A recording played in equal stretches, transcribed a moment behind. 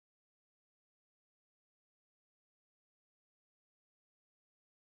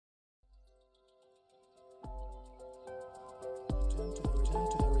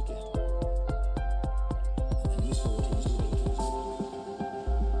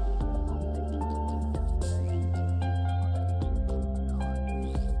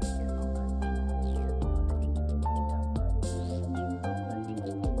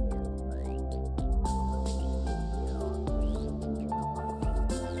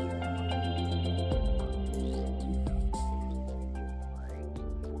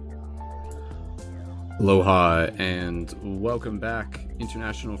Aloha and welcome back,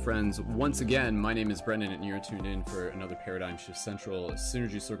 international friends. Once again, my name is Brendan and you're tuned in for another Paradigm Shift Central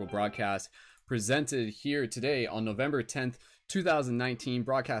Synergy Circle broadcast presented here today on November 10th, 2019,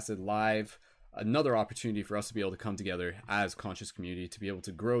 broadcasted live. Another opportunity for us to be able to come together as conscious community, to be able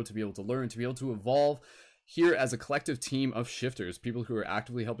to grow, to be able to learn, to be able to evolve here as a collective team of shifters, people who are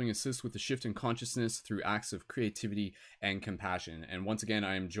actively helping assist with the shift in consciousness through acts of creativity and compassion. And once again,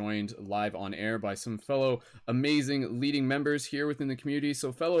 I am joined live on air by some fellow amazing leading members here within the community.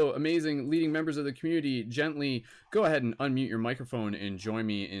 So fellow amazing leading members of the community, gently go ahead and unmute your microphone and join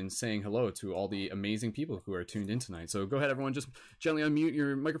me in saying hello to all the amazing people who are tuned in tonight. So go ahead, everyone, just gently unmute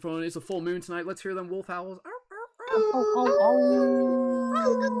your microphone. It's a full moon tonight. Let's hear them wolf howls.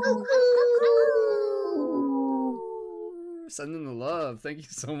 Sending the love. Thank you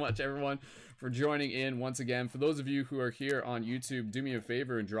so much, everyone, for joining in once again. For those of you who are here on YouTube, do me a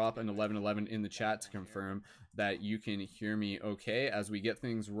favor and drop an 1111 in the chat to confirm that you can hear me okay as we get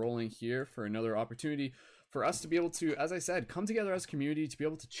things rolling here for another opportunity for us to be able to, as I said, come together as a community, to be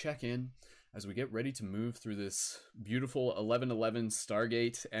able to check in as we get ready to move through this beautiful 1111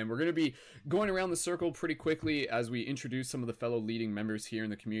 Stargate. And we're going to be going around the circle pretty quickly as we introduce some of the fellow leading members here in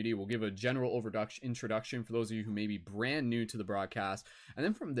the community. We'll give a general introduction for those of you who may be brand new to the broadcast. And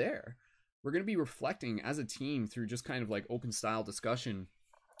then from there, we're going to be reflecting as a team through just kind of like open style discussion,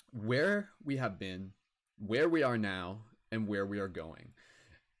 where we have been, where we are now, and where we are going,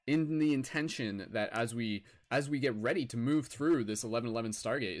 in the intention that as we get ready to move through this 1111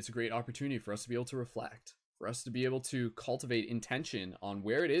 Stargate, it's a great opportunity for us to be able to reflect, for us to be able to cultivate intention on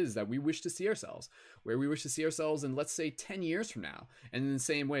where it is that we wish to see ourselves, where we wish to see ourselves in, let's say, 10 years from now. And in the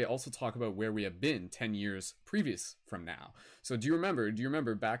same way, also talk about where we have been 10 years previous from now. So do you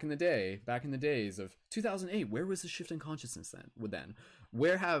remember back in the days of 2008, where was the shift in consciousness then?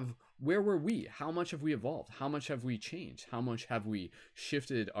 Where were we? How much have we evolved? How much have we changed? How much have we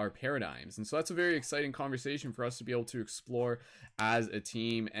shifted our paradigms? And so that's a very exciting conversation for us to be able to explore as a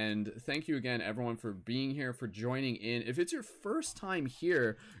team. And thank you again, everyone, for being here, for joining in. If it's your first time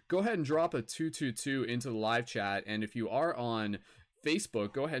here, go ahead and drop a 222 into the live chat. And if you are on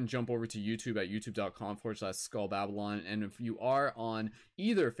Facebook, go ahead and jump over to YouTube at youtube.com/SkullBabylon. And if you are on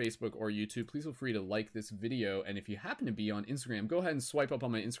either Facebook or YouTube, please feel free to like this video. And if you happen to be on Instagram, go ahead and swipe up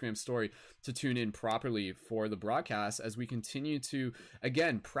on my Instagram story to tune in properly for the broadcast as we continue to,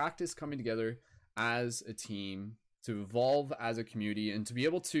 again, practice coming together as a team, to evolve as a community, and to be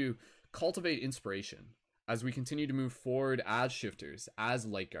able to cultivate inspiration as we continue to move forward as shifters, as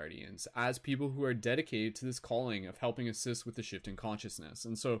light guardians, as people who are dedicated to this calling of helping assist with the shift in consciousness.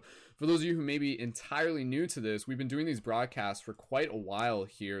 And so for those of you who may be entirely new to this, we've been doing these broadcasts for quite a while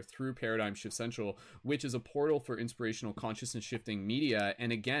here through Paradigm Shift Central, which is a portal for inspirational consciousness shifting media,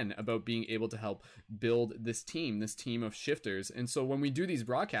 and again, about being able to help build this team of shifters. And so when we do these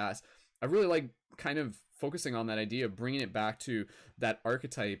broadcasts, I really like kind of focusing on that idea of bringing it back to that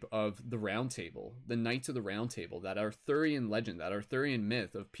archetype of the round table, the Knights of the Round Table, that Arthurian legend, that Arthurian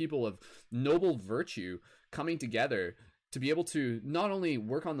myth of people of noble virtue coming together to be able to not only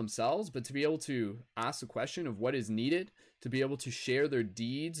work on themselves, but to be able to ask the question of what is needed, to be able to share their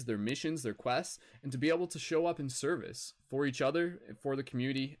deeds, their missions, their quests, and to be able to show up in service for each other, for the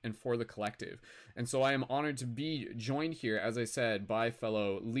community, and for the collective. And so I am honored to be joined here, as I said, by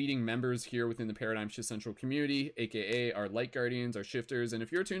fellow leading members here within the Paradigm Shift Central community, aka our light guardians, our shifters. And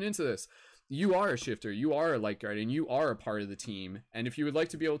if you're tuned into this, you are a shifter, you are a light guardian, you are a part of the team. And if you would like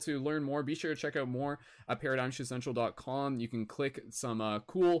to be able to learn more, be sure to check out more at paradigmshiftcentral.com. You can click some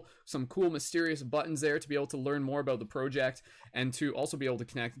cool mysterious buttons there to be able to learn more about the project, and to also be able to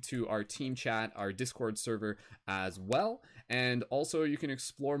connect to our team chat, our Discord server as well. And also you can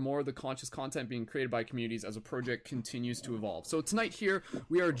explore more of the conscious content being created by communities as a project continues to evolve. So tonight here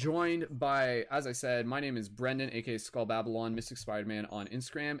we are joined by, as I said, my name is Brendan, aka Skull Babylon, Mystic Spider-Man on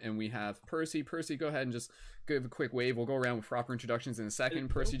Instagram, and we have Percy. Percy, go ahead and just give a quick wave. We'll go around with proper introductions in a second.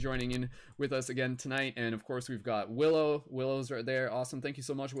 Percy joining in with us again tonight. And of course we've got Willow. Willow's right there. Awesome. Thank you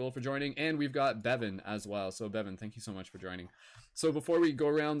so much, Willow, for joining. And we've got Bevan as well. So Bevan, thank you so much for joining. So before we go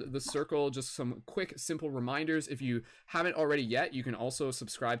around the circle, just some quick, simple reminders. If you haven't already yet, you can also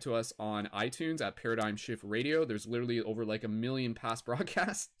subscribe to us on iTunes at Paradigm Shift Radio. There's literally over like 1 million past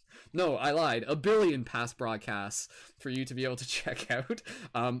broadcasts. No, I lied. 1 billion past broadcasts for you to be able to check out.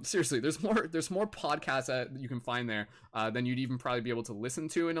 Seriously, there's more podcasts that you can find there than you'd even probably be able to listen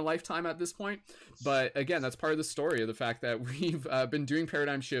to in a lifetime at this point. But again, that's part of the story of the fact that we've been doing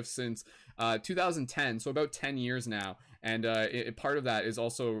Paradigm Shift since 2010, so about 10 years now. And part of that is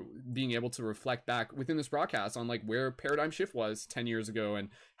also being able to reflect back within this broadcast on like where Paradigm Shift was 10 years ago and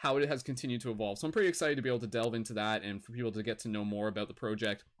how it has continued to evolve. So I'm pretty excited to be able to delve into that and for people to get to know more about the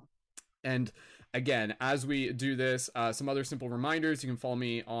project. And again, as we do this, some other simple reminders. You can follow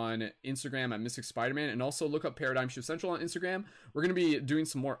me on Instagram at Mystic Spider-Man, and also look up Paradigm Shift Central on Instagram. We're going to be doing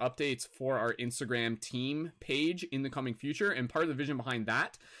some more updates for our Instagram team page in the coming future, and part of the vision behind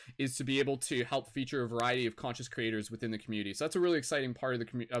that is to be able to help feature a variety of conscious creators within the community. So that's a really exciting part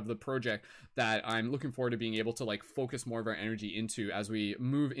of the project that I'm looking forward to being able to like focus more of our energy into as we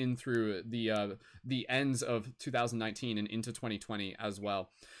move in through the ends of 2019 and into 2020 as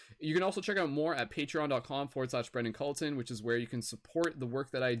well. You can also check out more at patreon.com/Brendan Culleton, which is where you can support the work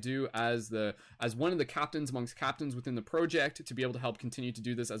that I do as one of the captains amongst captains within the project, to be able to help continue to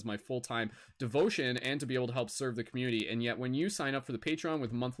do this as my full-time devotion and to be able to help serve the community. And yet when you sign up for the Patreon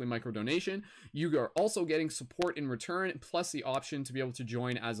with monthly micro donation, you are also getting support in return, plus the option to be able to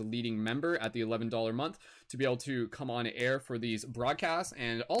join as a leading member at the $11 a month to be able to come on air for these broadcasts.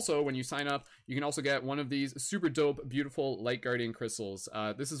 And also when you sign up, you can also get one of these super dope, beautiful Light Guardian crystals.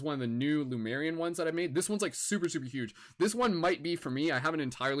 This is one of the new Lumerian ones that I made. This one's like super huge. This one might be for me. I haven't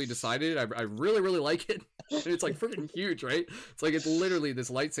entirely decided. I really like it. It's like freaking huge, right? It's literally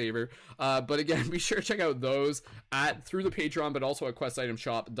this lightsaber. But again, be sure to check out those through the Patreon, but also at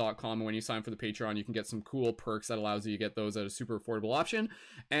questitemshop.com. And when you sign for the Patreon, you can get some cool perks that allows you to get those at a super affordable option.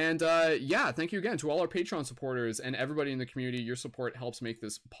 And yeah, thank you again to all our Patreon supporters and everybody in the community. Your support helps make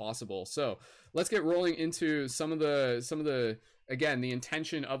this possible. So let's get rolling into some of the again, the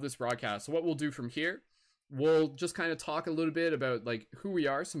intention of this broadcast. So what we'll do from here, we'll just kind of talk a little bit about like who we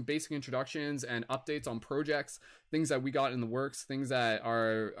are, some basic introductions and updates on projects, things that we got in the works, things that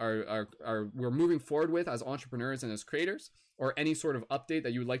we're moving forward with as entrepreneurs and as creators, or any sort of update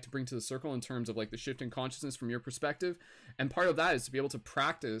that you would like to bring to the circle in terms of like the shift in consciousness from your perspective. And part of that is to be able to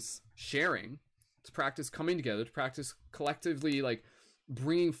practice sharing, to practice coming together, to practice collectively like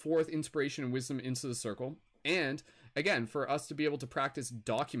bringing forth inspiration and wisdom into the circle. And again, for us to be able to practice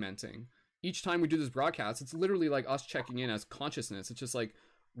documenting. Each time we do this broadcast, it's literally like us checking in as consciousness. It's just like,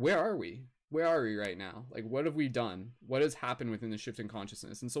 where are we? Where are we right now? Like, what have we done? What has happened within the shift in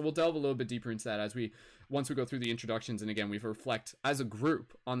consciousness? And so we'll delve a little bit deeper into that once we go through the introductions. And again, we reflect as a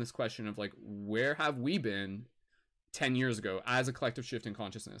group on this question of like, where have we been 10 years ago as a collective shift in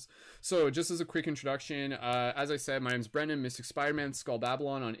consciousness? So just as a quick introduction, as I said, my name is Brendan, Mystic Spider-Man, Skull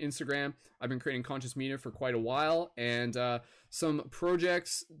Babylon on Instagram. I've been creating conscious media for quite a while, and some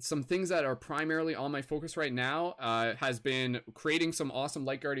projects, some things that are primarily on my focus right now has been creating some awesome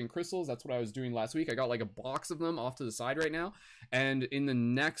Light Guardian crystals. That's what I was doing last week. I got like a box of them off to the side right now, and in the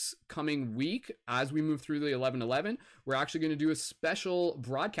next coming week, as we move through the 11/11, we're actually going to do a special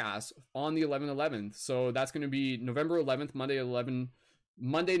broadcast on the 11/11. So that's going to be November 11th,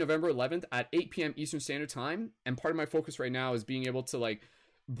 Monday, November 11th at 8 p.m. Eastern Standard Time. And part of my focus right now is being able to like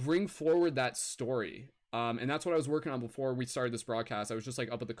bring forward that story. And that's what I was working on before we started this broadcast. I was just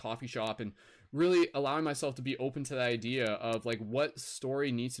like up at the coffee shop and really allowing myself to be open to the idea of like what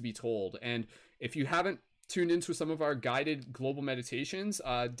story needs to be told. And if you haven't tuned into some of our guided global meditations,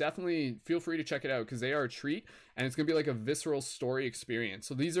 definitely feel free to check it out, because they are a treat, and it's gonna be like a visceral story experience.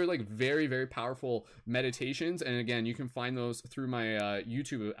 So these are like very powerful meditations, and again, you can find those through my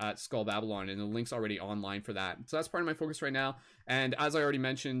YouTube at Skull Babylon, and the link's already online for that. So that's part of my focus right now. And as I already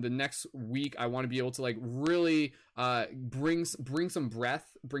mentioned, the next week I want to be able to like really bring some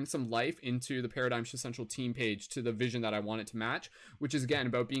breath, bring some life into the Paradigm Shift Central team page, to the vision that I want it to match, which is again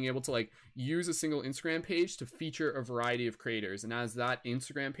about being able to like use a single Instagram page to feature a variety of creators. And as that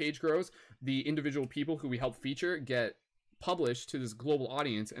Instagram page grows, the individual people who we help feature get published to this global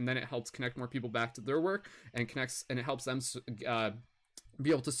audience, and then it helps connect more people back to their work, and it helps them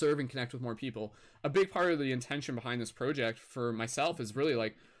be able to serve and connect with more people. A big part of the intention behind this project for myself is really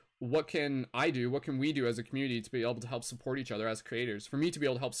like, what can I do? What can we do as a community to be able to help support each other as creators? For me to be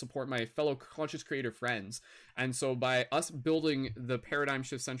able to help support my fellow conscious creator friends. And so by us building the Paradigm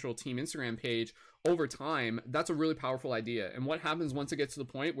Shift Central team Instagram page over time, that's a really powerful idea. And what happens once it gets to the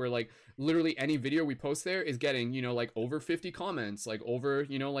point where like literally any video we post there is getting, like over 50 comments, like over,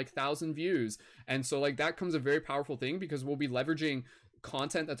 like 1,000 views. And so like that comes a very powerful thing, because we'll be leveraging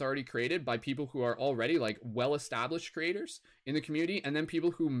content that's already created by people who are already like well-established creators in the community, and then people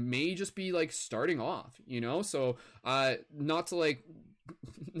who may just be like starting off, so not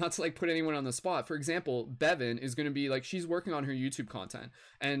to put anyone on the spot. For example, Bevan is going to be like, she's working on her YouTube content,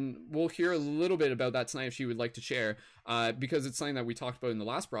 and we'll hear a little bit about that tonight if she would like to share, because it's something that we talked about in the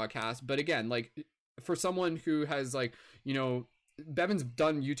last broadcast. But again, like for someone who has like Bevan's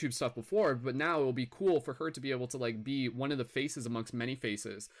done YouTube stuff before, but now it will be cool for her to be able to like be one of the faces amongst many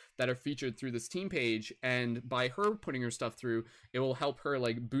faces that are featured through this team page. And by her putting her stuff through, it will help her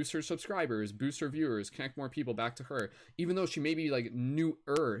like boost her subscribers, boost her viewers, connect more people back to her, even though she may be like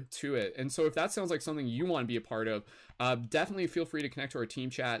newer to it. And so if that sounds like something you want to be a part of, definitely feel free to connect to our team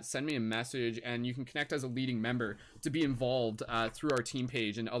chat, send me a message, and you can connect as a leading member to be involved through our team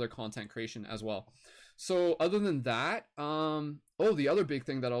page and other content creation as well. So other than that, the other big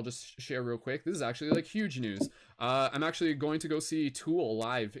thing that I'll just share real quick, this is actually like huge news. I'm actually going to go see Tool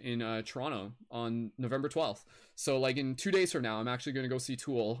live in Toronto on November 12th. So like in 2 days from now, I'm actually going to go see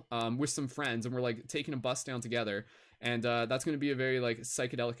Tool with some friends, and we're like taking a bus down together. And that's going to be a very like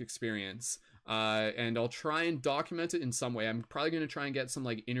psychedelic experience. And I'll try and document it in some way. I'm probably going to try and get some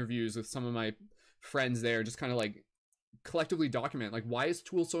like interviews with some of my friends there, just kind of like collectively document like, why is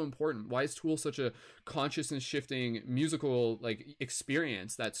Tool so important? Why is Tool such a consciousness shifting musical like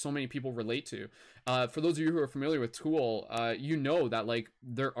experience that so many people relate to? For those of you who are familiar with Tool, you know that like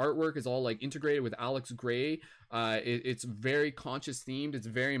their artwork is all like integrated with Alex Grey. It's very conscious themed. It's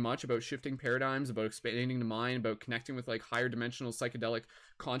very much about shifting paradigms, about expanding the mind, about connecting with like higher dimensional psychedelic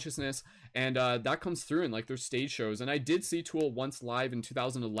consciousness, and that comes through in like their stage shows. And I did see Tool once live in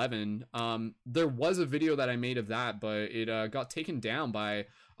 2011. There was a video that I made of that, but it got taken down by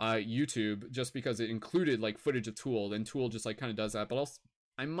YouTube just because it included like footage of Tool, and Tool just like kind of does that. But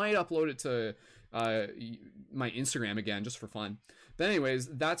I might upload it to my Instagram again just for fun. But anyways,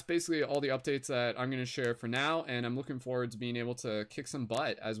 that's basically all the updates that I'm going to share for now, and I'm looking forward to being able to kick some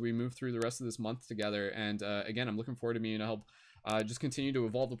butt as we move through the rest of this month together. And again, I'm looking forward to being able to help just continue to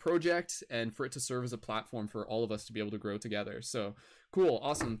evolve the project and for it to serve as a platform for all of us to be able to grow together. So cool,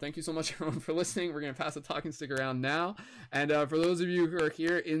 awesome. Thank you so much everyone for listening. We're going to pass the talking stick around now. And for those of you who are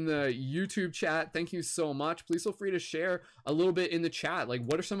here in the YouTube chat, thank you so much. Please feel free to share a little bit in the chat. Like,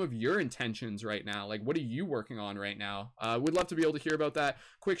 what are some of your intentions right now? Like, what are you working on right now? We'd love to be able to hear about that.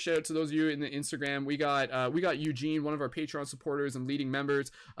 Quick shout out to those of you in the Instagram. We got Eugene, one of our Patreon supporters and leading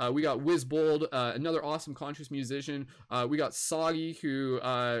members. We got Wizbold, another awesome conscious musician. We got Soggy, who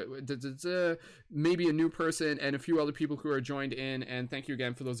maybe a new person, and a few other people who are joined in. And thank you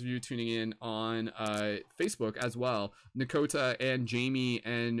again for those of you tuning in on Facebook as well. Nakota and Jamie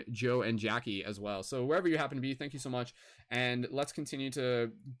and Joe and Jackie as well. So wherever you happen to be, thank you so much. And let's continue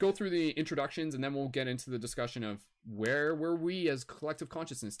to go through the introductions, and then we'll get into the discussion of where were we as collective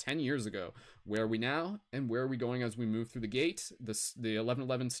consciousness 10 years ago? Where are we now? And where are we going as we move through the gate, the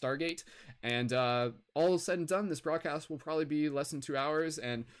 1111 Stargate? And all said and done, this broadcast will probably be less than 2 hours.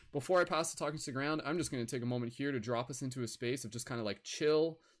 And before I pass the talking stick around, I'm just going to take a moment here to drop us into a space of just kind of like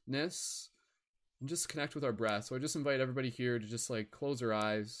chillness and just connect with our breath. So I just invite everybody here to just like close their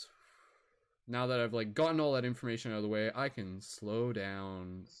eyes. Now that I've like gotten all that information out of the way, I can slow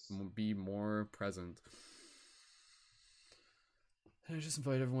down, be more present. And I just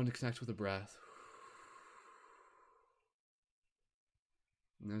invite everyone to connect with the breath.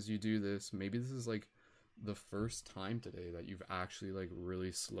 And as you do this, maybe this is like the first time today that you've actually like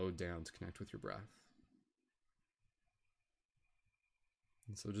really slowed down to connect with your breath.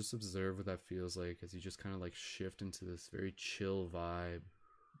 And so just observe what that feels like as you just kind of like shift into this very chill vibe.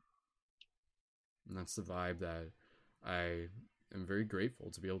 And that's the vibe that I am very grateful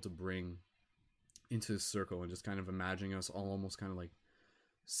to be able to bring into this circle, and just kind of imagining us all almost kind of like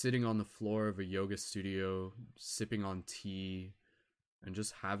sitting on the floor of a yoga studio, sipping on tea, and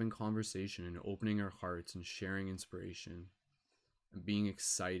just having conversation and opening our hearts and sharing inspiration and being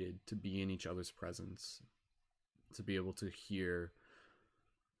excited to be in each other's presence, to be able to hear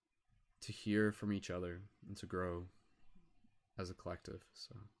from each other and to grow as a collective.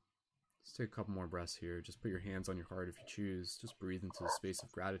 So let's take a couple more breaths here. Just put your hands on your heart if you choose. Just breathe into the space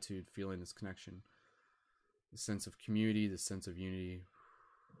of gratitude, feeling this connection, the sense of community, the sense of unity.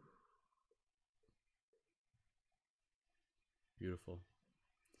 Beautiful.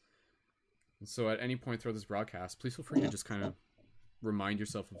 And so at any point throughout this broadcast, please feel free to just kind of remind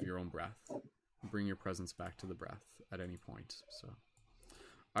yourself of your own breath. Bring your presence back to the breath at any point. So,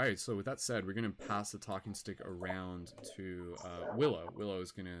 all right, so with that said, we're going to pass the talking stick around to Willow. Willow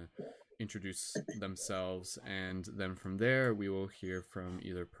is going to introduce themselves, and then from there we will hear from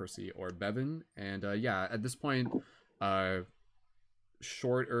either Percy or Bevan. And yeah, at this point,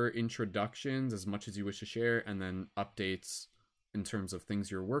 shorter introductions as much as you wish to share, and then updates in terms of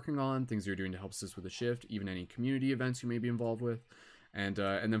things you're working on, things you're doing to help assist with the shift, even any community events you may be involved with, and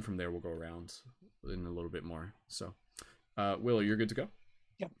then from there we'll go around in a little bit more. So Willow, you're good to go?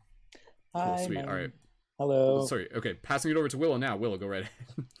 Yep. Cool, Hi, sweet. All right. Hello. Sorry. Okay, passing it over to Willow now. Willow, go right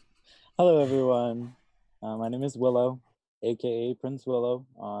ahead. Hello, everyone. My name is Willow. aka Prince Willow,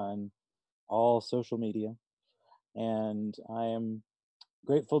 on all social media. And I am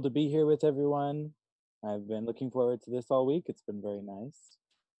grateful to be here with everyone. I've been looking forward to this all week. It's been very nice.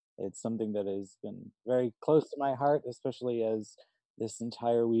 It's something that has been very close to my heart, especially as this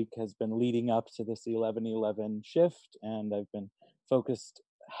entire week has been leading up to this 11/11 shift, and I've been focused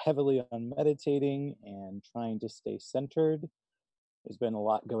heavily on meditating and trying to stay centered. There's been a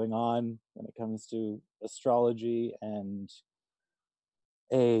lot going on when it comes to astrology and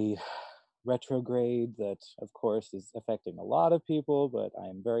a retrograde that, of course, is affecting a lot of people, but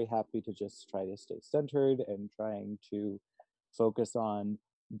I'm very happy to just try to stay centered and trying to focus on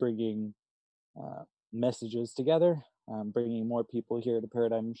bringing uh, messages together, bringing more people here to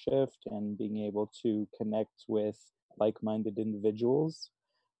Paradigm Shift, and being able to connect with like minded individuals.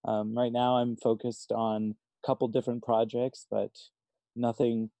 Right now, I'm focused on a couple different projects, but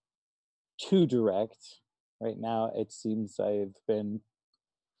nothing too direct. Right now, it seems I've been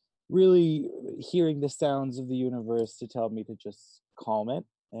really hearing the sounds of the universe to tell me to just calm it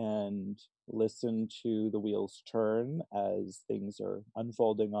and listen to the wheels turn as things are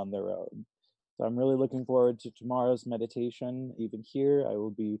unfolding on their own. So I'm really looking forward to tomorrow's meditation. Even here, I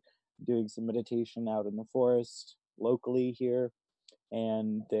will be doing some meditation out in the forest locally here,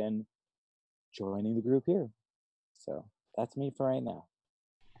 and then joining the group here. So that's me for right now.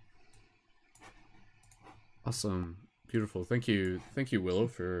 Awesome. Beautiful. Thank you. Thank you, Willow,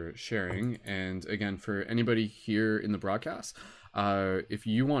 for sharing. And again, for anybody here in the broadcast, if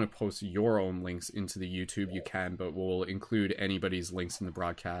you want to post your own links into the YouTube, you can, but we'll include anybody's links in the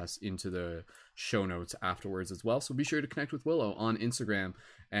broadcast into the show notes afterwards as well. So be sure to connect with Willow on Instagram.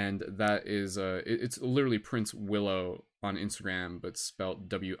 And that is, it's literally Prince Willow on Instagram, but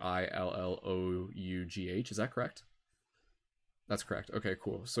spelled Willough. Is that correct? That's correct. Okay,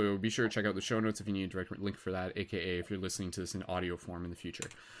 cool. So be sure to check out the show notes if you need a direct link for that, aka if you're listening to this in audio form in the future.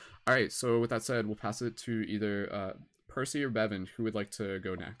 All right, so with that said, we'll pass it to either Percy or Bevan. Who would like to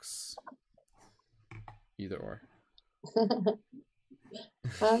go next? Either or.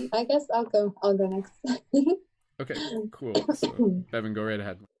 I guess I'll go next. Okay, cool. So Bevan, go right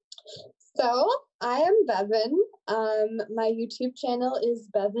ahead. So I am Bevan. My YouTube channel is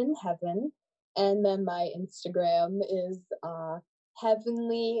Bevan Heaven, and then my Instagram is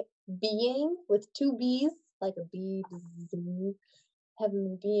Heavenly Being with two B's, like a B,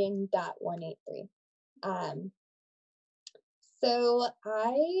 Heavenly Being .183. So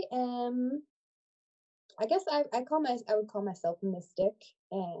I guess I would call myself mystic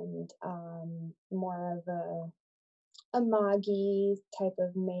and more of a Magi type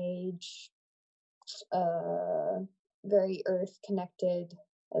of mage, very earth connected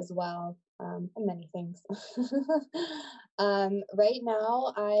as well, many things. Right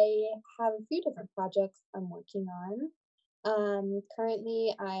now, I have a few different projects I'm working on.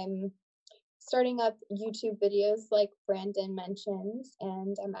 Currently, I'm starting up YouTube videos like Brandon mentioned,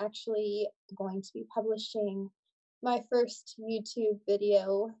 and I'm actually going to be publishing my first YouTube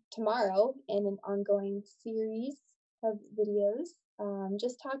video tomorrow in an ongoing series of videos,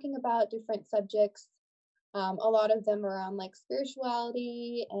 just talking about different subjects. A lot of them around like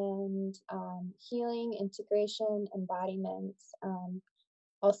spirituality and healing, integration, embodiment,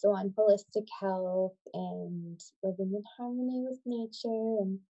 also on holistic health and living in harmony with nature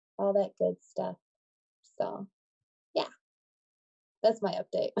and all that good stuff. So, yeah, that's my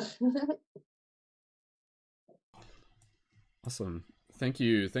update. Awesome. Thank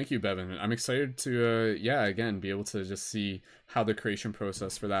you, Bevan. I'm excited to, again, be able to just see how the creation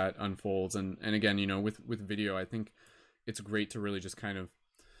process for that unfolds. And again, with video, I think it's great to really just kind of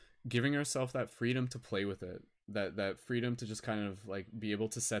giving ourselves that freedom to play with it, that freedom to just kind of like be able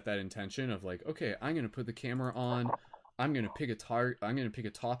to set that intention of like, okay, I'm gonna put the camera on, I'm gonna pick a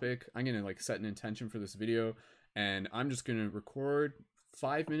topic, I'm gonna like set an intention for this video, and I'm just gonna record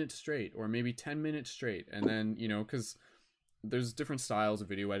 5 minutes straight or maybe 10 minutes straight, and then because there's different styles of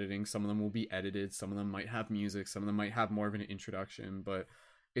video editing. Some of them will be edited, some of them might have music, some of them might have more of an introduction, but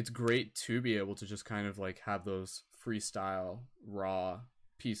it's great to be able to just kind of like have those freestyle raw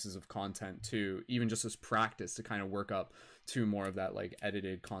pieces of content too, even just as practice to kind of work up to more of that like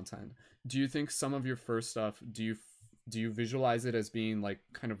edited content. Do you think some of your first stuff, do you visualize it as being like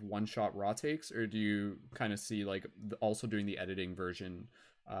kind of one shot raw takes, or do you kind of see like also doing the editing version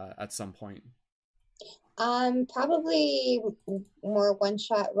at some point? Probably more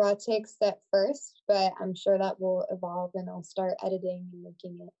one-shot raw takes at first, but I'm sure that will evolve and I'll start editing and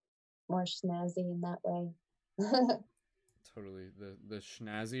making it more snazzy in that way. Totally. The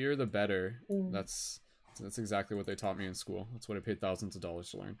schnazzier the better. That's That's exactly what they taught me in school. That's what I paid thousands of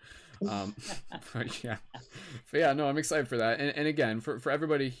dollars to learn. But yeah, no, I'm excited for that. And again, for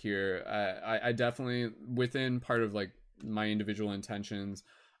everybody here, I definitely, within part of like my individual intentions,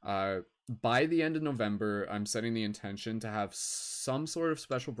 by the end of November, I'm setting the intention to have some sort of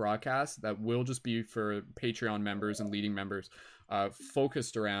special broadcast that will just be for Patreon members and leading members,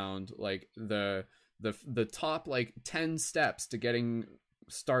 focused around like the top like 10 steps to getting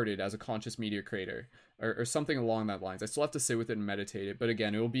started as a conscious media creator, or something along that lines. I still have to sit with it and meditate it, but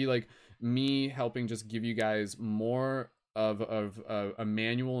again, it will be like me helping just give you guys more of a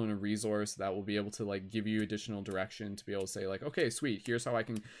manual and a resource that will be able to like give you additional direction to be able to say like, okay, sweet, here's how I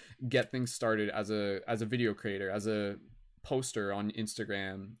can get things started as a video creator, as a poster on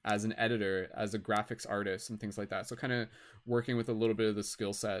Instagram, as an editor, as a graphics artist, and things like that. So kind of working with a little bit of the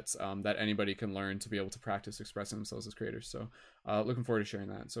skill sets that anybody can learn to be able to practice expressing themselves as creators. So looking forward to sharing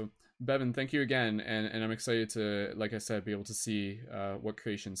that. So Bevan, thank you again, and I'm excited to, like I said, be able to see what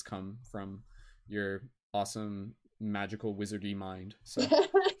creations come from your awesome magical wizardy mind. So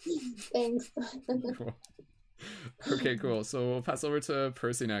thanks. Cool. Okay, cool. So we'll pass over to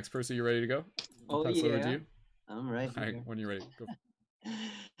Percy next. Percy, you ready to go? I'll pass over to you. I'm right. All right, when you're ready, go.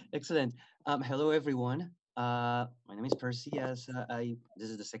 Excellent. Hello, everyone. My name is Percy. As this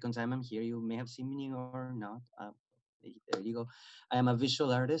is the second time I'm here. You may have seen me or not. There you go. I am a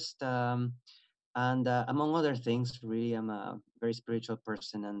visual artist, and among other things, really, I'm a very spiritual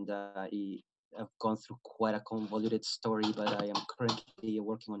person, and I've gone through quite a convoluted story. But I am currently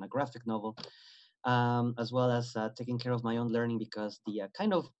working on a graphic novel, as well as taking care of my own learning, because the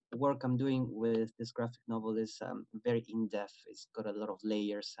kind of work I'm doing with this graphic novel is very in-depth. It's got a lot of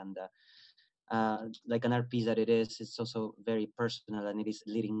layers, and like an art piece that it is, it's also very personal, and it is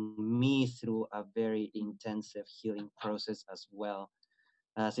leading me through a very intensive healing process as well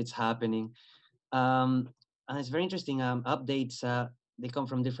as it's happening. And it's very interesting. Updates, they come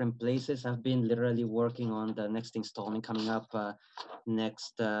from different places. I've been literally working on the next installment coming up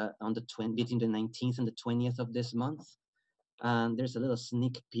next on the between the 19th and the 20th of this month. And there's a little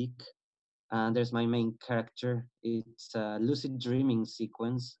sneak peek. And there's my main character. It's a lucid dreaming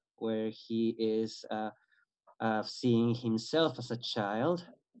sequence where he is seeing himself as a child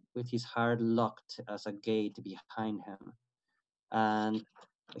with his heart locked as a gate behind him. And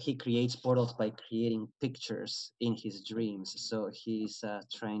he creates portals by creating pictures in his dreams. So he's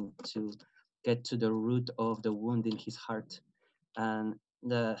trying to get to the root of the wound in his heart. And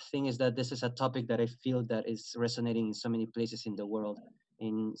the thing is that this is a topic that I feel that is resonating in so many places in the world,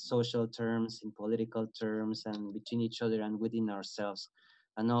 in social terms, in political terms, and between each other and within ourselves.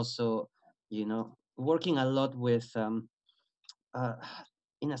 And also, working a lot with, in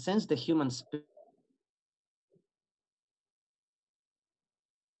a sense, the human spirit.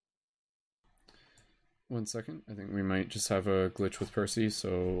 One second. I think we might just have a glitch with Percy, so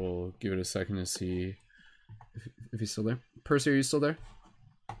we'll give it a second to see if he's still there. Percy, are you still there?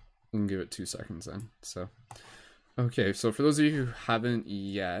 We can give it 2 seconds then. So, okay. So for those of you who haven't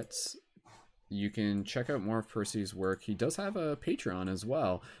yet, you can check out more of Percy's work. He does have a Patreon as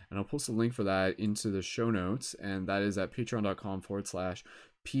well, and I'll post a link for that into the show notes, and that is at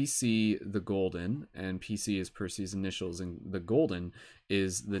patreon.com/PC the Golden, and PC is Percy's initials, and the Golden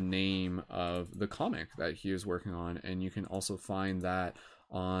is the name of the comic that he is working on. And you can also find that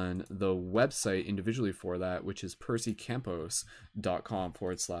on the website individually for that, which is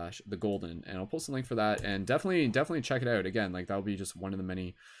percycampos.com/the Golden, and I'll post a link for that. And definitely check it out. Again, like that'll be just one of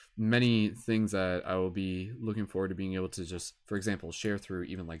the many things that I will be looking forward to being able to just, for example, share through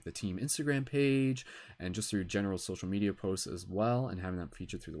even like the team Instagram page and just through general social media posts as well, and having that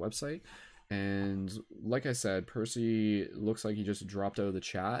featured through the website. And like I said, Percy looks like he just dropped out of the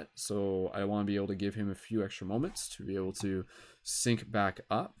chat, so I want to be able to give him a few extra moments to be able to sync back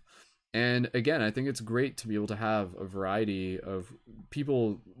up. And again, I think it's great to be able to have a variety of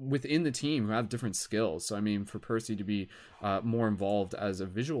people within the team who have different skills. So I mean, for Percy to be more involved as a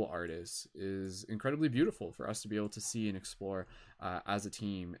visual artist is incredibly beautiful for us to be able to see and explore as a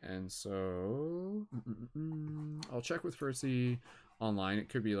team. And so I'll check with Percy online. It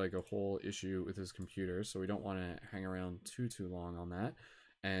could be like a whole issue with his computer, so we don't want to hang around too long on that.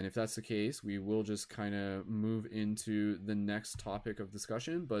 And if that's the case, we will just kind of move into the next topic of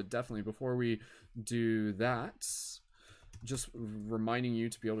discussion. But definitely before we do that, just reminding you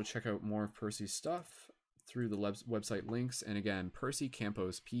to be able to check out more of Percy's stuff through the website links. And again, Percy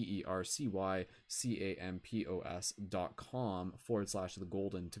Campos, PercyCampos.com/the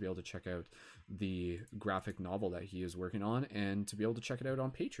Golden, to be able to check out the graphic novel that he is working on, and to be able to check it out on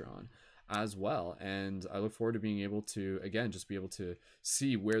Patreon as well. And I look forward to being able to, again, just be able to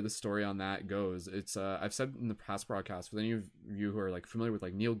see where the story on that goes. It's I've said in the past broadcast, for any of you who are like familiar with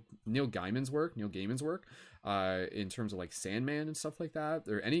like Neil Gaiman's work, in terms of like Sandman and stuff like that,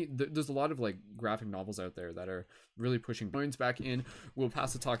 there's a lot of like graphic novels out there that are really pushing points back in. We'll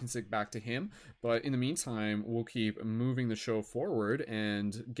pass the talking stick back to him, but in the meantime, we'll keep moving the show forward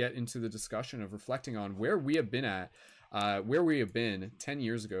and get into the discussion of reflecting on where we have been at, where we have been 10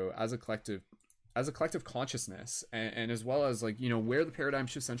 years ago as a collective consciousness, and as well as like, you know, where the Paradigm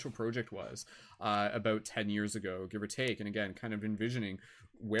Shift Central project was about 10 years ago, give or take. And again, kind of envisioning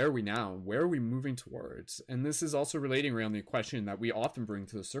where are we now, where are we moving towards. And this is also relating around the question that we often bring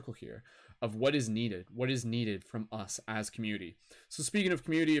to the circle here of what is needed from us as community. So speaking of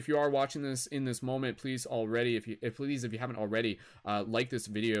community, if you are watching this in this moment, please if you haven't already, like this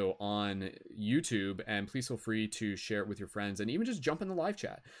video on YouTube, and please feel free to share it with your friends, and even just jump in the live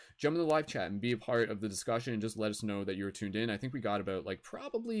chat and be a part of the discussion, and just let us know that you're tuned in. I think we got about like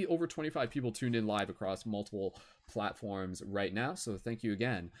probably over 25 people tuned in live across multiple platforms right now. So thank you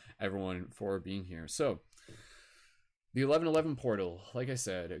again, everyone, for being here. So the 1111 portal, like I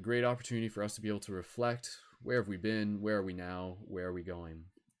said, a great opportunity for us to be able to reflect. Where have we been? Where are we now? Where are we going?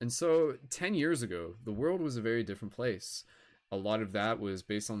 And so 10 years ago, the world was a very different place. A lot of that was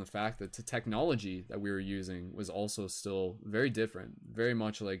based on the fact that the technology that we were using was also still very different, very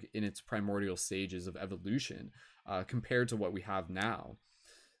much like in its primordial stages of evolution compared to what we have now.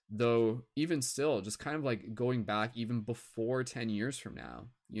 Though even still, just kind of like going back even before 10 years from now,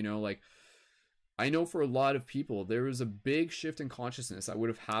 you know, like I know for a lot of people, there was a big shift in consciousness that would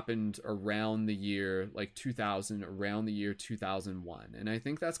have happened around the year like 2000, around the year 2001. And I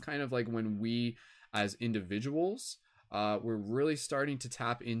think that's kind of like when we as individuals, we're really starting to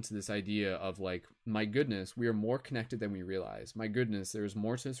tap into this idea of like, my goodness, we are more connected than we realize. My goodness, there's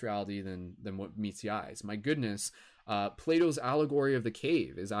more to this reality than what meets the eyes. My goodness, Plato's allegory of the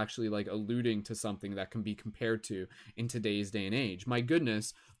cave is actually like alluding to something that can be compared to in today's day and age. My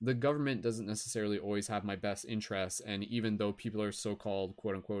goodness, the government doesn't necessarily always have my best interests, and even though people are so-called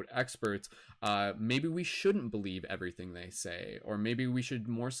quote-unquote experts, maybe we shouldn't believe everything they say, or maybe we should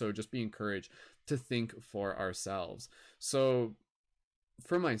more so just be encouraged to think for ourselves. So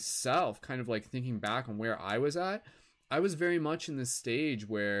for myself, kind of like thinking back on where I was at, I was very much in this stage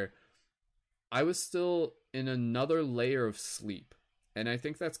where I was still in another layer of sleep. And I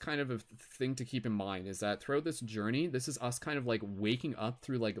think that's kind of a thing to keep in mind, is that throughout this journey, this is us kind of like waking up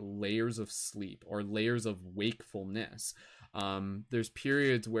through like layers of sleep or layers of wakefulness. There's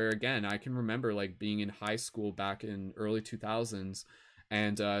periods where, again, I can remember like being in high school back in early 2000s,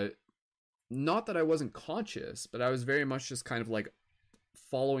 and not that I wasn't conscious, but I was very much just kind of like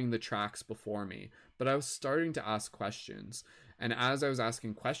following the tracks before me. But I was starting to ask questions. And as I was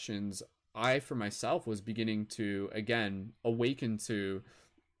asking questions, I, for myself, was beginning to, again, awaken to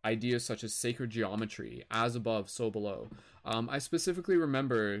ideas such as sacred geometry, as above, so below. I specifically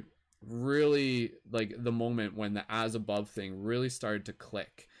remember really like the moment when the as above thing really started to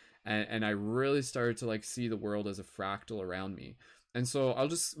click. And I really started to like see the world as a fractal around me. And so I'll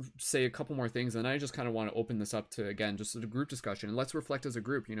just say a couple more things, and I just kind of want to open this up to, again, just a group discussion. And let's reflect as a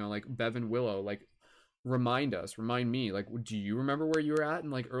group, you know, like Bev and Willow, like remind me, like, do you remember where you were at in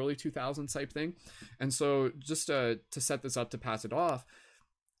like early 2000s type thing? And so just to set this up, to pass it off,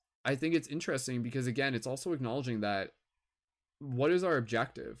 I think it's interesting because, again, it's also acknowledging that what is our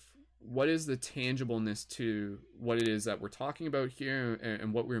objective? What is the tangibleness to what it is that we're talking about here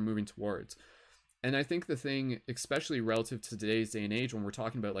and what we're moving towards? And I think the thing, especially relative to today's day and age, when we're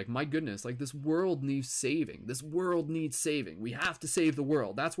talking about like, my goodness, like this world needs saving. This world needs saving. We have to save the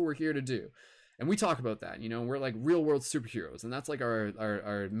world. That's what we're here to do. And we talk about that, you know, we're like real world superheroes, and that's like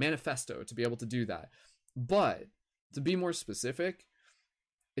our manifesto to be able to do that. But to be more specific,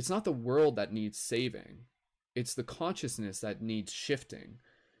 it's not the world that needs saving. It's the consciousness that needs shifting.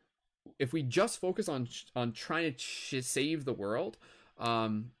 If we just focus on trying to save the world,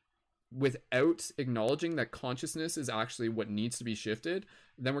 without acknowledging that consciousness is actually what needs to be shifted,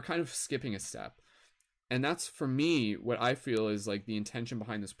 then we're kind of skipping a step. And that's, for me, what I feel is like the intention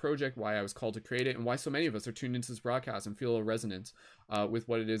behind this project, why I was called to create it, and why so many of us are tuned into this broadcast and feel a resonance with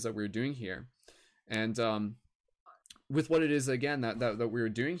what it is that we're doing here. And with what it is, again, that we're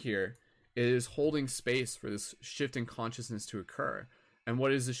doing here, is holding space for this shift in consciousness to occur. And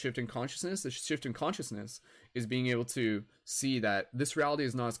what is the shift in consciousness? The shift in consciousness is being able to see that this reality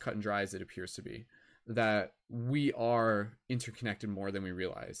is not as cut and dry as it appears to be. That we are interconnected more than we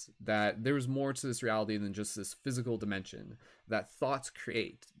realize, that there's more to this reality than just this physical dimension, that thoughts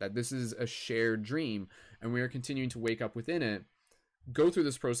create, that this is a shared dream, and we are continuing to wake up within it go through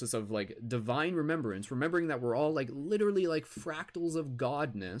this process of like divine remembrance, remembering that we're all like literally like fractals of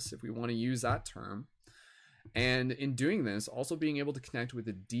godness, if we want to use that term. And in doing this, also being able to connect with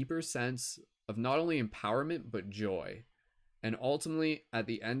a deeper sense of not only empowerment, but joy. And ultimately, at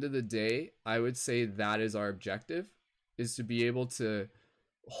the end of the day, I would say that is our objective, is to be able to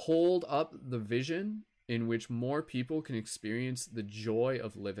hold up the vision in which more people can experience the joy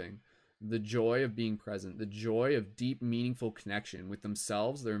of living, the joy of being present, the joy of deep, meaningful connection with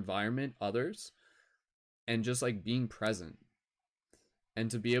themselves, their environment, others, and just like being present.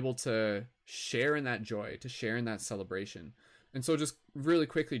 And to be able to share in that joy, to share in that celebration. And so just really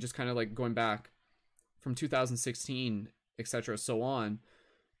quickly, just kind of like going back from 2016, etc., so on,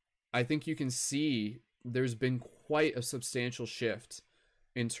 I think you can see there's been quite a substantial shift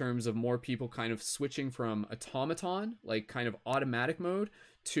in terms of more people kind of switching from automaton, like kind of automatic mode,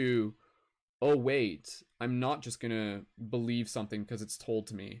 to, oh wait, I'm not just gonna believe something because it's told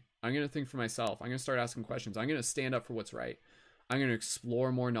to me. I'm gonna think for myself. I'm gonna start asking questions. I'm gonna stand up for what's right. I'm going to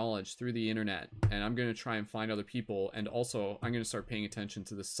explore more knowledge through the internet, and I'm going to try and find other people. And also I'm going to start paying attention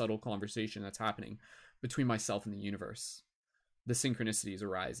to the subtle conversation that's happening between myself and the universe, the synchronicities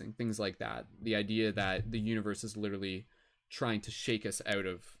arising, things like that. The idea that the universe is literally trying to shake us out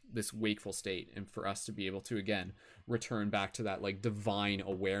of this wakeful state, and for us to be able to, again, return back to that like divine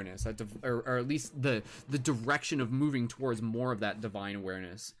awareness, that or at least the direction of moving towards more of that divine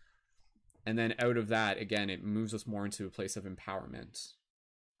awareness. And then out of that, again, it moves us more into a place of empowerment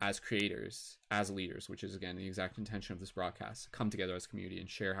as creators, as leaders, which is, again, the exact intention of this broadcast. Come together as a community and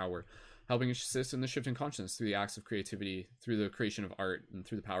share how we're helping assist in the shift in consciousness through the acts of creativity, through the creation of art, and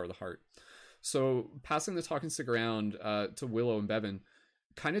through the power of the heart. So passing the talking stick around to Willow and Bevan,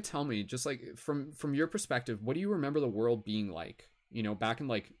 kind of tell me, just like from your perspective, what do you remember the world being like, you know, back in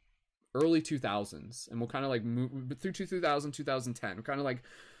like early 2000s? And we'll kind of like move through 2000, 2010. We're kind of like,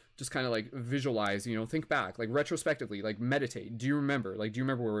 just kind of like visualize, you know, think back, like retrospectively, like meditate. Do you remember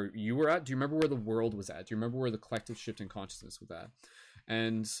where you were at? Do you remember where the world was at? Do you remember where the collective shift in consciousness was at?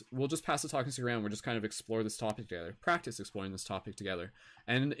 And we'll just pass the talking stick around. We'll just kind of explore this topic together, practice exploring this topic together.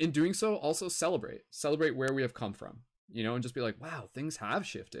 And in doing so, also celebrate where we have come from, you know, and just be like, wow, things have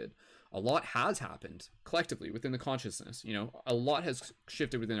shifted. A lot has happened collectively within the consciousness. You know, a lot has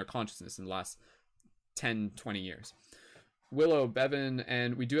shifted within our consciousness in the last 10, 20 years. Willow, Bevan,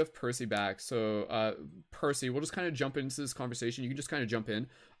 and we do have Percy back. So Percy, we'll just kind of jump into this conversation. You can just kind of jump in.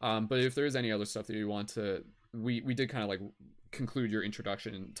 But if there is any other stuff that you want to, we did kind of like conclude your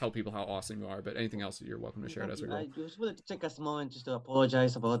introduction and tell people how awesome you are. But anything else that you're welcome to share it as we go. I just wanted to take a moment just to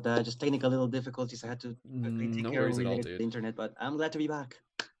apologize about that. Just technical little difficulties. I had to take care of the internet, but I'm glad to be back.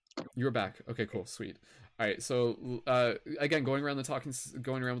 You were back. Okay, cool, sweet. All right, so again, going around with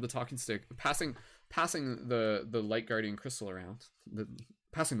the talking stick, passing the light guardian crystal around,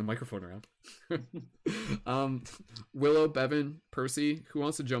 passing the microphone around. Willow, Bevan, Percy, who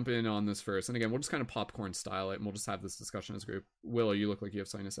wants to jump in on this first? And again, we'll just kind of popcorn style it, and we'll just have this discussion as a group. Willow, you look like you have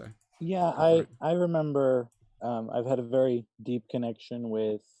something to say. Yeah, I remember I've had a very deep connection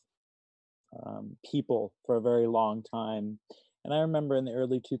with people for a very long time. And I remember in the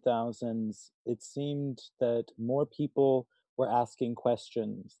early 2000s, it seemed that more people were asking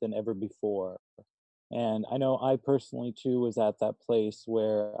questions than ever before. And I know I personally, too, was at that place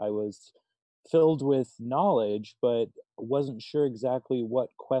where I was filled with knowledge, but wasn't sure exactly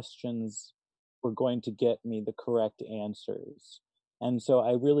what questions were going to get me the correct answers. And so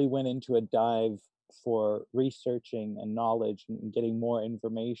I really went into a dive for researching and knowledge and getting more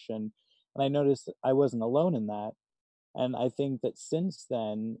information. And I noticed I wasn't alone in that. And I think that since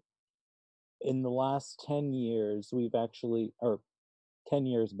then, in the last 10 years, we've actually, or 10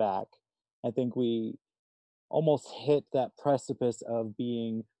 years back, I think we almost hit that precipice of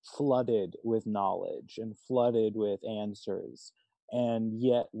being flooded with knowledge and flooded with answers. And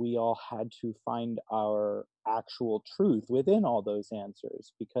yet we all had to find our actual truth within all those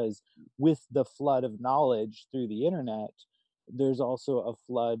answers, because with the flood of knowledge through the internet, there's also a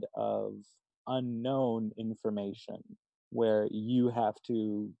flood of unknown information where you have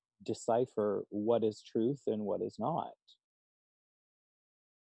to decipher what is truth and what is not.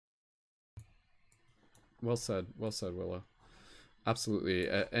 Well said, Willow. Absolutely.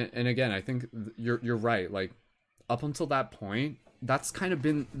 And again, I think you're right. Like, up until that point, that's kind of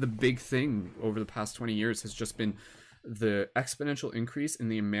been the big thing over the past 20 years, has just been the exponential increase in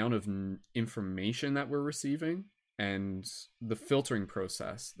the amount of information that we're receiving and the filtering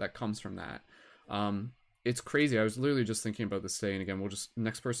process that comes from that. It's crazy. I was literally just thinking about this today, and again,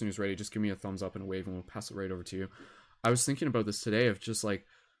 next person who's ready, just give me a thumbs up and a wave and we'll pass it right over to you. I was thinking about this today of just like,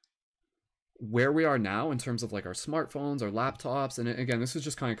 where we are now in terms of like our smartphones, our laptops, and again, this is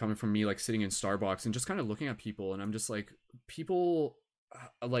just kind of coming from me like sitting in Starbucks and just kind of looking at people, and I'm just like, people,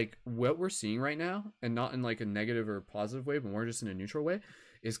 like what we're seeing right now, and not in like a negative or positive way, but more just in a neutral way,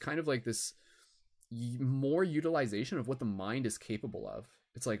 is kind of like this more utilization of what the mind is capable of.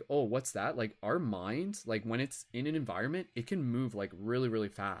 It's like, oh, what's that? Like our mind, like when it's in an environment, it can move like really, really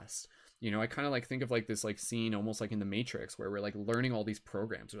fast. You know, I kind of like think of like this like scene almost like in the Matrix where we're like learning all these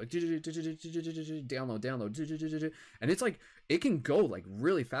programs. We're like download, and it's like it can go like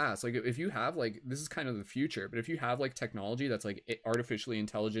really fast. Like if you have like, this is kind of the future, but if you have like technology that's like artificially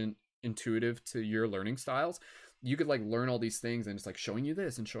intelligent, intuitive to your learning styles, you could like learn all these things, and it's like showing you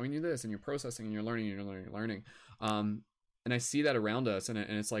this and showing you this, and you're processing and you're learning and you're learning and learning. And I see that around us, and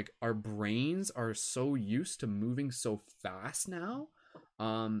it's like our brains are so used to moving so fast now.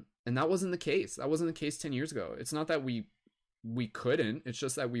 And that wasn't the case. That wasn't the case 10 years ago. It's not that we couldn't, it's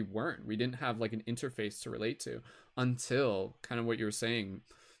just that we didn't have like an interface to relate to until kind of what you were saying,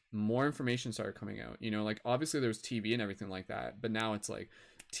 more information started coming out. You know, like obviously there's TV and everything like that, but now it's like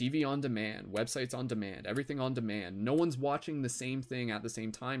TV on demand, websites on demand, everything on demand. No one's watching the same thing at the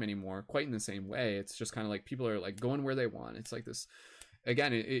same time anymore, quite in the same way. It's just kind of like people are like going where they want. It's like this,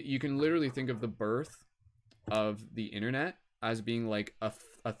 again, you can literally think of the birth of the internet as being like a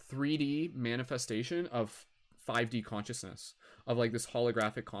 3D manifestation of 5D consciousness, of like this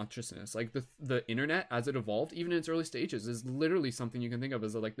holographic consciousness. Like the internet as it evolved, even in its early stages, is literally something you can think of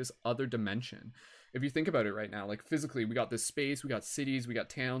as like this other dimension. If you think about it right now, like physically, we got this space, we got cities, we got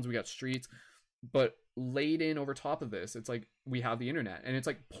towns, we got streets, but laid in over top of this, it's like we have the internet, and it's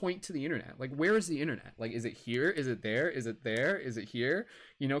like point to the internet. Like, where is the internet? Like, is it here? Is it there? Is it there? Is it here?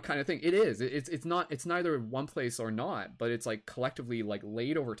 You know, kind of thing. It is. It's not. It's neither one place or not, but it's like collectively like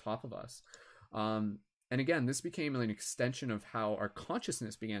laid over top of us. And again, this became an extension of how our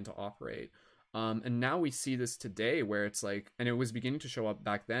consciousness began to operate. And now we see this today where it's like, and it was beginning to show up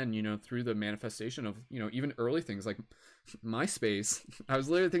back then, you know, through the manifestation of, you know, even early things like MySpace. I was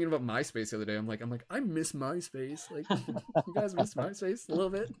literally thinking about MySpace the other day. I'm like, I miss MySpace. Like, you guys miss MySpace a little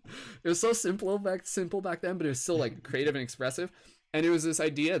bit? It was so simple back then, but it was still like creative and expressive. And it was this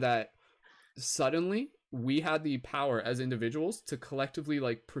idea that suddenly we had the power as individuals to collectively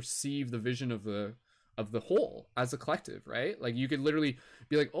like perceive the vision of the whole as a collective, right? Like you could literally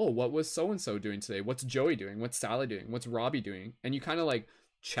be like, oh, what was so-and-so doing today? What's Joey doing? What's Sally doing? What's Robbie doing? And you kind of like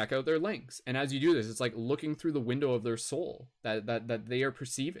check out their links. And as you do this, it's like looking through the window of their soul that they are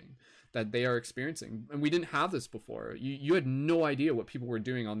perceiving, that they are experiencing. And we didn't have this before. You had no idea what people were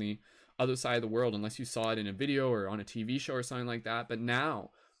doing on the other side of the world unless you saw it in a video or on a TV show or something like that. But now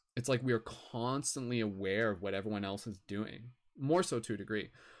it's like we are constantly aware of what everyone else is doing, more so to a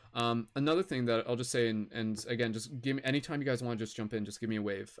degree. Another thing that I'll just say, and again, just give me, anytime you guys want to just jump in, just give me a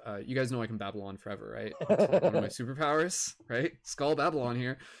wave. You guys know I can babble on forever, right? It's one of my superpowers, right? Skull Babylon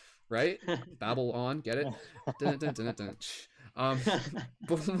here, right? Babble on, get it? Dun, dun, dun, dun, dun.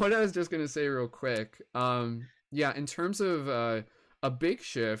 But what I was just going to say real quick, yeah, in terms of a big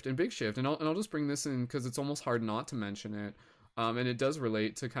shift, and I'll just bring this in because it's almost hard not to mention it. And it does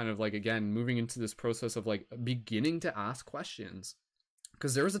relate to kind of like, again, moving into this process of like beginning to ask questions.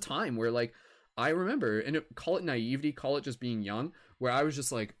 Because there was a time where like I remember, and call it naivety, call it just being young, where I was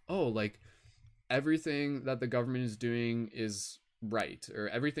just like, oh, like everything that the government is doing is right, or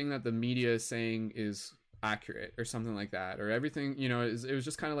everything that the media is saying is accurate, or something like that, or everything, you know, it was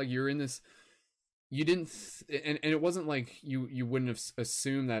just kind of like you're in this, you didn't, and it wasn't like you wouldn't have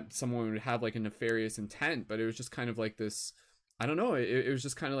assumed that someone would have like a nefarious intent, but it was just kind of like this, I don't know, it was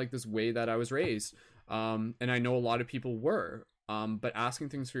just kind of like this way that I was raised, and I know a lot of people were. But asking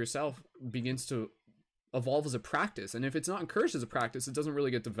things for yourself begins to evolve as a practice. And if it's not encouraged as a practice, it doesn't really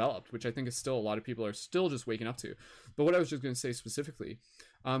get developed, which I think is still a lot of people are still just waking up to. But what I was just going to say specifically,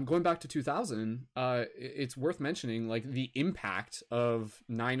 going back to 2000, it's worth mentioning like the impact of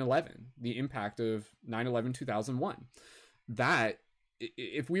 9/11, the impact of 9/11 2001. That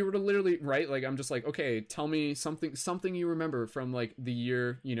if we were to literally, right, like I'm just like, okay, tell me something you remember from like the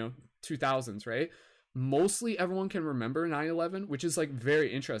year, you know, 2000s, right? Mostly everyone can remember 9/11, which is like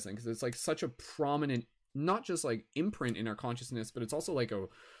very interesting because it's like such a prominent, not just like imprint in our consciousness, but it's also like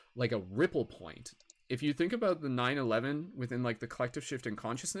a ripple point. If you think about the 9/11 within like the collective shift in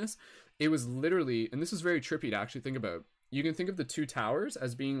consciousness, it was literally, and this is very trippy to actually think about, you can think of the two towers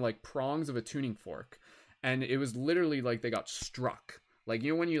as being like prongs of a tuning fork, and it was literally like they got struck. Like,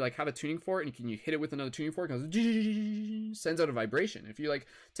 you know, when you like have a tuning fork and you hit it with another tuning fork, it sends out a vibration. If you like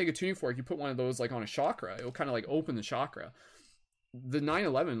take a tuning fork, you put one of those like on a chakra, it'll kind of like open the chakra. The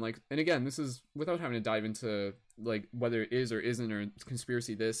 9/11, like, and again, this is without having to dive into like whether it is or isn't, or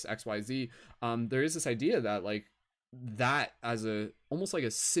conspiracy this XYZ, there is this idea that like that as a almost like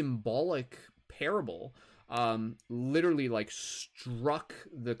a symbolic parable literally like struck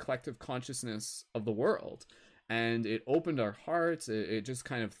the collective consciousness of the world, and it opened our hearts. It just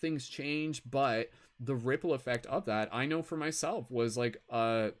kind of, things changed, but the ripple effect of that, I know for myself, was like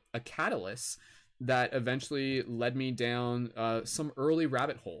a catalyst that eventually led me down some early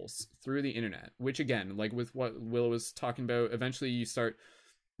rabbit holes through the internet, which again, like with what Will was talking about, eventually you start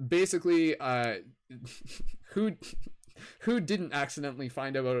basically who didn't accidentally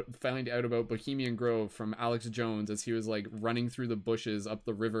find out about Bohemian Grove from Alex Jones as he was like running through the bushes up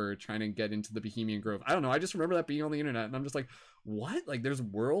the river trying to get into the Bohemian Grove? I don't know, I just remember that being on the internet and I'm just like, what? Like there's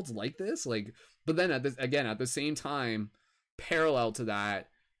worlds like this? Like, but then at the same time, parallel to that,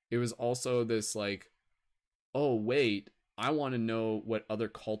 it was also this like, oh wait, I want to know what other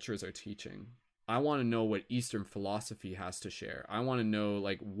cultures are teaching. I want to know what Eastern philosophy has to share. I want to know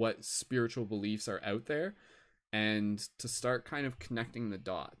like what spiritual beliefs are out there, and to start kind of connecting the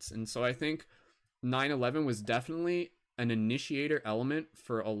dots. And so I think 9/11 was definitely an initiator element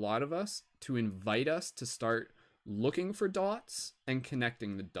for a lot of us to invite us to start looking for dots and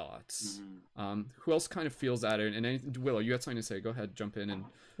connecting the dots. Who else kind of feels that? And Willow, you had something to say. Go ahead, jump in. And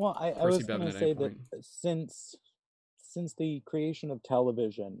well, I was going to say that since the creation of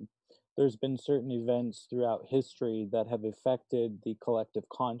television, there's been certain events throughout history that have affected the collective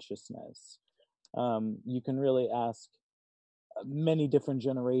consciousness. You can really ask many different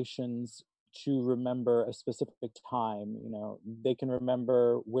generations to remember a specific time. You know, they can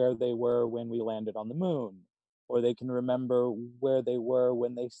remember where they were when we landed on the moon, or they can remember where they were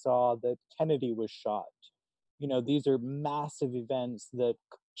when they saw that Kennedy was shot. You know, these are massive events that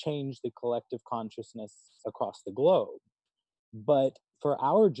change the collective consciousness across the globe. But for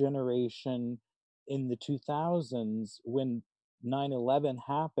our generation in the 2000s, when 9/11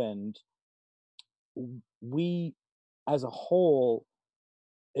 happened, we as a whole,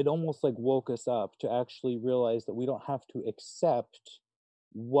 it almost like woke us up to actually realize that we don't have to accept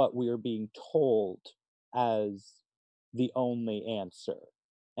what we are being told as the only answer.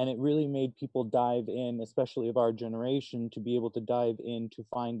 And it really made people dive in, especially of our generation, to be able to dive in to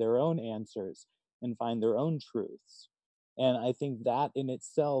find their own answers and find their own truths. And I think that in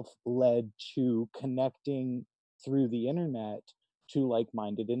itself led to connecting through the internet to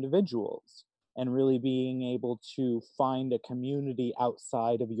like-minded individuals, and really being able to find a community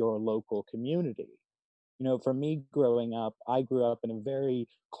outside of your local community. You know, for me growing up, I grew up in a very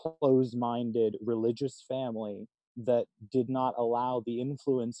closed-minded religious family that did not allow the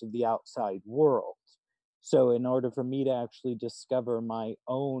influence of the outside world. So in order for me to actually discover my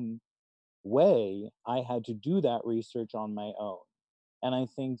own way, I had to do that research on my own. And I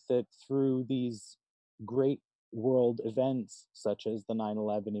think that through these great world events, such as the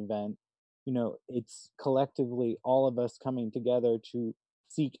 9/11 event, you know, it's collectively all of us coming together to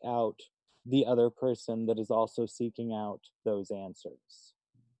seek out the other person that is also seeking out those answers.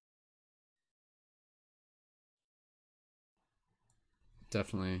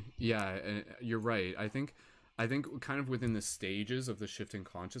 Definitely. Yeah, you're right. I think kind of within the stages of the shifting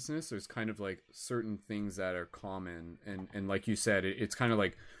consciousness, there's kind of like certain things that are common, and like you said, it's kind of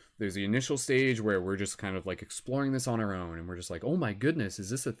like there's the initial stage where we're just kind of like exploring this on our own, and we're just like, oh my goodness, is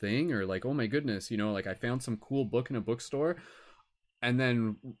this a thing? Or like, oh my goodness, you know, like I found some cool book in a bookstore. And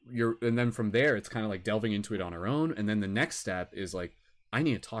then from there it's kind of like delving into it on our own, and then the next step is like, I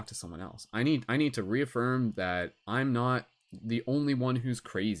need to talk to someone else. I need to reaffirm that I'm not the only one who's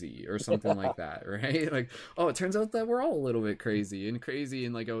crazy or something like that, right? Like, oh, it turns out that we're all a little bit crazy in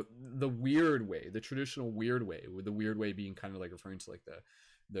like the weird way, the traditional weird way, with the weird way being kind of like referring to like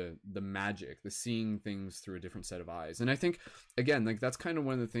the magic, the seeing things through a different set of eyes. And I think again, like that's kind of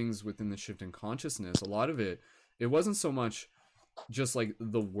one of the things within the shift in consciousness. A lot of it wasn't so much just like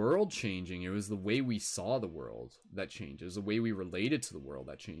the world changing, it was the way we saw the world that changed. It was the way we related to the world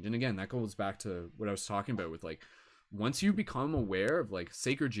that changed. And again, that goes back to what I was talking about with like, once you become aware of like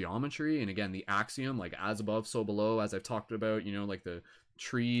sacred geometry, and again the axiom like as above so below, as I've talked about, you know, like the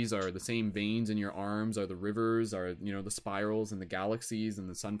trees are the same veins in your arms, are the rivers, are, you know, the spirals and the galaxies and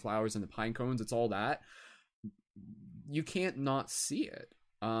the sunflowers and the pine cones, it's all that, you can't not see it.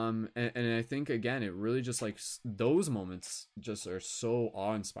 And I think again, it really just like those moments just are so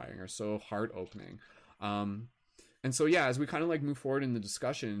awe-inspiring, are so heart-opening. And so, yeah, as we kind of like move forward in the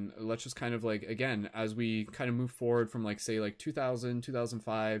discussion, let's just kind of like, again, as we kind of move forward from like, say, like 2000,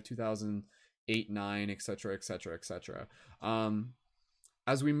 2005, 2008, 9, et cetera, et cetera, et cetera.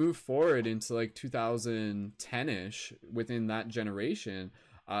 As we move forward into like 2010-ish within that generation,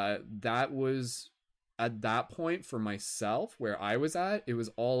 that was at that point for myself, where I was at, it was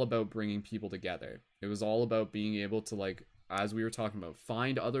all about bringing people together. It was all about being able to, like, as we were talking about,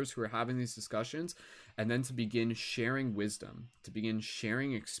 find others who are having these discussions, and then to begin sharing wisdom, to begin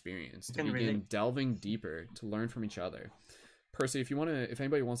sharing experience, to begin delving deeper, to learn from each other. Percy, if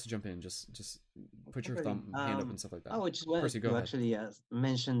anybody wants to jump in, just put your hand up and stuff like that. I would just want Percy, go to ahead. actually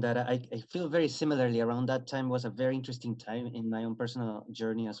mention that I feel very similarly. Around that time was a very interesting time in my own personal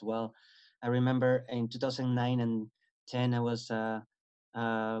journey as well. I remember in 2009 and 10, I was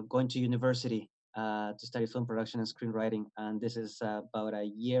going to university to study film production and screenwriting, and this is about a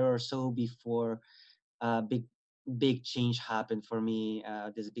year or so before big change happened for me.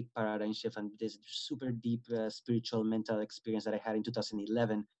 This big paradigm shift and this super deep spiritual mental experience that I had in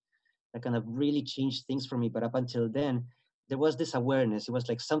 2011 that kind of really changed things for me. But up until then, there was this awareness. It was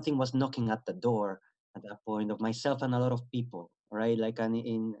like something was knocking at the door at that point of myself and a lot of people, right? Like I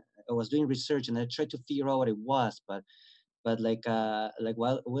was doing research and I tried to figure out what it was, but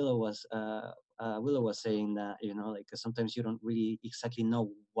while Willow was saying that, you know, like sometimes you don't really exactly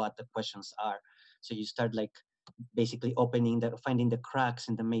know what the questions are, so you start like basically finding the cracks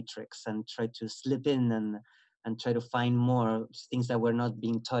in the matrix and try to slip in and try to find more things that were not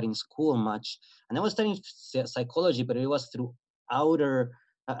being taught in school much. And I was studying psychology, but it was through outer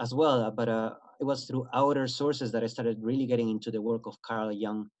as well, but it was through outer sources that I started really getting into the work of Carl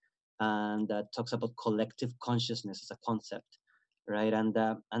Jung, and that talks about collective consciousness as a concept, right? And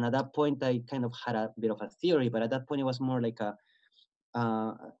at that point, I kind of had a bit of a theory, but at that point, it was more like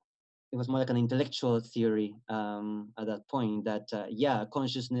an intellectual theory at that point. That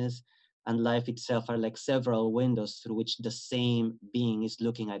consciousness and life itself are like several windows through which the same being is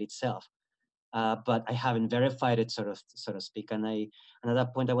looking at itself. But I haven't verified it, so to speak. And at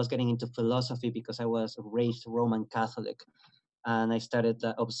that point, I was getting into philosophy because I was raised Roman Catholic. And I started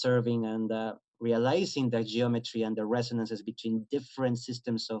observing and realizing the geometry and the resonances between different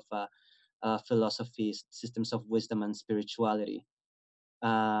systems of philosophies, systems of wisdom and spirituality.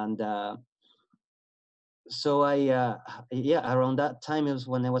 And so around that time, it was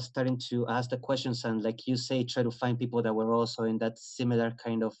when I was starting to ask the questions and, like you say, try to find people that were also in that similar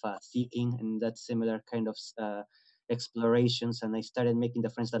kind of seeking and that similar kind of explorations. And I started making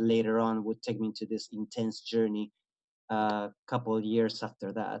the friends that later on would take me into this intense journey couple of years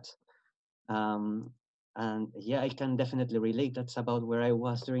after that. And yeah, I can definitely relate. That's about where I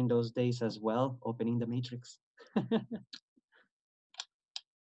was during those days as well, opening the matrix.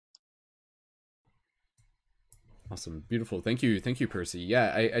 Awesome. Beautiful. Thank you, Percy.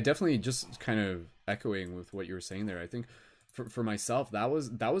 Yeah, I definitely, just kind of echoing with what you were saying there, I think for myself, that was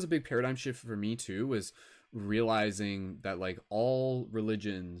a big paradigm shift for me too, was realizing that like all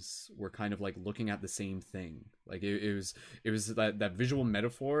religions were kind of like looking at the same thing. Like it was that visual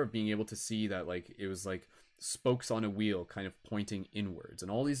metaphor of being able to see that like it was like spokes on a wheel kind of pointing inwards, and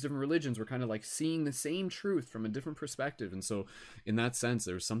all these different religions were kind of like seeing the same truth from a different perspective. And so in that sense,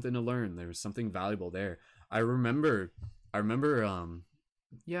 there was something to learn, there was something valuable there. I remember it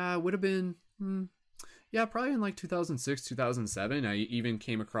would have been probably in like 2006, 2007, I even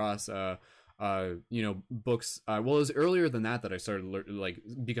came across books. Well, it was earlier than that I started like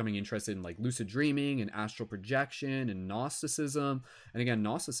becoming interested in like lucid dreaming and astral projection and Gnosticism. And again,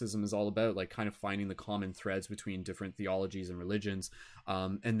 Gnosticism is all about like kind of finding the common threads between different theologies and religions.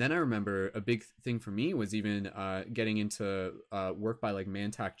 And then I remember a big thing for me was even getting into work by like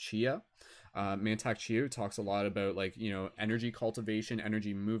Mantak Chia. Mantak Chia talks a lot about like, you know, energy cultivation,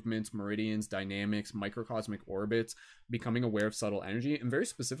 energy movements, meridians, dynamics, microcosmic orbits, becoming aware of subtle energy, and very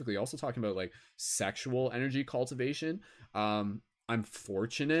specifically also talking about like sexual energy cultivation. I'm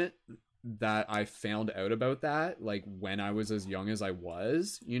fortunate that I found out about that like when I was as young as I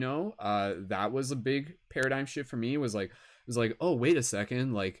was, you know. That was a big paradigm shift for me. It was like, oh, wait a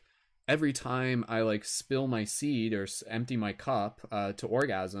second, like every time I like spill my seed or empty my cup to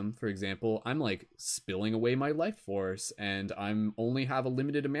orgasm, for example, I'm like spilling away my life force, and I'm only have a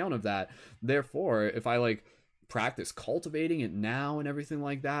limited amount of that. Therefore, if I like practice cultivating it now and everything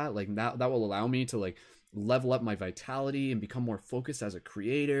like that, like that will allow me to like level up my vitality and become more focused as a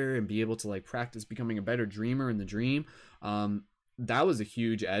creator and be able to like practice becoming a better dreamer in the dream. That was a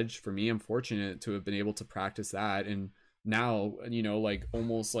huge edge for me. I'm fortunate to have been able to practice that. And now, you know, like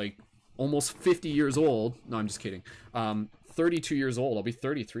almost 50 years old. No, I'm just kidding. 32 years old. I'll be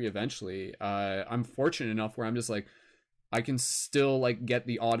 33 eventually. I'm fortunate enough where I'm just like, I can still like get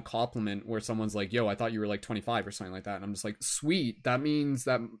the odd compliment where someone's like, yo, I thought you were like 25 or something like that. And I'm just like, sweet. That means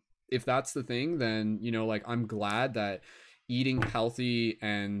that if that's the thing, then, you know, like I'm glad that eating healthy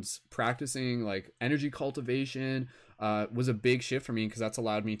and practicing like energy cultivation was a big shift for me, because that's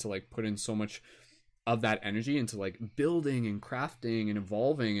allowed me to like put in so much of that energy into like building and crafting and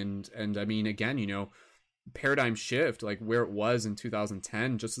evolving. And I mean, again, you know, paradigm shift, like where it was in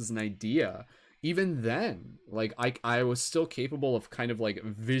 2010, just as an idea, even then, like I was still capable of kind of like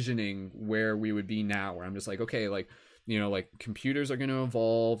visioning where we would be now, where I'm just like, okay, like, you know, like computers are going to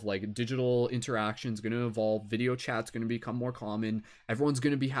evolve, like digital interactions going to evolve, video chat's going to become more common, everyone's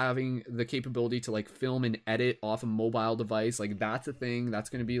going to be having the capability to like film and edit off a mobile device, like that's a thing, that's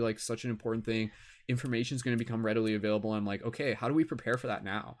going to be like such an important thing, information is going to become readily available. I'm like, okay, how do we prepare for that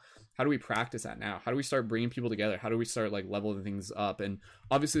now? How do we practice that now? How do we start bringing people together? How do we start like leveling things up? And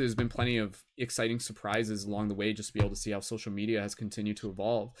obviously there's been plenty of exciting surprises along the way, just to be able to see how social media has continued to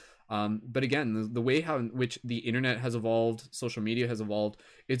evolve. But again, the way how in which the internet has evolved, social media has evolved,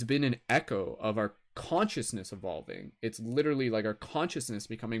 it's been an echo of our consciousness evolving. It's literally like our consciousness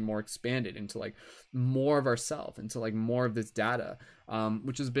becoming more expanded into like more of ourself, into like more of this data,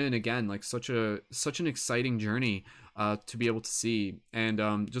 which has been, again, like such an exciting journey to be able to see.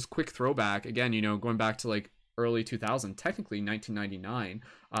 And just quick throwback again, you know, going back to like early 2000, technically 1999,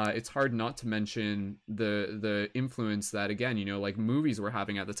 it's hard not to mention the influence that, again, you know, like movies were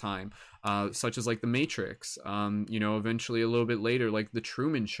having at the time, such as like The Matrix, you know, eventually a little bit later, like The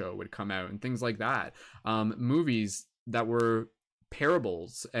Truman Show would come out and things like that. Movies that were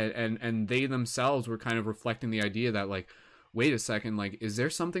parables, and they themselves were kind of reflecting the idea that like, wait a second, like, is there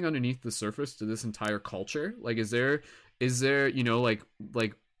something underneath the surface to this entire culture? Like, is there, you know, like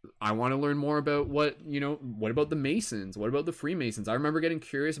I want to learn more about what about the Masons? What about the Freemasons? I remember getting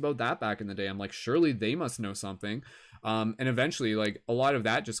curious about that back in the day. I'm like, surely they must know something. And eventually, like, a lot of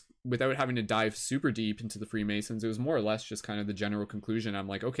that, just without having to dive super deep into the Freemasons, it was more or less just kind of the general conclusion. I'm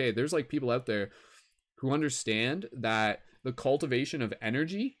like, okay, there's like people out there who understand that the cultivation of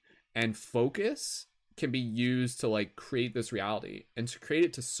energy and focus can be used to like create this reality, and to create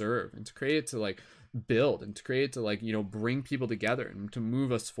it to serve, and to create it to like build, and to create it to like, you know, bring people together and to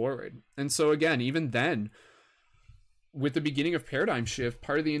move us forward. And so again, even then, with the beginning of Paradigm Shift,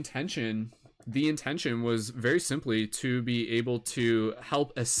 part of the intention was very simply to be able to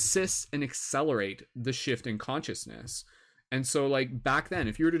help assist and accelerate the shift in consciousness. And so like back then,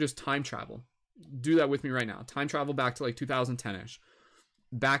 if you were to just time travel, do that with me right now, time travel back to like 2010ish.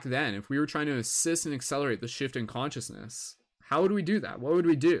 Back then, if we were trying to assist and accelerate the shift in consciousness, how would we do that? What would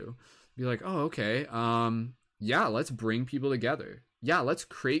we do? Be like, oh, okay, yeah, let's bring people together. Yeah, let's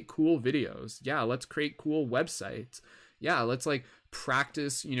create cool videos. Yeah, let's create cool websites. Yeah, let's like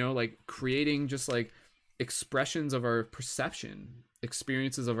practice, you know, like creating just like expressions of our perception,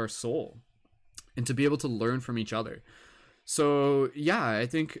 experiences of our soul, and to be able to learn from each other. So yeah, I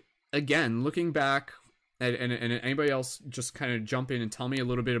think, again, looking back, and anybody else just kind of jump in and tell me a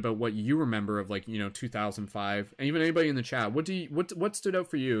little bit about what you remember of like, you know, 2005, and even anybody in the chat, what stood out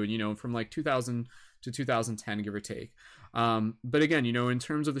for you, you know, from like 2000 to 2010, give or take. But again, you know, in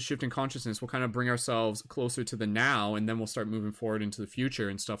terms of the shift in consciousness, we'll kind of bring ourselves closer to the now, and then we'll start moving forward into the future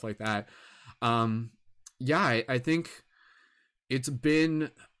and stuff like that. Yeah, I think it's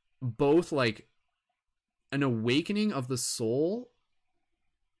been both like an awakening of the soul,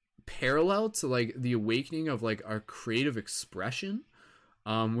 parallel to like the awakening of like our creative expression,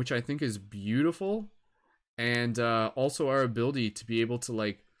 which I think is beautiful, and also our ability to be able to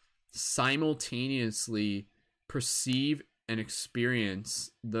like simultaneously perceive and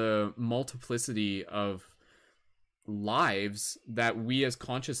experience the multiplicity of lives that we as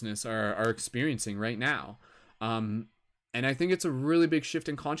consciousness are experiencing right now. And I think it's a really big shift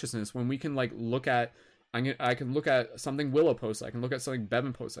in consciousness when we can like look at, I can look at something Willow posted, I can look at something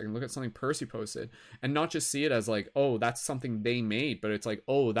Bevan posted, I can look at something Percy posted, and not just see it as like, oh, that's something they made, but it's like,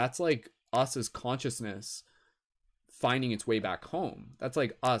 oh, that's like us as consciousness finding its way back home. That's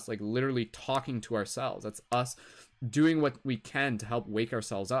like us like literally talking to ourselves. That's us doing what we can to help wake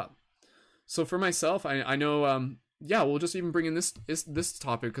ourselves up. So for myself, I know, yeah, we'll just even bring in this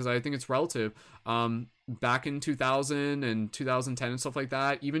topic because I think it's relative. Back in 2000 and 2010 and stuff like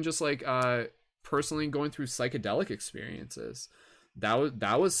that, even just like personally going through psychedelic experiences,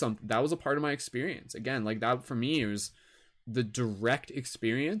 that was a part of my experience. Again, like that for me, it was the direct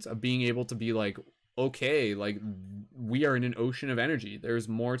experience of being able to be like, okay, like we are in an ocean of energy. There's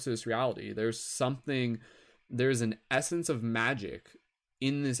more to this reality. There's an essence of magic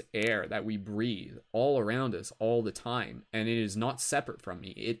in this air that we breathe all around us all the time, and it is not separate from me.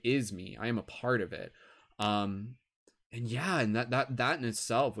 It is me. I am a part of it. And yeah, and that in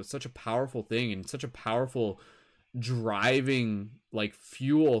itself was such a powerful thing, and such a powerful driving like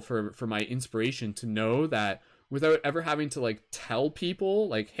fuel for my inspiration, to know that without ever having to like tell people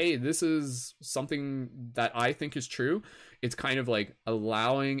like, hey, this is something that I think is true. it's kind of like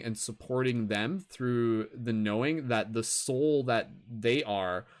allowing and supporting them through the knowing that the soul that they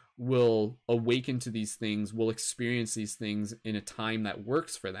are will awaken to these things, will experience these things in a time that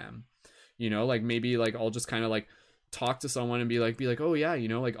works for them. Like maybe like I'll just kind of like talk to someone and be like, oh yeah,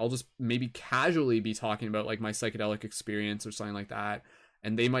 like I'll just maybe casually be talking about like my psychedelic experience or something like that,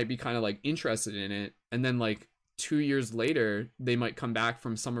 and they might be kind of like interested in it, and then like 2 years later they might come back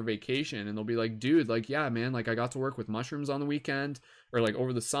from summer vacation and they'll be like, dude, like, yeah man, like I got to work with mushrooms on the weekend or like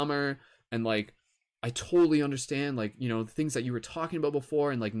over the summer, and like I totally understand like the things that you were talking about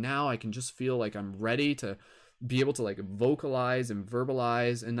before, and like now I can just feel like I'm ready to be able to like vocalize and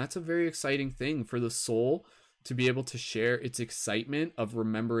verbalize. And that's a very exciting thing for the soul, to be able to share its excitement of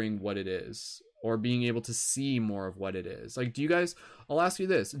remembering what it is, or being able to see more of what it is. Like, I'll ask you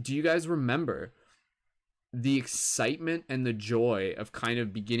this, do you guys remember the excitement and the joy of kind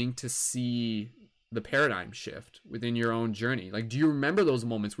of beginning to see the paradigm shift within your own journey? Like, do you remember those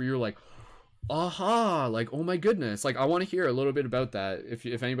moments where you're like, aha, like, oh my goodness? Like, I want to hear a little bit about that.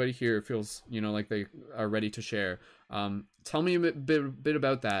 If anybody here feels like they are ready to share, tell me a bit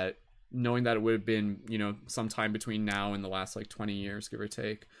about that, knowing that it would have been sometime between now and the last like 20 years, give or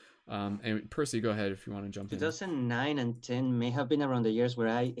take. And Percy, go ahead if you want to jump in. 2009 and 10 may have been around the years where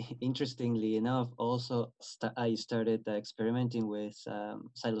I, interestingly enough, also I started experimenting with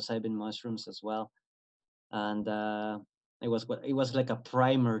psilocybin mushrooms as well, and it was like a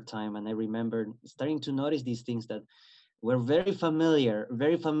primer time. And I remember starting to notice these things that were very familiar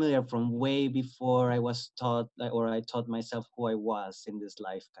from way before I was taught, or I taught myself who I was in this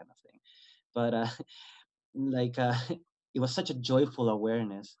life, kind of thing. But like it was such a joyful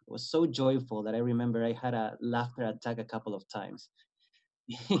awareness. It was so joyful that I remember I had a laughter attack a couple of times.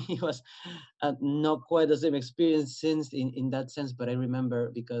 It was not quite the same experience since in that sense, but I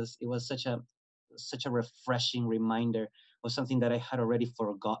remember because it was such a refreshing reminder of something that I had already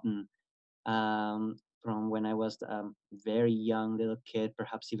forgotten from when I was very young little kid,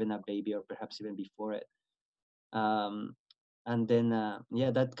 perhaps even a baby, or perhaps even before it. Um, and then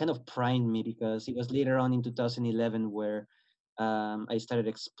yeah, that kind of primed me, because it was later on in 2011 where I started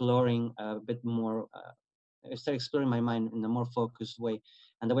exploring a bit more. I started exploring my mind in a more focused way,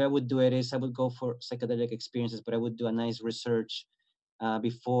 and the way I would do it is I would go for psychedelic experiences, but I would do a nice research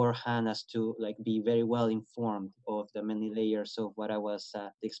beforehand, as to like be very well informed of the many layers of what I was,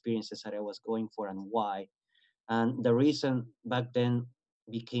 the experiences that I was going for and why. And the reason back then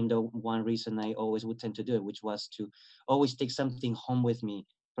became the one reason I always would tend to do it, which was to always take something home with me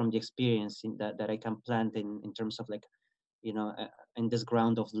from the experience that I can plant in terms of like, in this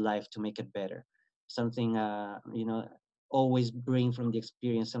ground of life to make it better. Something, always bring from the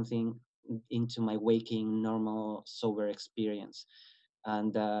experience something into my waking, normal, sober experience.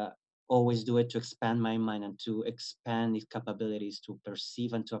 And always do it to expand my mind and to expand its capabilities to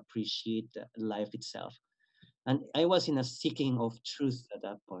perceive and to appreciate life itself. And I was in a seeking of truth at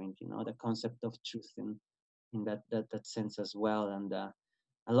that point, the concept of truth in that sense as well. And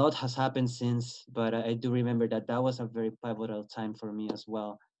a lot has happened since, but I do remember that was a very pivotal time for me as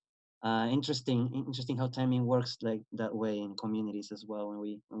well. Interesting how timing works like that way in communities as well,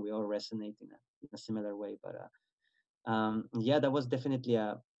 when we all resonate in a similar way. But yeah, that was definitely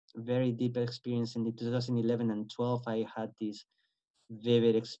a very deep experience in the 2011 and 12. I had these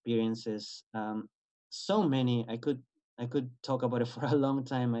vivid experiences. So many, I could talk about it for a long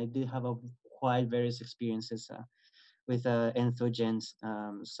time. I did have a quite various experiences with entheogens.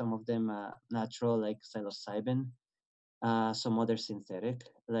 Some of them natural, like psilocybin. Some other synthetic,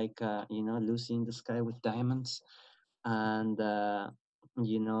 like Lucy in the Sky with Diamonds. And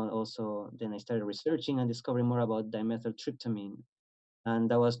also then I started researching and discovering more about dimethyltryptamine. And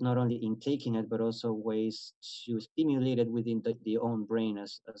that was not only in taking it, but also ways to stimulate it within the own brain.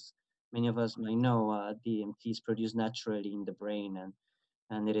 As many of us might know, DMT is produced naturally in the brain,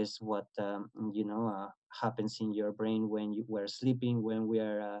 and it is what happens in your brain when you were sleeping, when we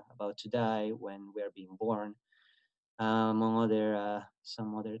are about to die, when we are being born, among other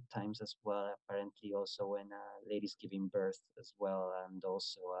some other times as well. Apparently, also when ladies giving birth as well, and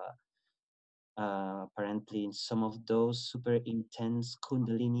also apparently in some of those super intense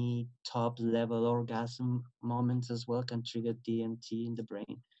Kundalini top level orgasm moments as well can trigger DMT in the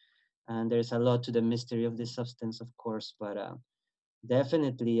brain. And there's a lot to the mystery of this substance, of course, but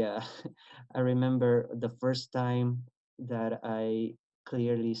definitely, I remember the first time that I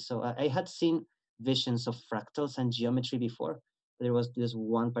clearly saw. I had seen visions of fractals and geometry before. There was this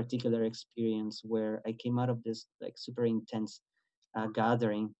one particular experience where I came out of this like super intense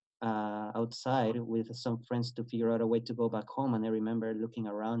gathering outside with some friends to figure out a way to go back home. And I remember looking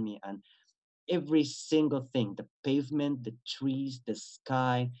around me, and every single thing, the pavement, the trees, the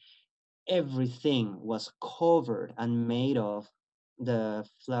sky, everything was covered and made of the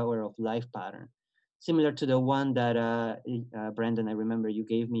flower of life pattern, similar to the one that Brandon, I remember you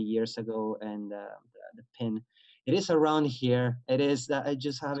gave me years ago, and the pin. It is around here. It is. I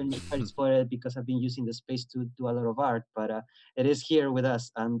just haven't tried for it because I've been using the space to do a lot of art, but it is here with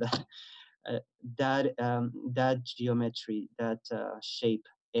us, and that geometry, that shape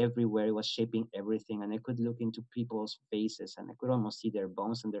everywhere, it was shaping everything, and I could look into people's faces and I could almost see their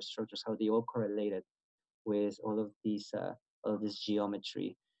bones and their structures, how they all correlated with all of this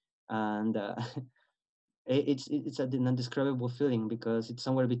geometry. And it's an indescribable feeling because it's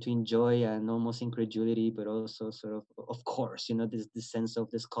somewhere between joy and almost incredulity, but also sort of course, this sense of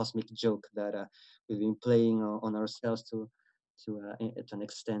this cosmic joke that we've been playing on ourselves to an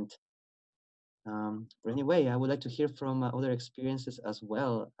extent. But anyway, I would like to hear from other experiences as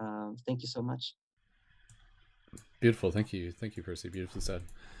well. Thank you so much. Beautiful. Thank you, Percy. Beautifully said.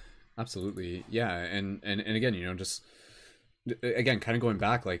 Absolutely. Yeah. And again, just again, kind of going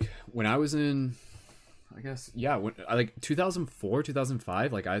back, like when I was in, I guess, yeah, when I like 2004,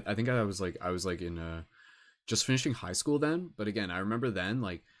 2005, like I think I was like in just finishing high school then. But again, I remember then,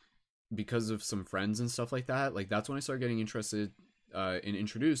 like, because of some friends and stuff like that, like that's when I started getting interested and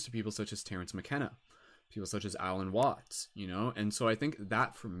introduced to people such as Terence McKenna, people such as Alan Watts, and so I think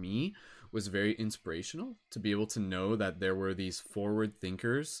that for me was very inspirational to be able to know that there were these forward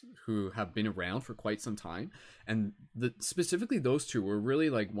thinkers who have been around for quite some time, and specifically those two were really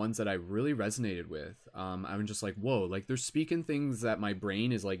like ones that I really resonated with. I'm just like, whoa, like they're speaking things that my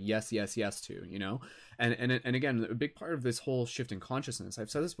brain is like yes, yes, yes to, and again, a big part of this whole shift in consciousness,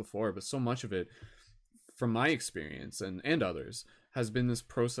 I've said this before, but so much of it from my experience and others has been this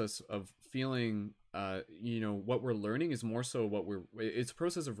process of feeling what we're learning is more so it's a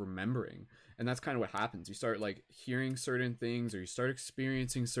process of remembering. And that's kind of what happens. You start like hearing certain things, or you start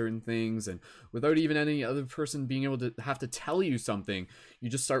experiencing certain things, and without even any other person being able to have to tell you something, you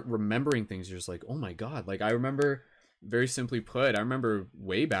just start remembering things. You're just like, oh my God. Like I remember, very simply put, I remember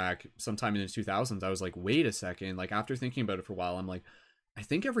way back sometime in the 2000s, I was like, wait a second. Like after thinking about it for a while, I'm like, I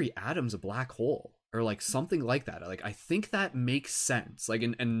think every atom's a black hole, or like something like that. Like I think that makes sense. Like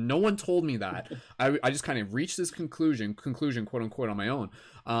and no one told me that. I just kind of reached this conclusion quote unquote on my own.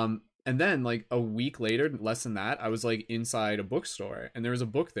 And then like a week later, less than that, I was like inside a bookstore, and there was a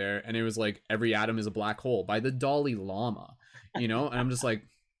book there, and it was like Every Atom is a Black Hole by the Dalai Lama, and I'm just like,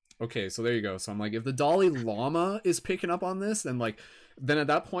 okay, so there you go. So I'm like, if the Dalai Lama is picking up on this, then at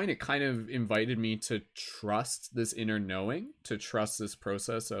that point, it kind of invited me to trust this inner knowing, to trust this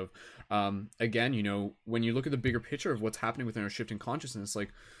process of, again, when you look at the bigger picture of what's happening within our shift in consciousness, like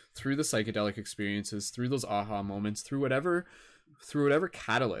through the psychedelic experiences, through those aha moments, through whatever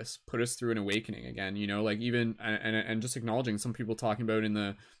catalyst put us through an awakening again, like even, and just acknowledging some people talking about in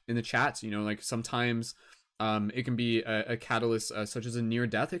the chats, like sometimes it can be a catalyst such as a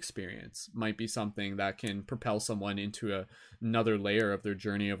near-death experience might be something that can propel someone into another layer of their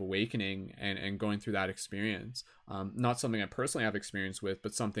journey of awakening and going through that experience. Not something I personally have experience with,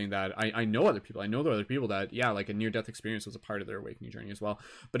 but something that I know other people. I know there are other people that, yeah, like a near-death experience was a part of their awakening journey as well.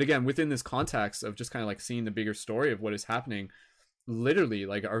 But again, within this context of just kind of like seeing the bigger story of what is happening, literally,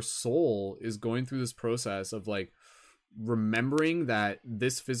 like our soul is going through this process of like remembering that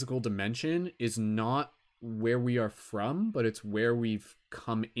this physical dimension is not where we are from, but it's where we've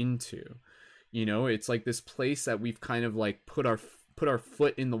come into. It's like this place that we've kind of like put our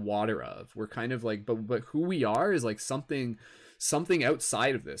foot in the water of. We're kind of like, but who we are is like something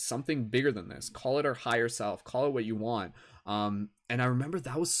outside of this, something bigger than this. Call it our higher self, call it what you want. And I remember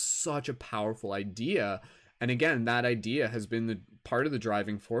that was such a powerful idea. And again, that idea has been the part of the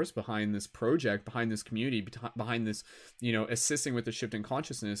driving force behind this project, behind this community, behind this, assisting with the shift in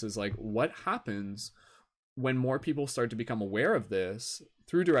consciousness, is like, what happens when more people start to become aware of this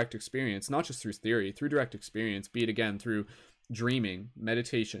through direct experience, not just through theory, through direct experience, be it again through dreaming,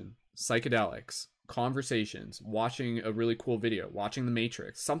 meditation, psychedelics, conversations, watching a really cool video, watching The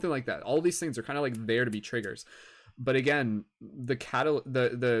Matrix, something like that. All these things are kind of like there to be triggers. But again,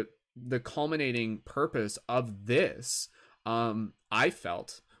 the culminating purpose of this, I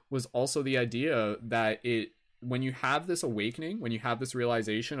felt, was also the idea that when you have this awakening, when you have this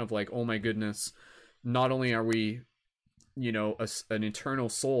realization of like, oh my goodness, not only are we, an eternal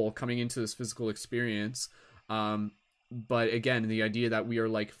soul coming into this physical experience, but again, the idea that we are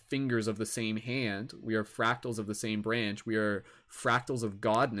like fingers of the same hand, we are fractals of the same branch, we are fractals of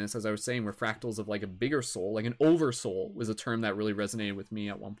godness. As I was saying, we're fractals of like a bigger soul, like an oversoul was a term that really resonated with me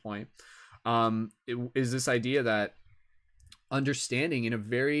at one point. It is this idea that understanding in a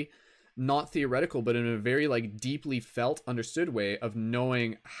very not theoretical, but in a very like deeply felt, understood way of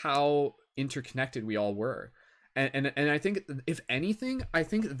knowing how interconnected we all were. And I think, if anything, I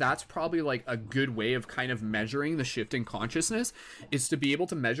think that's probably like a good way of kind of measuring the shift in consciousness, is to be able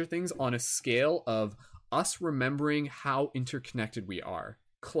to measure things on a scale of us remembering how interconnected we are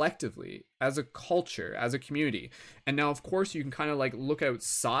collectively as a culture, as a community. And now, of course, you can kind of like look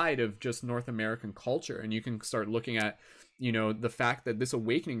outside of just North American culture, and you can start looking at, you know, the fact that this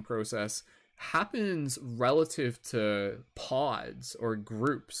awakening process happens relative to pods or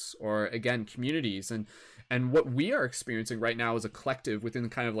groups or, again, communities. And what we are experiencing right now as a collective within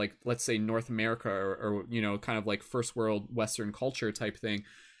kind of like, let's say, North America, or you know, kind of like first world Western culture type thing,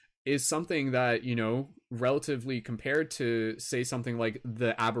 is something that, you know, relatively compared to, say, something like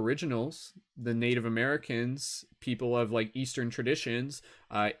the Aboriginals, the Native Americans, people of like Eastern traditions,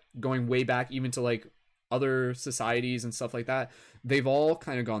 going way back even to like other societies and stuff like that, they've all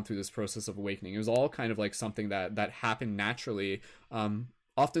kind of gone through this process of awakening. It was all kind of like something that happened naturally.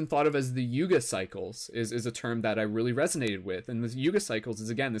 Often thought of as the Yuga cycles is a term that I really resonated with. And the Yuga cycles is,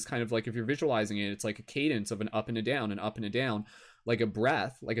 again, this kind of like, if you're visualizing it, it's like a cadence of an up and a down, like a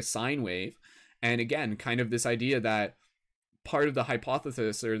breath, like a sine wave. And again, kind of this idea that part of the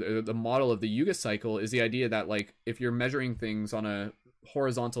hypothesis or the model of the Yuga cycle is the idea that, like, if you're measuring things on a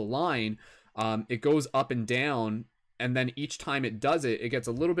horizontal line, it goes up and down, and then each time it does it, it gets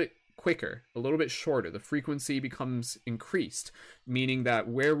a little bit quicker, a little bit shorter. The frequency becomes increased, meaning that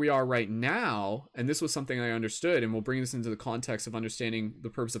where we are right now, and this was something I understood, and we'll bring this into the context of understanding the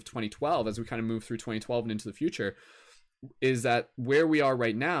purpose of 2012 as we kind of move through 2012 and into the future, is that where we are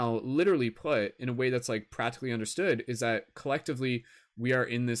right now, literally put in a way that's like practically understood, is that collectively we are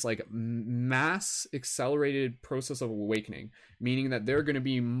in this like mass accelerated process of awakening, meaning that there are going to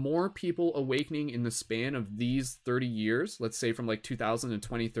be more people awakening in the span of these 30 years, let's say from like 2000 to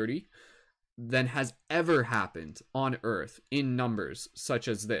 2030, than has ever happened on Earth in numbers such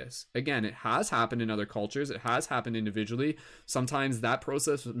as this. Again, it has happened in other cultures. It has happened individually. Sometimes that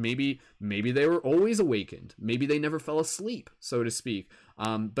process, maybe they were always awakened. Maybe they never fell asleep, so to speak.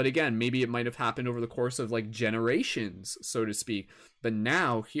 But again, maybe it might have happened over the course of like generations, so to speak. But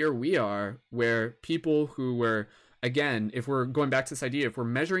now here we are, where people who were, again, if we're going back to this idea, if we're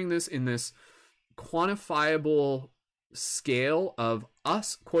measuring this in this quantifiable scale of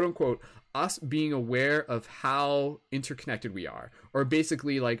us, quote unquote, us being aware of how interconnected we are, or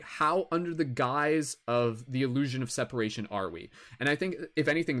basically like how under the guise of the illusion of separation are we. And I think, if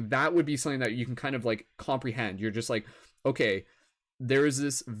anything, that would be something that you can kind of like comprehend. You're just like, okay, there is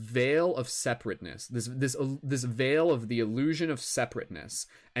this veil of separateness, this veil of the illusion of separateness,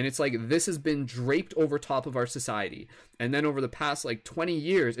 and it's like this has been draped over top of our society. And then over the past like 20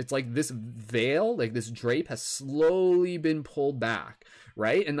 years, it's like this veil, like this drape, has slowly been pulled back,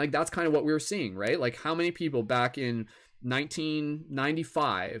 right? And like that's kind of what we were seeing, right? Like, how many people back in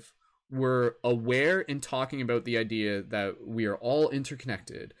 1995 were aware and talking about the idea that we are all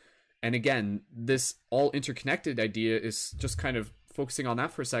interconnected? And again, this all interconnected idea is just kind of focusing on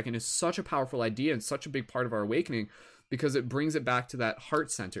that for a second, is such a powerful idea and such a big part of our awakening, because it brings it back to that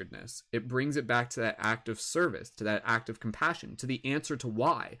heart-centeredness. It brings it back to that act of service, to that act of compassion, to the answer to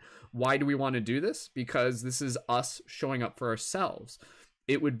why. Why do we want to do this? Because this is us showing up for ourselves.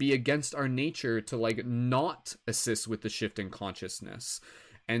 It would be against our nature to like not assist with the shift in consciousness.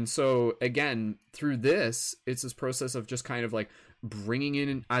 And so again, through this, it's this process of just kind of like bringing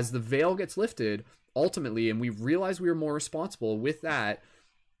in, as the veil gets lifted, ultimately, and we realize we are more responsible with that.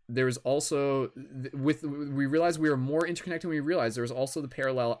 There's also, we realize we are more interconnected. We realize there's also the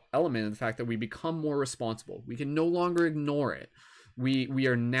parallel element of the fact that we become more responsible. We can no longer ignore it. We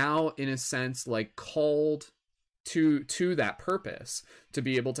are now, in a sense, like called to that purpose, to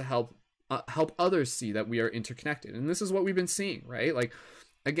be able to help others see that we are interconnected. And this is what we've been seeing, right? Like,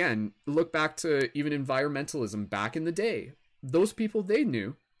 again, look back to even environmentalism back in the day. Those people, they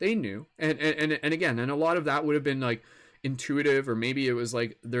knew, and again, and a lot of that would have been like intuitive, or maybe it was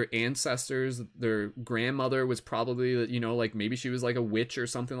like their ancestors, their grandmother was probably, you know, like maybe she was like a witch or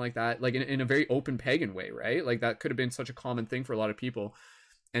something like that, like in a very open pagan way, right? Like that could have been such a common thing for a lot of people.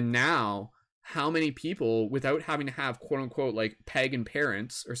 And now, how many people, without having to have quote unquote like pagan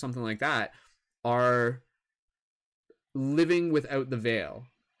parents or something like that, are living without the veil?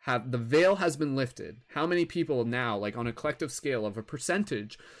 The veil has been lifted. How many people now, like on a collective scale of a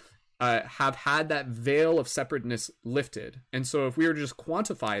percentage, have had that veil of separateness lifted? And so if we were to just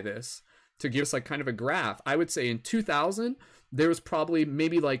quantify this to give us like kind of a graph, I would say in 2000, there was probably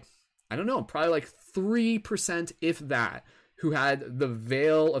maybe like, I don't know, probably like 3%, if that, who had the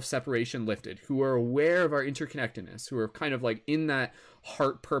veil of separation lifted, who are aware of our interconnectedness, who are kind of like in that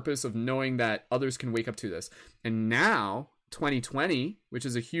heart purpose of knowing that others can wake up to this. And now 2020, which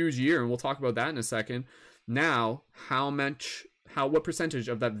is a huge year, and we'll talk about that in a second. Now, what percentage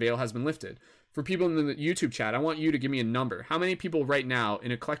of that veil has been lifted? For people in the YouTube chat, I want you to give me a number. How many people right now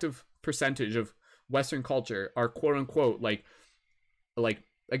in a collective percentage of Western culture are quote unquote like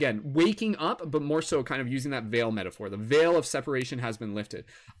again, waking up, but more so kind of using that veil metaphor. The veil of separation has been lifted.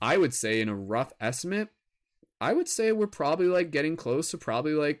 I would say in a rough estimate, I would say we're probably like getting close to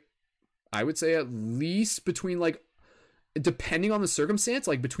probably like, I would say at least between like, depending on the circumstance,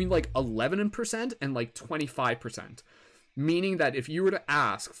 like between like 11% and like 25%. Meaning that if you were to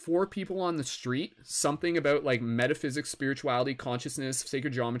ask 4 people on the street something about like metaphysics, spirituality, consciousness,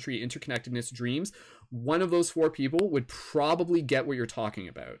 sacred geometry, interconnectedness, dreams, one of those 4 people would probably get what you're talking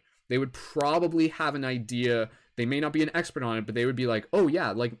about. They would probably have an idea. They may not be an expert on it, but they would be like, oh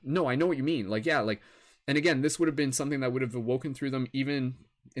yeah, like, no, I know what you mean. Like, yeah, like, and again, this would have been something that would have awoken through them even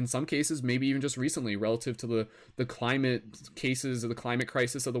in some cases, maybe even just recently, relative to the climate cases of the climate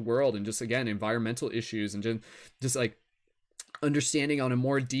crisis of the world, and just, again, environmental issues, and just like understanding on a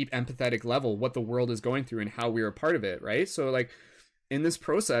more deep empathetic level what the world is going through and how we are a part of it, right? So like in this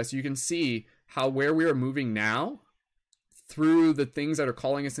process, you can see how where we are moving now through the things that are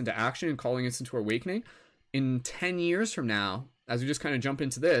calling us into action and calling us into awakening, in 10 years from now, as we just kind of jump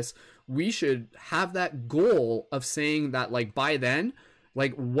into this, we should have that goal of saying that like by then,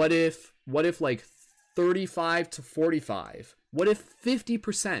 like what if like 35 to 45, what if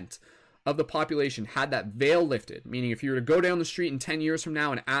 50% of the population had that veil lifted? Meaning if you were to go down the street in 10 years from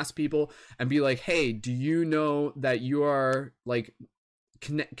now and ask people and be like, hey, do you know that you are like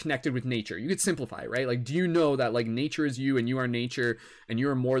connected with nature? You could simplify, right? Like, do you know that like nature is you and you are nature and you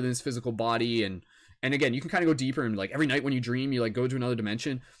are more than this physical body? And again, you can kind of go deeper and like every night when you dream, you like go to another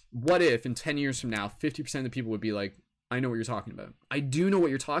dimension. What if in 10 years from now, 50% of the people would be like, I know what you're talking about. I do know what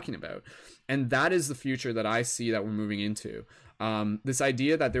you're talking about. And that is the future that I see that we're moving into. This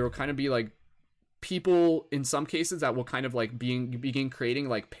idea that there will kind of be like people in some cases that will kind of like begin creating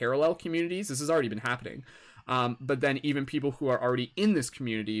like parallel communities. This has already been happening. But then even people who are already in this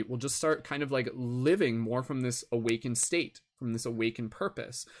community will just start kind of like living more from this awakened state, from this awakened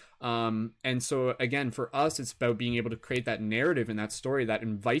purpose. And so again, for us, it's about being able to create that narrative and that story that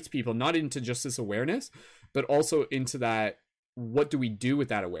invites people not into just this awareness, but also into that, what do we do with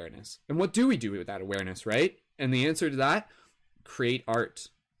that awareness? And what do we do with that awareness, right? And the answer to that, create art,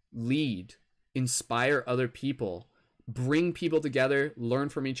 lead, inspire other people, bring people together, learn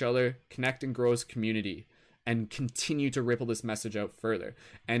from each other, connect and grow as a community, and continue to ripple this message out further.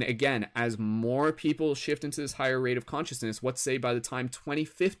 And again, as more people shift into this higher rate of consciousness, let's say by the time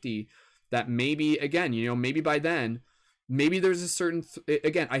 2050, that maybe, again, you know, maybe by then, maybe there's a certain,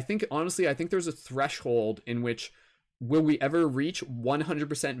 again, I think there's a threshold in which, will we ever reach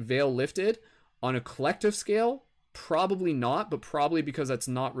 100% veil lifted on a collective scale? Probably not, but probably because that's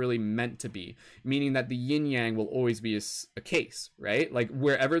not really meant to be, meaning that the yin yang will always be a case, right? Like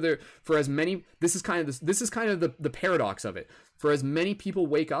wherever there, for as many, this is kind of the paradox of it. For as many people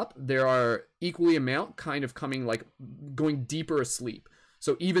wake up, there are equally amount kind of coming, like going deeper asleep.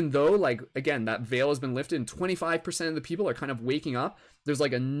 So even though, like, again, that veil has been lifted and 25% of the people are kind of waking up, there's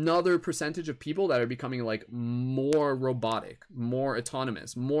like another percentage of people that are becoming like more robotic, more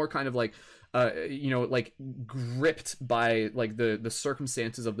autonomous, more kind of like, like gripped by like the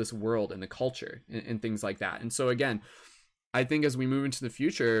circumstances of this world and the culture and things like that. And so again, I think as we move into the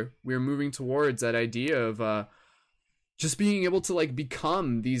future, we're moving towards that idea of just being able to like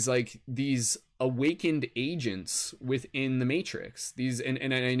become these awakened agents within the matrix. These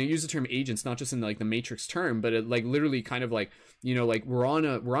and I use the term agents not just in like the matrix term, but it like literally kind of like, you know, like we're on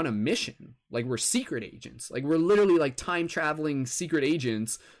a mission, like we're secret agents, like we're literally like time traveling secret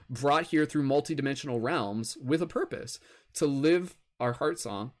agents brought here through multidimensional realms with a purpose to live our heart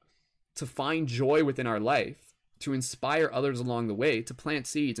song, to find joy within our life, to inspire others along the way, to plant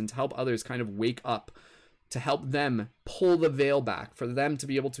seeds and to help others kind of wake up, to help them pull the veil back, for them to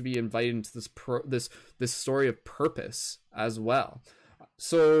be able to be invited into this story of purpose as well.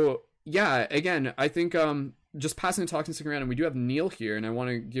 So yeah, again, I think just passing the talk and sticking around, and we do have Neil here, and I want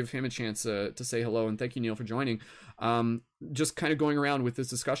to give him a chance to say hello, and thank you, Neil, for joining. Just kind of going around with this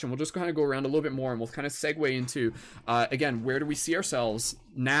discussion, we'll just kind of go around a little bit more, and we'll kind of segue into, again, where do we see ourselves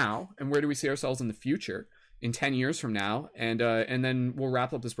now, and where do we see ourselves in the future? In 10 years from now, and then we'll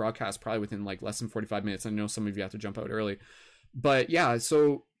wrap up this broadcast probably within like less than 45 minutes. I know some of you have to jump out early, but yeah,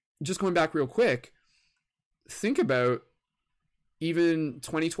 so just going back real quick, think about even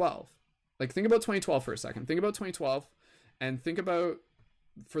 2012. Like think about 2012 for a second. Think about 2012 and think about,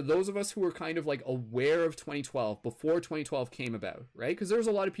 for those of us who were kind of like aware of 2012 before 2012 came about, right? Because there's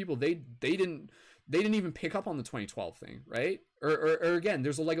a lot of people, they didn't even pick up on the 2012 thing, right? Or again,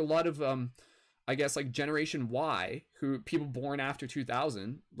 there's like a lot of I guess like Generation Y, who people born after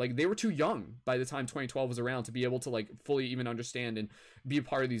 2000, like they were too young by the time 2012 was around to be able to like fully even understand and be a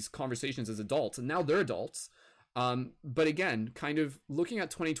part of these conversations as adults, and now they're adults. But again, kind of looking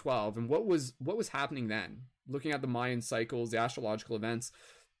at 2012 and what was happening then, looking at the Mayan cycles, the astrological events,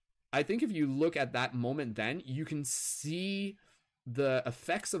 I think if you look at that moment then, you can see the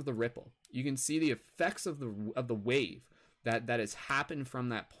effects of the ripple. You can see the effects of the wave that has happened from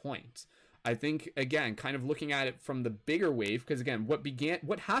that point. I think, again, kind of looking at it from the bigger wave, because again,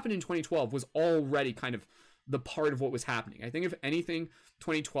 what happened in 2012 was already kind of the part of what was happening. I think if anything,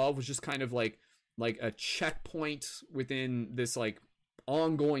 2012 was just kind of like a checkpoint within this like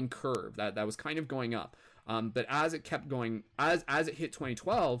ongoing curve that was kind of going up. But as it kept going, as it hit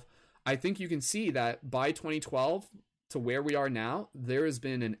 2012, I think you can see that by 2012 to where we are now, there has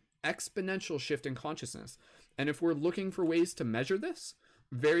been an exponential shift in consciousness. And if we're looking for ways to measure this,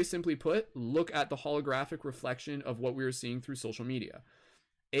 very simply put, look at the holographic reflection of what we were seeing through social media.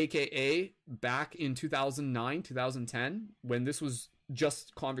 AKA back in 2009, 2010, when this was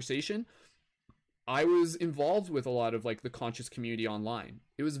just conversation, I was involved with a lot of like the conscious community online.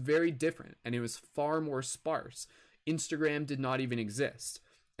 It was very different and it was far more sparse. Instagram did not even exist.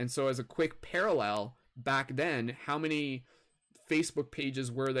 And so as a quick parallel, back then, how many Facebook pages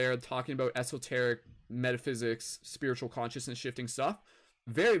were there talking about esoteric metaphysics, spiritual consciousness shifting stuff?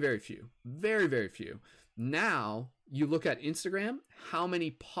 Very, very few. Very, very few. Now, you look at Instagram, how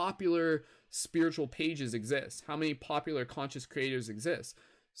many popular spiritual pages exist? How many popular conscious creators exist?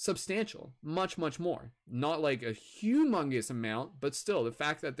 Substantial. Much, much more. Not like a humongous amount, but still, the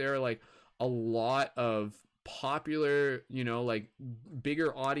fact that there are like a lot of popular, you know, like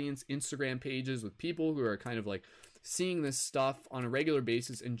bigger audience Instagram pages with people who are kind of like seeing this stuff on a regular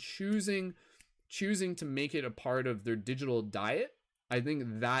basis and choosing to make it a part of their digital diet. I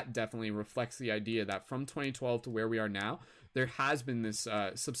think that definitely reflects the idea that from 2012 to where we are now, there has been this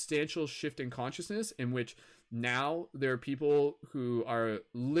substantial shift in consciousness in which now there are people who are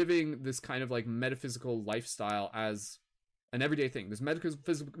living this kind of like metaphysical lifestyle as an everyday thing. This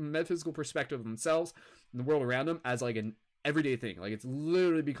metaphysical perspective of themselves and the world around them as like an everyday thing. Like it's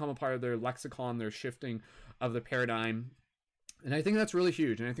literally become a part of their lexicon, their shifting of the paradigm. And I think that's really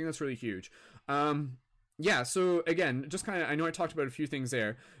huge. Yeah, so again, just kind of, I know I talked about a few things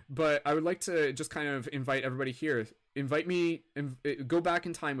there, but I would like to just kind of invite everybody here. Go back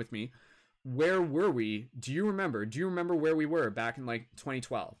in time with me. Where were we? Do you remember where we were back in like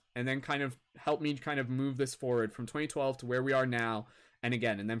 2012? And then kind of help me kind of move this forward from 2012 to where we are now. And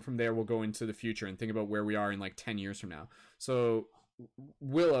again, and then from there, we'll go into the future and think about where we are in like 10 years from now. So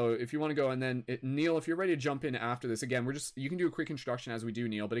Willow, if you want to go, and then Neil, if you're ready to jump in after this, again, you can do a quick introduction as we do,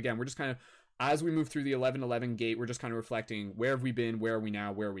 Neil, but again, we're just kind of, as we move through the 1111 gate, we're just kind of reflecting, where have we been, where are we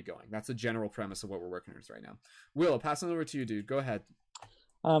now, where are we going? That's the general premise of what we're working with right now. Willow, passing it over to you, dude. Go ahead.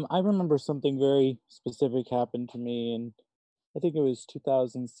 I remember something very specific happened to me in, I think it was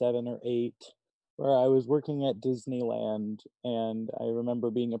 2007 or 8, where I was working at Disneyland, and I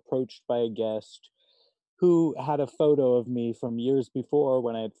remember being approached by a guest who had a photo of me from years before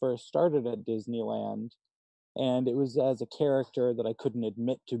when I had first started at Disneyland, and it was as a character that I couldn't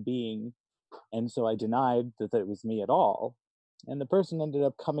admit to being, and so I denied that it was me at all. And the person ended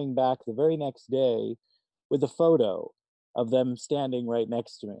up coming back the very next day with a photo of them standing right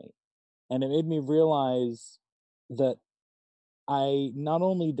next to me. And it made me realize that not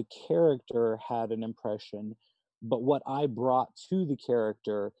only the character had an impression, but what I brought to the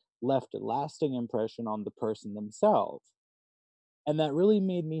character left a lasting impression on the person themselves. And that really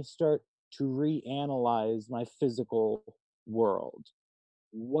made me start to reanalyze my physical world,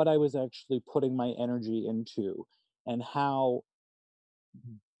 what I was actually putting my energy into, and how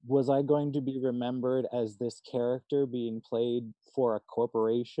was I going to be remembered as this character being played for a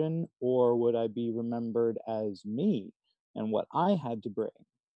corporation, or would I be remembered as me and what I had to bring?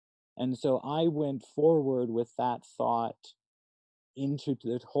 And so I went forward with that thought into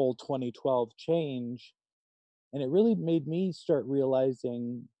the whole 2012 change. And it really made me start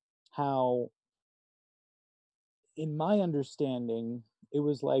realizing how, in my understanding, it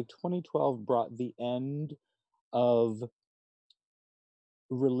was like 2012 brought the end of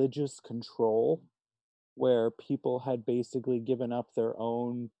religious control, where people had basically given up their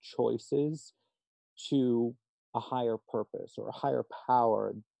own choices to a higher purpose or a higher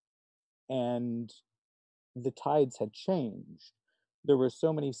power, and the tides had changed. there were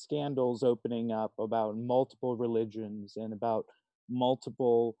so many scandals opening up about multiple religions and about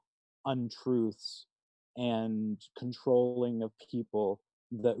multiple untruths and controlling of people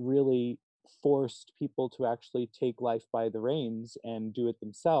that really forced people to actually take life by the reins and do it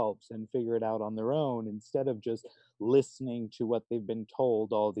themselves and figure it out on their own instead of just listening to what they've been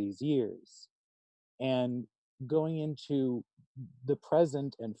told all these years. And going into the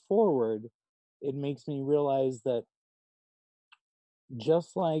present and forward, it makes me realize that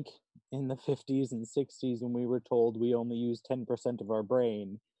just like in the 50s and 60s when we were told we only use 10% of our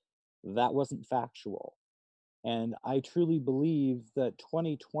brain, that wasn't factual. And I truly believe that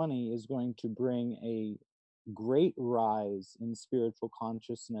 2020 is going to bring a great rise in spiritual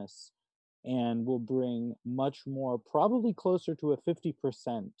consciousness and will bring much more, probably closer to a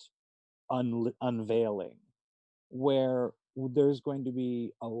 50% unveiling, where there's going to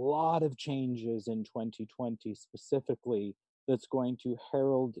be a lot of changes in 2020 specifically that's going to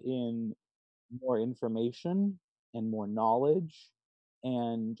herald in more information and more knowledge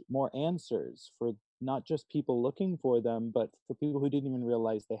and more answers for not just people looking for them, but for people who didn't even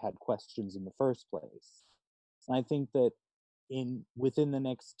realize they had questions in the first place. And I think that within the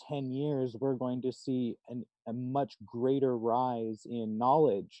next 10 years, we're going to see a much greater rise in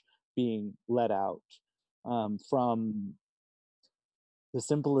knowledge being let out, from the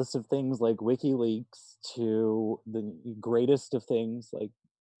simplest of things like WikiLeaks to the greatest of things like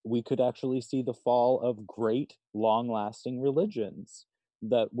we could actually see the fall of great long lasting religions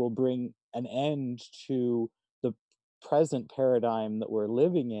that will bring an end to the present paradigm that we're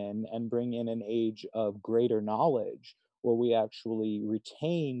living in and bring in an age of greater knowledge where we actually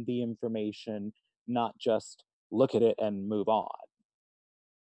retain the information, not just look at it and move on.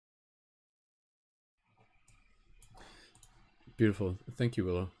 Beautiful. Thank you,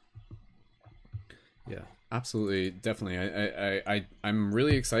 Willow. Yeah, absolutely. Definitely. I'm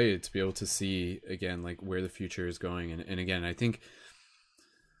really excited to be able to see again, like where the future is going. And again, I think,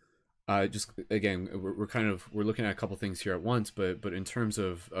 just again, we're looking at a couple things here at once, but in terms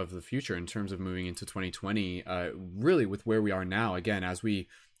of the future, in terms of moving into 2020, really with where we are now, again, as we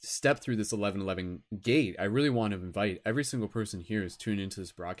step through this 11/11 gate, I really want to invite every single person here who's tuned into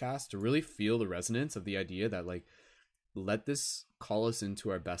this broadcast to really feel the resonance of the idea that like, let this call us into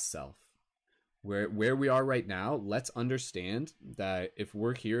our best self. Where we are right now, let's understand that if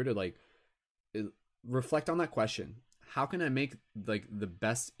we're here to like reflect on that question, how can I make like the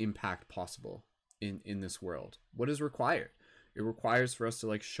best impact possible in this world? What is required? It requires for us to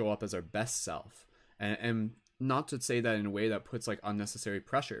like show up as our best self, and not to say that in a way that puts like unnecessary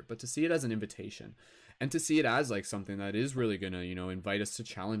pressure, but to see it as an invitation, and to see it as like something that is really gonna, you know, invite us to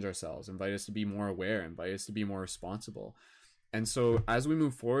challenge ourselves, invite us to be more aware, invite us to be more responsible. And so as we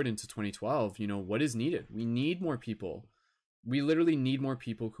move forward into 2012, you know, what is needed? We need more people. We literally need more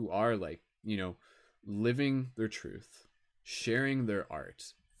people who are like, you know, living their truth, sharing their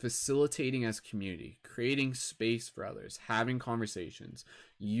art, facilitating as community, creating space for others, having conversations,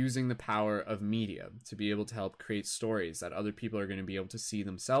 using the power of media to be able to help create stories that other people are going to be able to see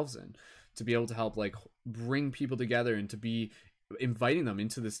themselves in, to be able to help like bring people together and to be inviting them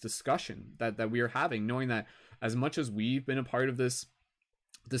into this discussion that we are having, knowing that as much as we've been a part of this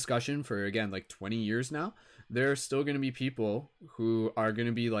discussion for again like 20 years now, there are still going to be people who are going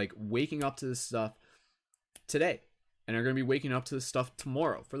to be like waking up to this stuff today and are going to be waking up to this stuff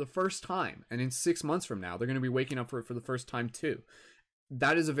tomorrow for the first time, and in 6 months from now they're going to be waking up for it for the first time too.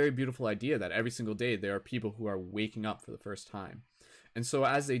 That is a very beautiful idea, that every single day there are people who are waking up for the first time. And so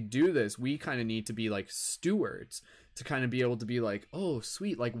as they do this, we kind of need to be like stewards to kind of be able to be like, oh,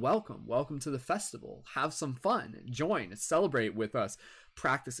 sweet, like welcome to the festival, have some fun, join, celebrate with us,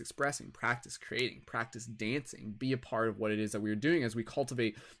 practice expressing, practice creating, practice dancing, be a part of what it is that we're doing as we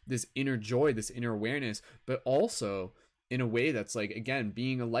cultivate this inner joy, this inner awareness, but also in a way that's like, again,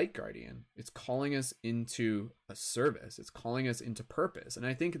 being a light guardian. It's calling us into a service. It's calling us into purpose. And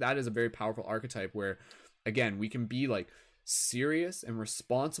I think that is a very powerful archetype where, again, we can be like serious and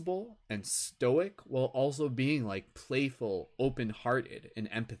responsible and stoic while also being like playful, open-hearted,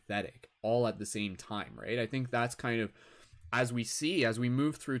 and empathetic all at the same time, right? I think that's kind of, as we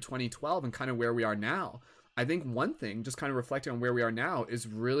move through 2012 and kind of where we are now, I think one thing, just kind of reflecting on where we are now, is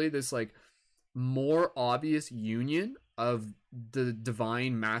really this like more obvious union of the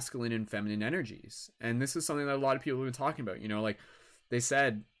divine masculine and feminine energies. And this is something that a lot of people have been talking about, you know, like they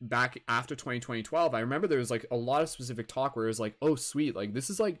said back after 2012, I remember there was like a lot of specific talk where it was like, oh, sweet, like this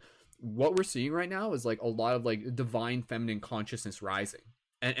is like what we're seeing right now is like a lot of like divine feminine consciousness rising.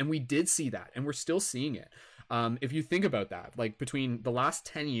 And we did see that, and we're still seeing it. If you think about that, like between the last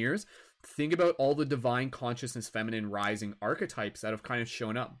 10 years, think about all the divine consciousness feminine rising archetypes that have kind of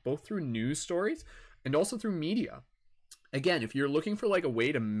shown up both through news stories and also through media. Again, if you're looking for like a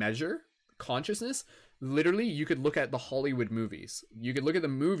way to measure consciousness, literally you could look at the Hollywood movies. You could look at the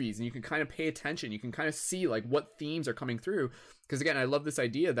movies and you can kind of pay attention. You can kind of see like what themes are coming through. Because again, I love this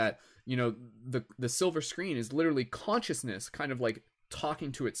idea that, you know, the silver screen is literally consciousness kind of like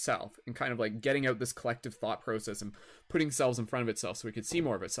talking to itself and kind of like getting out this collective thought process and putting selves in front of itself so we could see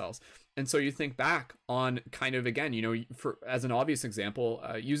more of itself. And so you think back on kind of, again, you know, for as an obvious example,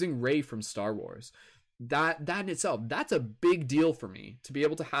 using Rey from Star Wars, that in itself, that's a big deal for me to be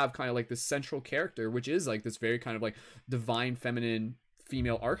able to have kind of like this central character, which is like this very kind of like divine feminine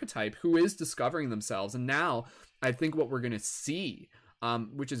female archetype who is discovering themselves. And now I think what we're going to see,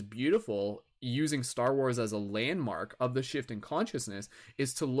 which is beautiful, using Star Wars as a landmark of the shift in consciousness,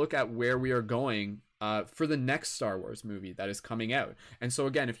 is to look at where we are going for the next Star Wars movie that is coming out. And so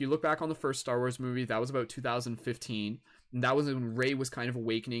again, if you look back on the first Star Wars movie, that was about 2015. And that was when Rey was kind of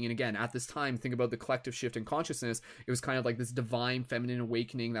awakening. And again, at this time, think about the collective shift in consciousness. It was kind of like this divine feminine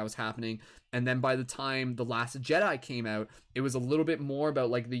awakening that was happening. And then by the time The Last Jedi came out, it was a little bit more about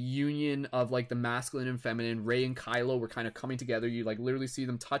like the union of like the masculine and feminine. Rey and Kylo were kind of coming together. You like literally see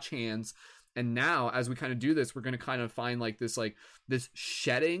them touch hands. And now as we kind of do this, we're going to kind of find like this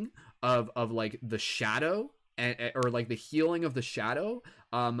shedding of like the shadow, or like the healing of the shadow,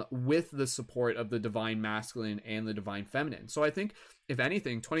 with the support of the divine masculine and the divine feminine. So I think if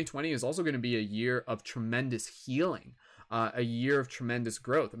anything, 2020 is also going to be a year of tremendous healing, a year of tremendous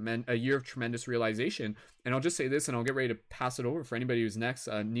growth, a year of tremendous realization. And I'll just say this and I'll get ready to pass it over for anybody who's next.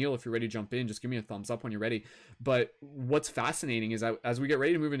 Neil, if you're ready to jump in, just give me a thumbs up when you're ready. But what's fascinating is that as we get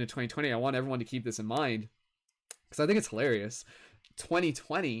ready to move into 2020, I want everyone to keep this in mind because I think it's hilarious.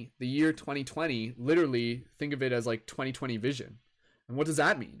 2020, the year 2020, literally think of it as like 2020 vision. And what does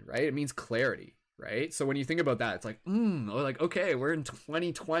that mean, right? It means clarity, right? So when you think about that, it's like, okay, we're in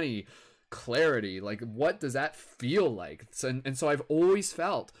 2020, clarity. Like, what does that feel like? So I've always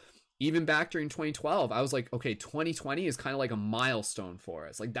felt, even back during 2012, I was like, okay, 2020 is kind of like a milestone for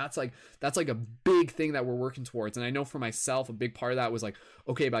us. Like that's like a big thing that we're working towards. And I know for myself, a big part of that was like,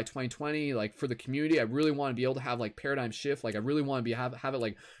 okay, by 2020, like for the community, I really want to be able to have like paradigm shift. Like I really want to have it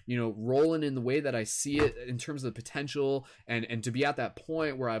like, you know, rolling in the way that I see it in terms of the potential, and to be at that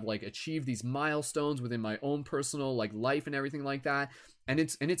point where I've like achieved these milestones within my own personal like life and everything like that. And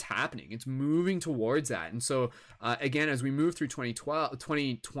it's happening. It's moving towards that. And so again, as we move through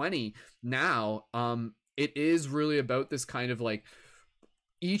 2020 now, it is really about this kind of like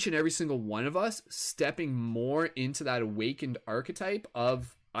each and every single one of us stepping more into that awakened archetype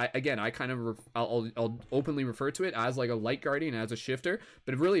of, I'll openly refer to it as like a light guardian, as a shifter,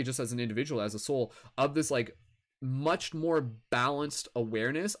 but really just as an individual, as a soul, of this like much more balanced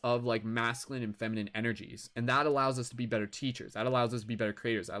awareness of like masculine and feminine energies. And that allows us to be better teachers. That allows us to be better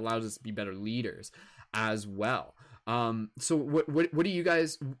creators. That allows us to be better leaders as well. So what do you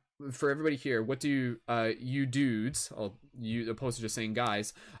guys, for everybody here, what do you dudes, opposed to just saying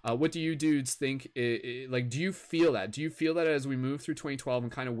guys, what do you dudes think, like, do you feel that as we move through 2012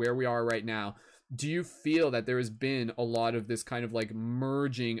 and kind of where we are right now, do you feel that there has been a lot of this kind of like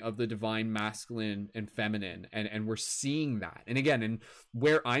merging of the divine masculine and feminine, and we're seeing that? And again, and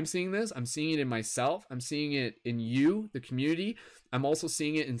where I'm seeing this, I'm seeing it in myself, I'm seeing it in you, the community, I'm also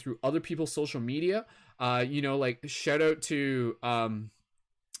seeing it in through other people's social media. You know, like shout out to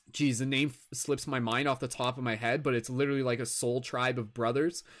the name slips my mind off the top of my head, but it's literally like a soul tribe of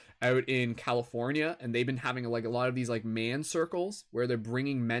brothers out in California, and they've been having like a lot of these like man circles where they're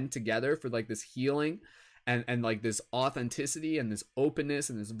bringing men together for like this healing and like this authenticity and this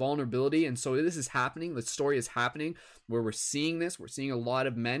openness and this vulnerability. And so this is happening, the story is happening where we're seeing a lot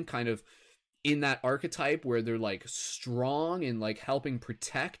of men kind of in that archetype where they're like strong and like helping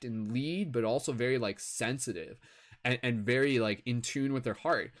protect and lead, but also very like sensitive and very like in tune with their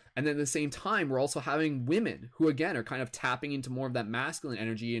heart. And then at the same time, we're also having women who again are kind of tapping into more of that masculine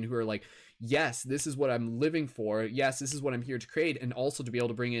energy and who are like, yes, this is what I'm living for. Yes, this is what I'm here to create. And also to be able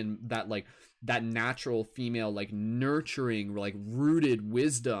to bring in that like that natural female, like nurturing, like rooted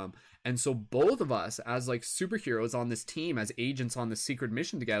wisdom. And so both of us as like superheroes on this team, as agents on this secret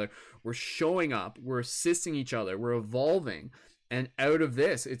mission together, we're showing up, we're assisting each other, we're evolving. And out of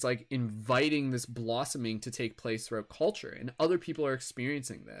this, it's like inviting this blossoming to take place throughout culture. And other people are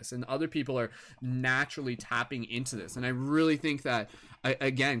experiencing this, and other people are naturally tapping into this. And I really think that,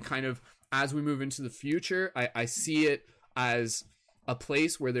 again, kind of as we move into the future, I see it as a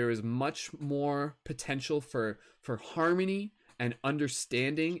place where there is much more potential for harmony and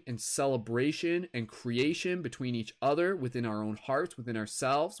understanding and celebration and creation between each other, within our own hearts, within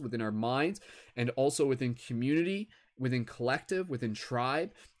ourselves, within our minds, and also within community, within collective, within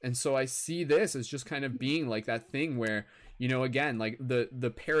tribe. And so I see this as just kind of being like that thing where, you know, again, like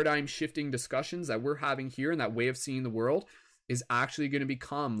the paradigm shifting discussions that we're having here and that way of seeing the world is actually going to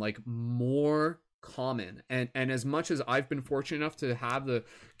become like more common. And as much as I've been fortunate enough to have the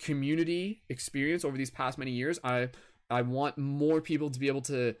community experience over these past many years, I want more people to be able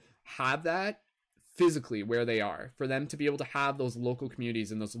to have that physically where they are, for them to be able to have those local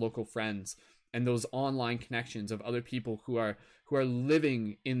communities and those local friends and those online connections of other people who are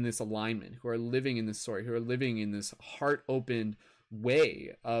living in this alignment, who are living in this story, who are living in this heart opened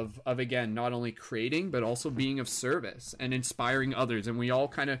way of again, not only creating but also being of service and inspiring others. And we all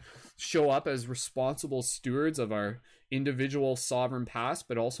kind of show up as responsible stewards of our individual sovereign past,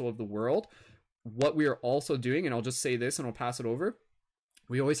 but also of the world. What we are also doing, and I'll just say this and I'll pass it over,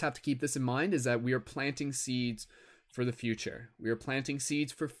 we always have to keep this in mind, is that we are planting seeds for the future. We are planting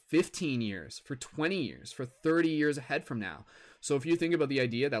seeds for 15 years, for 20 years, for 30 years ahead from now. So if you think about the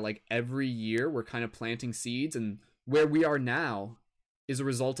idea that like every year we're kind of planting seeds, and where we are now is a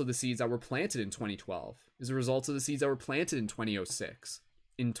result of the seeds that were planted in 2012, is a result of the seeds that were planted in 2006,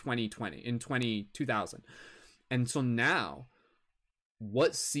 in 2020, in 2000. And so now,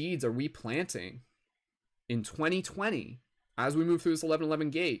 what seeds are we planting in 2020 as we move through this 1111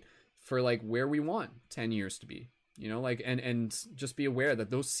 gate for like where we want 10 years to be? You know, like, and just be aware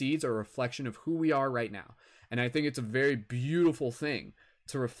that those seeds are a reflection of who we are right now. And I think it's a very beautiful thing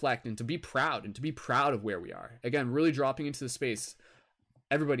to reflect and to be proud, and to be proud of where we are. Again, really dropping into the space,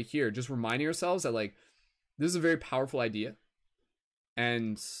 everybody here, just reminding ourselves that like, this is a very powerful idea.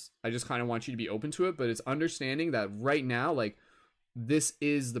 And I just kind of want you to be open to it, but it's understanding that right now, like, this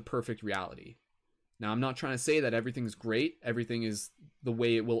is the perfect reality. Now, I'm not trying to say that everything's great, everything is the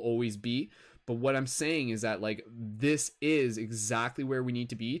way it will always be. But what I'm saying is that like, this is exactly where we need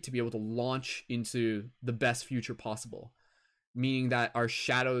to be able to launch into the best future possible. Meaning that our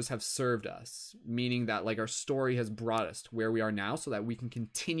shadows have served us, meaning that like our story has brought us to where we are now, so that we can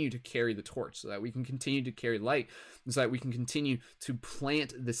continue to carry the torch, so that we can continue to carry light, and so that we can continue to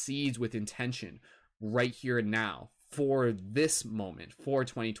plant the seeds with intention right here and now for this moment, for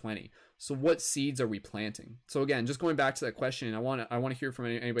 2020. So what seeds are we planting? So again, just going back to that question, I want to hear from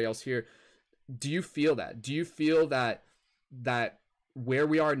anybody else here. Do you feel that? Do you feel that where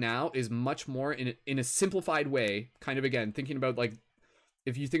we are now is much more in a simplified way, kind of, again, thinking about like,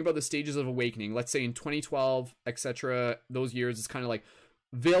 if you think about the stages of awakening, let's say in 2012, etc., those years, it's kind of like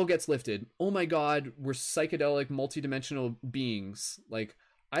veil gets lifted. Oh my God, we're psychedelic, multidimensional beings. Like,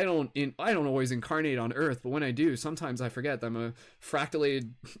 I don't always incarnate on Earth, but when I do, sometimes I forget that I'm a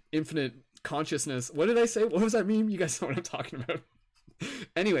fractalated infinite consciousness. What did I say? What was that meme? You guys know what I'm talking about.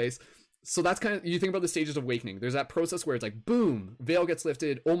 Anyways, so that's kind of, you think about the stages of awakening. There's that process where it's like, boom, veil gets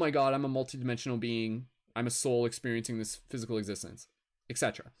lifted. Oh my God, I'm a multidimensional being. I'm a soul experiencing this physical existence,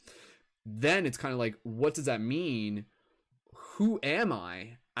 etc. Then it's kind of like, what does that mean? Who am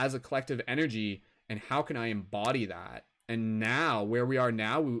I as a collective energy, and how can I embody that? And now, where we are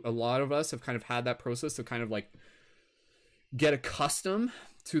now, a lot of us have kind of had that process to kind of like get accustomed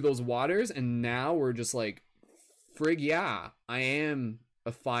to those waters. And now we're just like, frig yeah, I am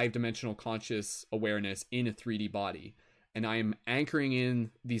a 5-dimensional conscious awareness in a 3D body. And I am anchoring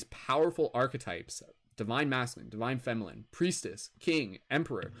in these powerful archetypes, divine masculine, divine feminine, priestess, king,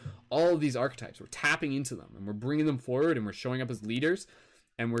 emperor, all of these archetypes. We're tapping into them and we're bringing them forward, and we're showing up as leaders,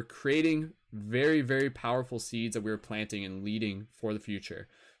 and we're creating very, very powerful seeds that we're planting and leading for the future.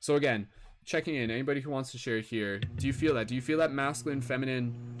 So again, checking in, anybody who wants to share here, do you feel that? Do you feel that masculine,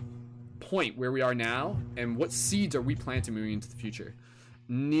 feminine point where we are now? And what seeds are we planting moving into the future?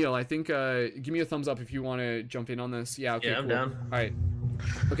 Neil, I think, give me a thumbs up if you want to jump in on this. Yeah, okay, yeah, I'm cool. down. All right.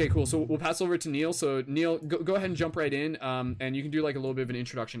 Okay, cool. So we'll pass over to Neil. So Neil, go ahead and jump right in, and you can do like a little bit of an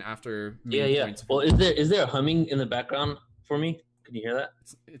introduction after. Yeah. Points. Well, is there a humming in the background for me? Can you hear that?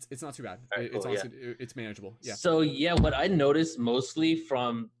 It's not too bad. Right, it's cool, honestly, it's manageable. Yeah. So yeah, what I noticed mostly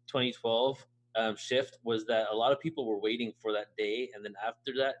from 2012 shift was that a lot of people were waiting for that day, and then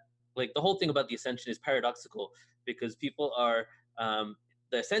after that, like the whole thing about the ascension is paradoxical, because people are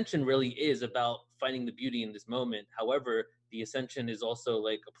the ascension really is about finding the beauty in this moment. However, the ascension is also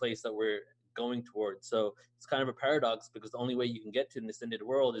like a place that we're going towards. So it's kind of a paradox, because the only way you can get to an ascended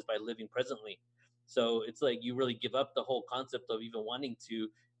world is by living presently. So it's like you really give up the whole concept of even wanting to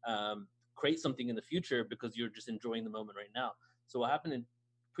create something in the future, because you're just enjoying the moment right now. So what happened in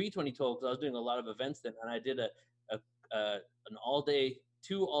pre-2012, because I was doing a lot of events then, and I did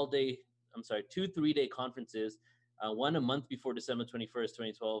two 3-day conferences one a month before December 21st,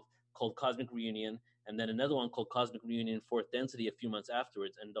 2012, called Cosmic Reunion, and then another one called Cosmic Reunion Fourth Density a few months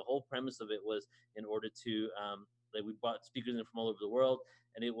afterwards. And the whole premise of it was in order to like we brought speakers in from all over the world,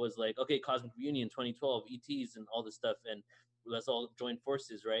 and it was like, okay, Cosmic Reunion 2012, ETs and all this stuff, and let's all join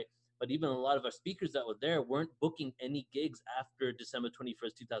forces, right? But even a lot of our speakers that were there weren't booking any gigs after December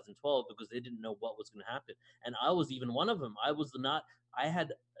 21st, 2012, because they didn't know what was going to happen. And I was even one of them. I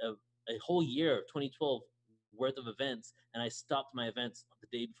had a whole year of 2012 worth of events, and I stopped my events the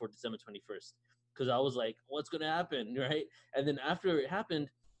day before December 21st because I was like, what's going to happen, right? And then after it happened,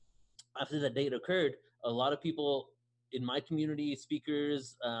 after that date occurred, a lot of people in my community,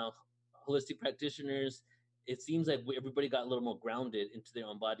 speakers, holistic practitioners, it seems like everybody got a little more grounded into their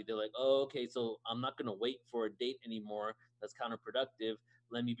own body. They're like, oh, okay, so I'm not going to wait for a date anymore. That's counterproductive.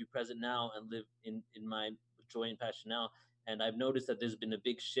 Let me be present now and live in my joy and passion now. And I've noticed that there's been a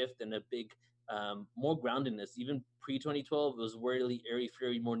big shift and a big more groundedness. Even pre-2012, it was really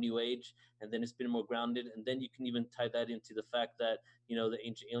airy-fairy, more new age, and then it's been more grounded. And then you can even tie that into the fact that, you know, the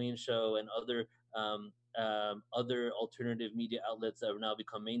Ancient Alien Show and other alternative media outlets that have now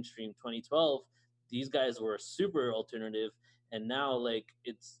become mainstream. 2012, these guys were super alternative, and now like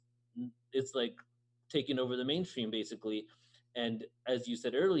it's like taking over the mainstream basically. And as you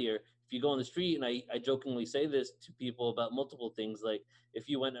said earlier, if you go on the street, and I jokingly say this to people about multiple things, like if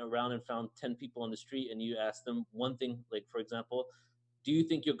you went around and found 10 people on the street and you asked them one thing, like for example, do you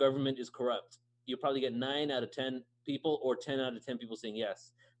think your government is corrupt? You'll probably get 9 out of 10 people or 10 out of 10 people saying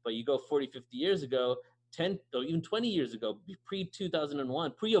yes. But you go 40, 50 years ago, 10 or even 20 years ago,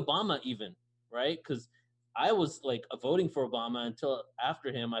 pre-2001, pre-Obama even, right? Because I was like voting for Obama until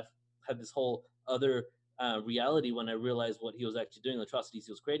after him. I had this whole other reality when I realized what he was actually doing, the atrocities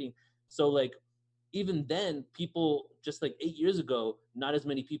he was creating. So like even then, people just like 8 years ago, not as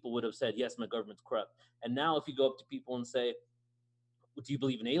many people would have said, yes, my government's corrupt. And now if you go up to people and say, do you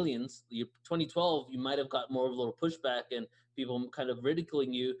believe in aliens? 2012, you might have got more of a little pushback and people kind of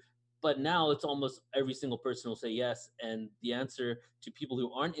ridiculing you. But now it's almost every single person will say yes. And the answer to people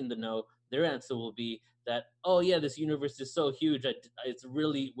who aren't in the know, their answer will be that, oh yeah, this universe is so huge.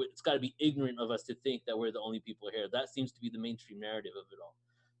 It's got to be ignorant of us to think that we're the only people here. That seems to be the mainstream narrative of it all.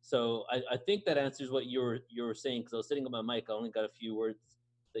 So I think that answers what you were saying, because I was sitting on my mic. I only got a few words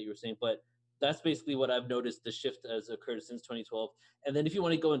that you were saying, but that's basically what I've noticed. The shift has occurred since 2012. And then if you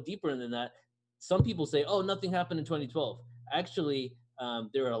want to go in deeper than that, some people say, oh, nothing happened in 2012. Actually,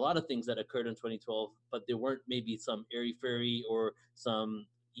 there are a lot of things that occurred in 2012, but there weren't maybe some airy-fairy or some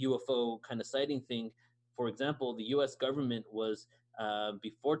UFO kind of sighting thing. For example, the U.S. government was,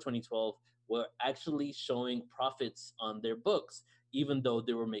 before 2012, were actually showing profits on their books, even though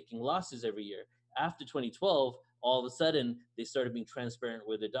they were making losses every year. After 2012, all of a sudden, they started being transparent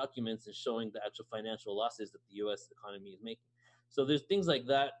with their documents and showing the actual financial losses that the U.S. economy is making. So there's things like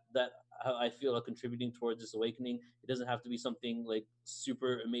that that I feel are contributing towards this awakening. It doesn't have to be something like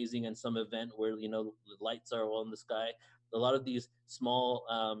super amazing and some event where, you know, the lights are all in the sky. A lot of these small,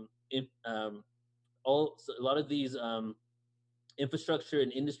 a lot of these infrastructure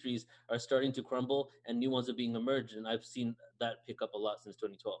and industries are starting to crumble and new ones are being emerged. And I've seen that pick up a lot since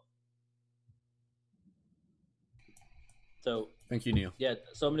 2012. So thank you, Neil. Yeah,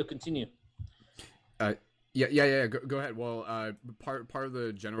 so I'm going to continue. Yeah. Go ahead. Well, part of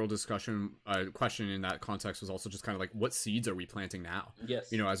the general discussion question in that context was also just kind of like, what seeds are we planting now?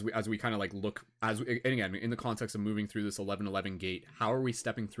 Yes. You know, as we kind of like look and again in the context of moving through this 1111 gate, how are we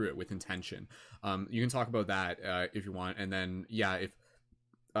stepping through it with intention? You can talk about that if you want, and then if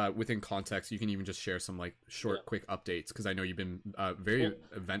within context, you can even just share some like short, quick updates, because I know you've been very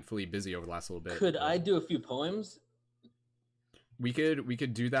eventfully busy over the last little bit. Could I do a few poems? We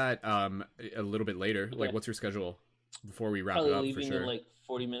could do that a little bit later. Okay. Like, what's your schedule before we wrap Probably it up? Leaving for sure. In like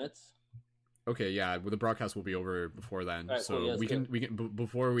 40 minutes. Okay, yeah. Well, the broadcast will be over before then, right, so cool. Yeah, we can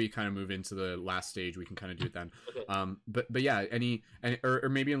before we kind of move into the last stage, we can kind of do it then. Okay. But yeah, or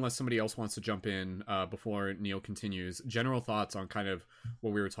maybe unless somebody else wants to jump in before Neil continues, general thoughts on kind of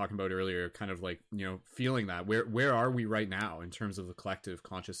what we were talking about earlier, kind of like, you know, feeling that where are we right now in terms of the collective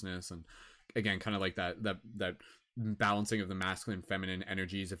consciousness, and again, kind of like that balancing of the masculine and feminine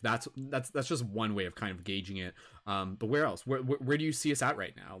energies. If that's just one way of kind of gauging it, but where else, where do you see us at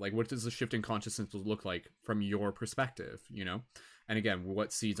right now? Like, what does the shift in consciousness look like from your perspective, you know? And again,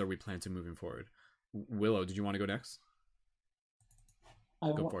 what seeds are we planting moving forward? Willow, did you want to go next?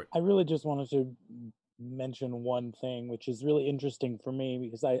 Go for it. I really just wanted to mention one thing, which is really interesting for me,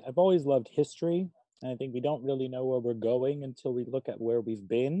 because I've always loved history, and I think we don't really know where we're going until we look at where we've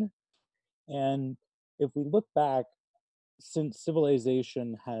been. And if we look back, since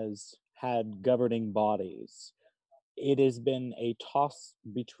civilization has had governing bodies, it has been a toss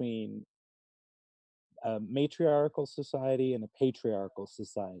between a matriarchal society and a patriarchal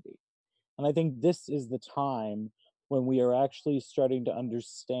society. And I think this is the time when we are actually starting to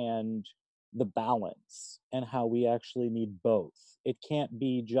understand the balance and how we actually need both. It can't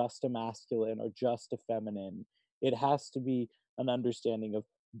be just a masculine or just a feminine. It has to be an understanding of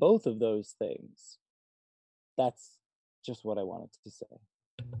both of those things. That's just what I wanted to say.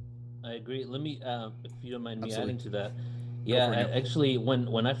 I agree. Let me, if you don't mind me Absolutely. adding to that. Go Yeah, for it, Neil. actually,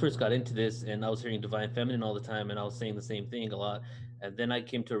 when I first got into this, and I was hearing divine feminine all the time, and I was saying the same thing a lot, and then I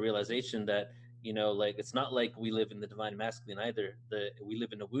came to a realization that, you know, like, it's not like we live in the divine masculine either. We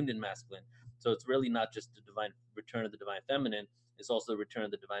live in a wounded masculine. So it's really not just the divine return of the divine feminine; it's also the return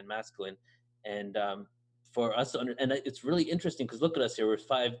of the divine masculine. And for us to and it's really interesting because look at us here. We're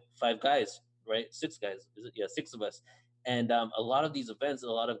five guys, right? Six guys. Is it? Yeah, six of us. And a lot of these events, a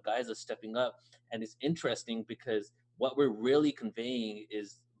lot of guys are stepping up, and it's interesting because what we're really conveying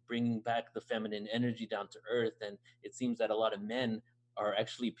is bringing back the feminine energy down to earth. And it seems that a lot of men are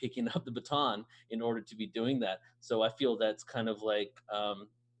actually picking up the baton in order to be doing that. So I feel that's kind of like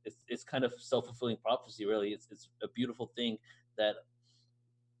it's kind of self-fulfilling prophecy. Really, it's a beautiful thing that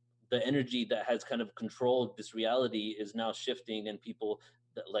the energy that has kind of controlled this reality is now shifting, and people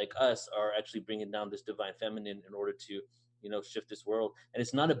that, like us, are actually bringing down this divine feminine in order to, you know, shift this world. And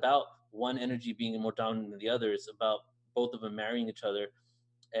it's not about one energy being more dominant than the other. It's about both of them marrying each other.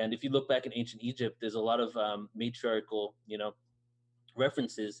 And if you look back in ancient Egypt, there's a lot of matriarchal, you know,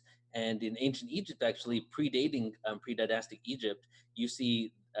 references. And in ancient Egypt, actually predating pre-dynastic Egypt, you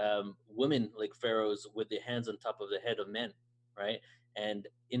see women like pharaohs with their hands on top of the head of men, right? And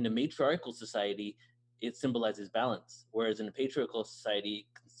in the matriarchal society, it symbolizes balance, whereas in a patriarchal society,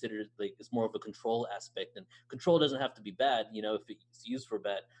 considered like it's more of a control aspect. And control doesn't have to be bad, you know, if it's used for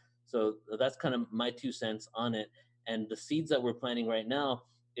bad. So that's kind of my 2 cents on it. And the seeds that we're planting right now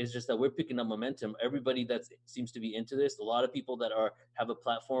is just that we're picking up momentum. Everybody that seems to be into this, a lot of people that have a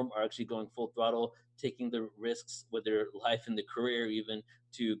platform are actually going full throttle, taking the risks with their life and their career even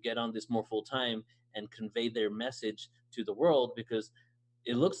to get on this more full time and convey their message to the world, because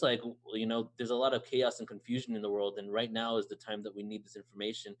it looks like, you know, there's a lot of chaos and confusion in the world, and right now is the time that we need this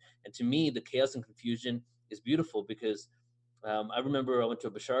information. And to me, the chaos and confusion is beautiful because I remember I went to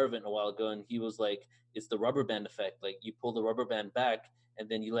a Bashar event a while ago, and he was like, it's the rubber band effect. Like, you pull the rubber band back and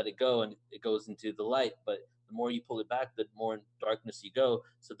then you let it go and it goes into the light. But the more you pull it back, the more in darkness you go.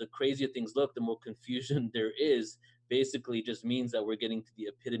 So the crazier things look, the more confusion there is. Basically just means that we're getting to the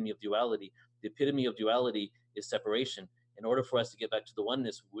epitome of duality. The epitome of duality is separation. In order for us to get back to the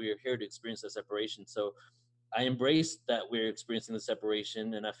oneness, we're here to experience that separation. So I embrace that we're experiencing the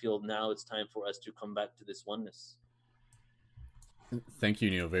separation, and I feel now it's time for us to come back to this oneness. Thank you,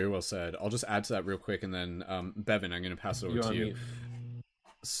 Neil. Very well said. I'll just add to that real quick, and then Bevan, I'm going to pass it over to you.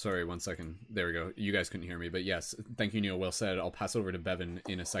 Sorry, 1 second. There we go. You guys couldn't hear me, but yes, thank you, Neil. Well said. I'll pass over to Bevan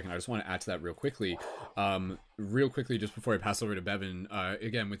in a second. I just want to add to that real quickly. Just before I pass over to Bevan,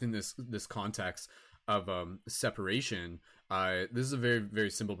 again, within this context of separation, this is a very, very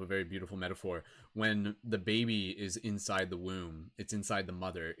simple but very beautiful metaphor. When the baby is inside the womb, it's inside the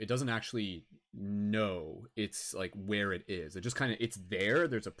mother. It doesn't actually know it's like where it is. It just kind of, it's there.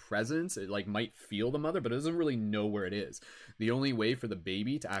 There's a presence. It like might feel the mother, but it doesn't really know where it is. The only way for the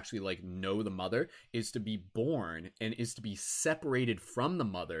baby to actually like know the mother is to be born and is to be separated from the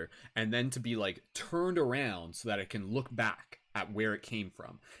mother and then to be like turned around so that it can look back at where it came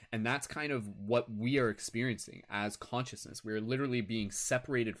from. And that's kind of what we are experiencing as consciousness. We're literally being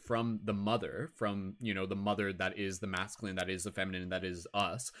separated from the mother, from, you know, the mother that is the masculine, that is the feminine, that is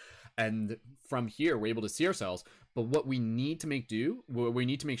us. And from here, we're able to see ourselves. But what we need to what we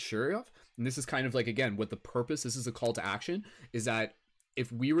need to make sure of, and this is kind of like, again, what the purpose, this is a call to action, is that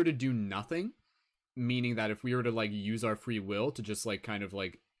if we were to do nothing, meaning that if we were to like use our free will to just like kind of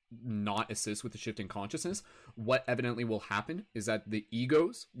like not assist with the shift in consciousness, what evidently will happen is that the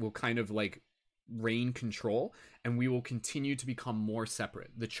egos will kind of like reign control, and we will continue to become more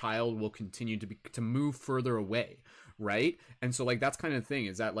separate. The child will continue to move further away, right? And so like that's kind of the thing,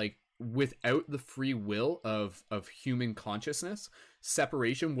 is that like without the free will of human consciousness,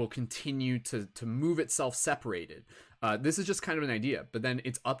 separation will continue to move itself separated. This is just kind of an idea, but then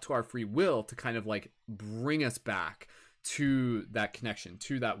it's up to our free will to kind of like bring us back to that connection,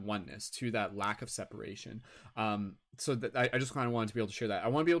 to that oneness, to that lack of separation. So that I just kind of wanted to be able to share that. I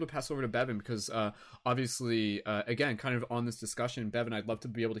want to be able to pass over to Bevan because obviously, again, kind of on this discussion, Bevan, I'd love to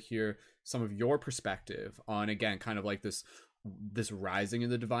be able to hear some of your perspective on, again, kind of like this this rising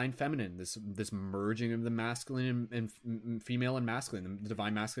of the divine feminine, this merging of the masculine and female and masculine, the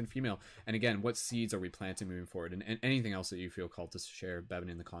divine masculine and female. And again, what seeds are we planting moving forward? And anything else that you feel called to share, Bevan,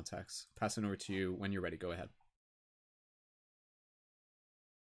 in the context. Passing over to you when you're ready. Go ahead.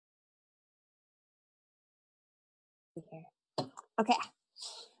 Okay.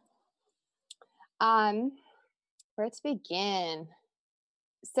 Where to begin?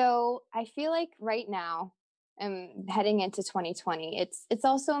 So I feel like right now, heading into 2020, it's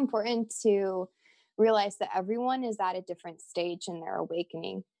also important to realize that everyone is at a different stage in their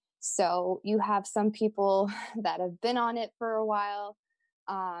awakening. So you have some people that have been on it for a while,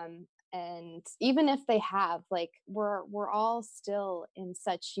 and even if they have, like, we're all still in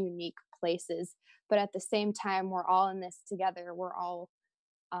such unique places, but at the same time, we're all in this together. We're all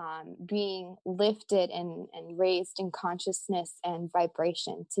being lifted and raised in consciousness and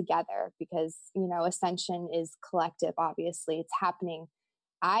vibration together, because, you know, ascension is collective. Obviously, it's happening.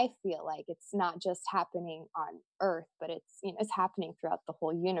 I feel like it's not just happening on Earth, but it's, you know, it's happening throughout the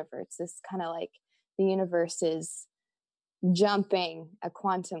whole universe. It's kind of like the universe is jumping a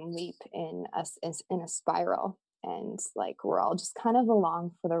quantum leap in a spiral, and like we're all just kind of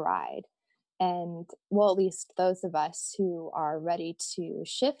along for the ride. And well, at least those of us who are ready to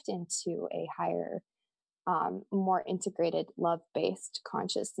shift into a higher, more integrated, love-based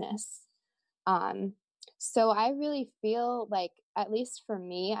consciousness. So I really feel like, at least for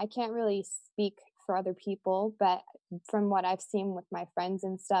me, I can't really speak for other people, but from what I've seen with my friends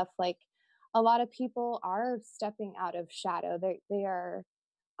and stuff, like a lot of people are stepping out of shadow. They are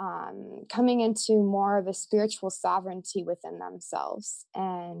coming into more of a spiritual sovereignty within themselves.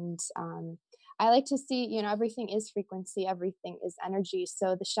 And I like to see, you know, everything is frequency, everything is energy.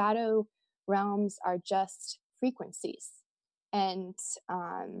 So the shadow realms are just frequencies. And,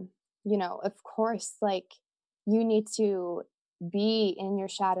 you know, of course, like, you need to be in your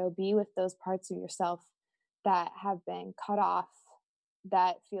shadow, be with those parts of yourself that have been cut off,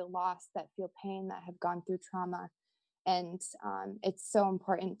 that feel lost, that feel pain, that have gone through trauma. And it's so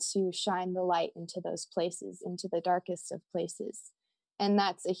important to shine the light into those places, into the darkest of places. And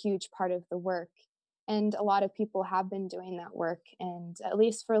that's a huge part of the work. And a lot of people have been doing that work. And at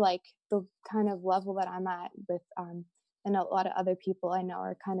least for like the kind of level that I'm at with, and a lot of other people I know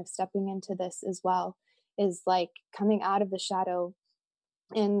are kind of stepping into this as well, is like coming out of the shadow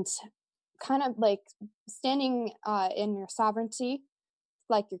and kind of like standing in your sovereignty,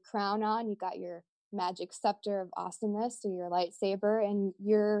 like your crown on, you got your magic scepter of awesomeness or your lightsaber, and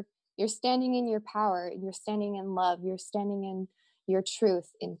you're standing in your power, and you're standing in love, you're standing in your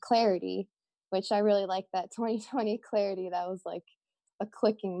truth, in clarity, which I really like that 2020 clarity. That was like a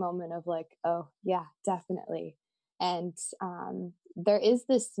clicking moment of like, oh yeah, definitely. And there is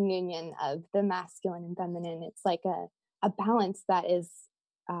this union of the masculine and feminine. It's like a balance that is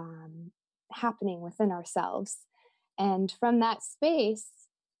happening within ourselves. And from that space,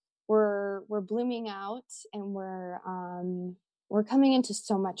 we're blooming out, and we're coming into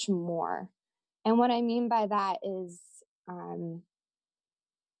so much more. And what I mean by that is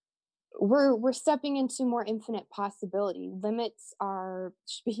we're stepping into more infinite possibility. Limits are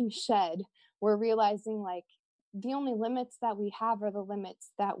being shed. We're realizing like the only limits that we have are the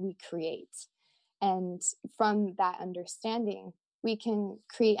limits that we create. And from that understanding, we can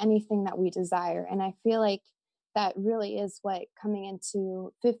create anything that we desire. And I feel like that really is what coming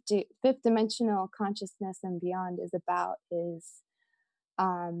into fifth dimensional consciousness and beyond is about, is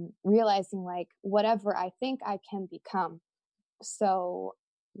realizing like whatever I think I can become. So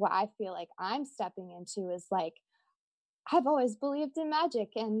what I feel like I'm stepping into is like, I've always believed in magic,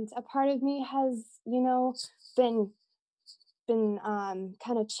 and a part of me has, you know, been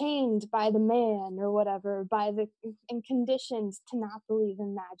kind of chained by the man or whatever, by the, and conditioned to not believe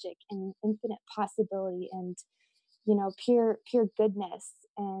in magic and infinite possibility and, you know, pure goodness.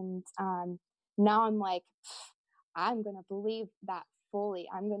 And now I'm like, I'm gonna believe that fully.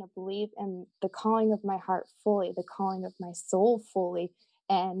 I'm gonna believe in the calling of my heart fully, the calling of my soul fully,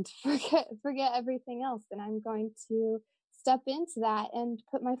 and forget everything else. And I'm going to step into that and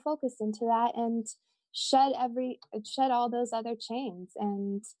put my focus into that and shed all those other chains.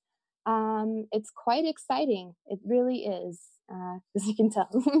 And it's quite exciting. It really is. As you can tell,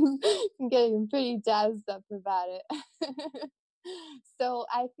 I'm getting pretty jazzed up about it. So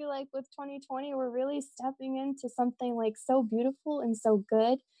I feel like with 2020, we're really stepping into something like so beautiful and so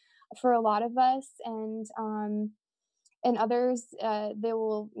good for a lot of us. And others, they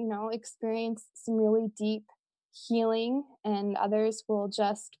will, you know, experience some really deep healing, and others will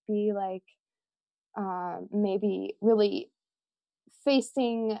just be like, maybe really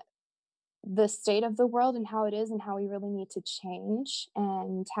facing the state of the world and how it is, and how we really need to change,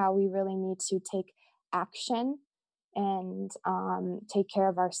 and how we really need to take action and take care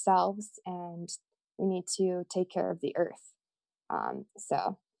of ourselves, and we need to take care of the earth.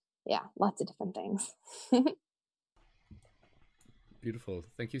 So yeah, lots of different things. Beautiful.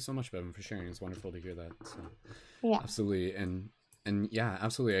 Thank you so much, Bevan, for sharing. It's wonderful to hear that. So, Yeah, absolutely. And yeah,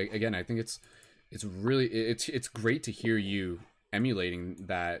 absolutely. Again, I think it's really, it's great to hear you emulating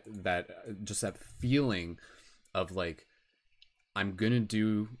that just that feeling of like, I'm gonna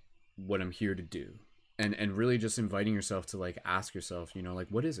do what I'm here to do, and really just inviting yourself to like ask yourself, you know, like,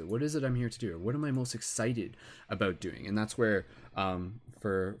 what is it I'm here to do, or what am I most excited about doing? And that's where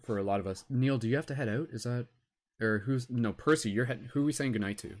for a lot of us. Neil, do you have to head out? Is that, or Percy, who are we saying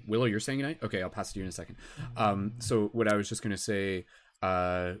goodnight to? Willow, you're saying goodnight? Okay, I'll pass it to you in a second. So what I was just gonna say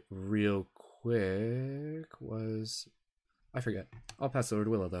real quick was, I forget. I'll pass it over to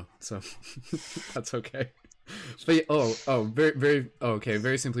Willow though, so that's okay. But okay,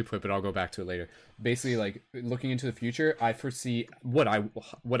 very simply put, but I'll go back to it later. Basically, like, looking into the future, I foresee what I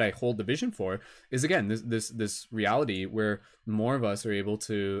hold the vision for is, again, this reality where more of us are able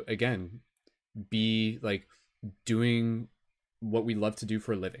to, again, be like doing what we love to do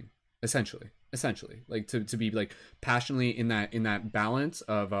for a living, essentially, like to be like passionately in that balance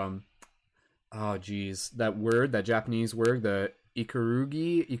of that Japanese word, the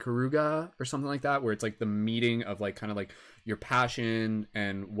ikaruga or something like that, where it's like the meeting of like kind of like your passion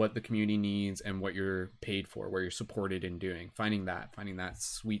and what the community needs and what you're paid for, where you're supported in doing, finding that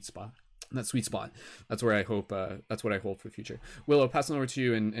sweet spot. That's where I hope that's what I hold for the future. Willow, passing over to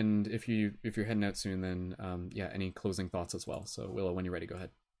you, and if you're heading out soon, then any closing thoughts as well. So Willow, when you're ready, go ahead.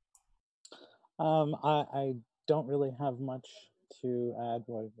 I don't really have much to add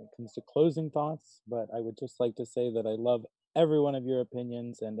when it comes to closing thoughts, but I would just like to say that I love every one of your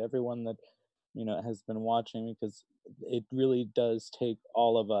opinions and everyone that has been watching, because it really does take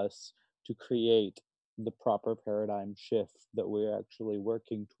all of us to create the proper paradigm shift that we're actually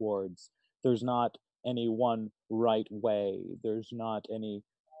working towards. There's not any one right way. There's not any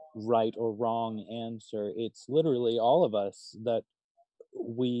right or wrong answer. It's literally all of us that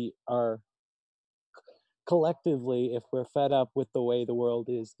we are collectively, if we're fed up with the way the world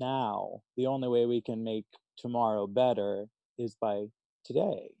is now, the only way we can make tomorrow better is by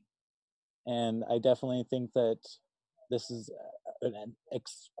today. And I definitely think that this is an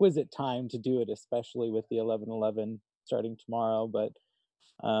exquisite time to do it, especially with the 11/11 starting tomorrow. But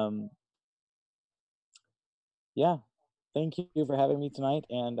yeah, thank you for having me tonight,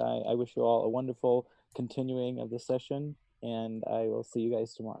 and I wish you all a wonderful continuing of the session, and I will see you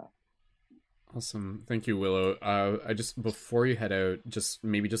guys tomorrow. Awesome. Thank you, Willow. I just, before you head out, just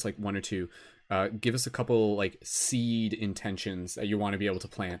maybe just like one or two, give us a couple like seed intentions that you want to be able to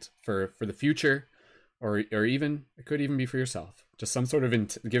plant for the future, or even, it could even be for yourself. Just some sort of,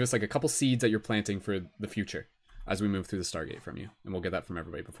 give us like a couple seeds that you're planting for the future as we move through the Stargate from you. And we'll get that from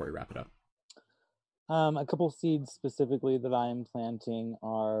everybody before we wrap it up. A couple seeds specifically that I'm planting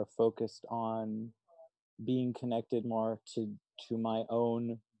are focused on being connected more to my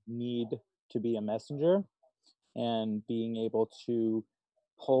own need to be a messenger, and being able to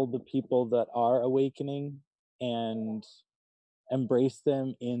hold the people that are awakening and embrace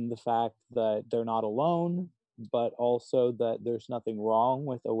them in the fact that they're not alone, but also that there's nothing wrong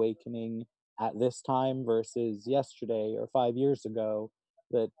with awakening at this time versus yesterday or 5 years ago.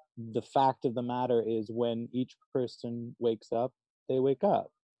 That the fact of the matter is, when each person wakes up, they wake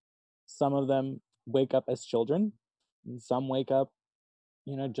up. Some of them wake up as children, and some wake up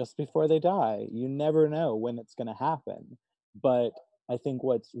just before they die. You never know when it's going to happen. But I think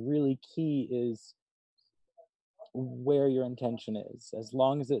what's really key is where your intention is. As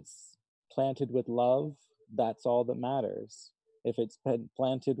long as it's planted with love, that's all that matters. If it's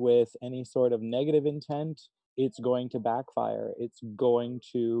planted with any sort of negative intent, it's going to backfire. It's going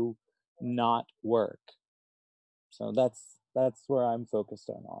to not work. So that's where I'm focused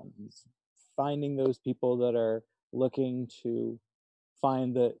on is finding those people that are looking to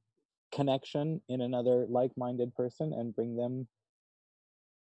find the connection in another like-minded person and bring them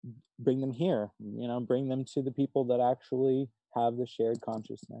here, bring them to the people that actually have the shared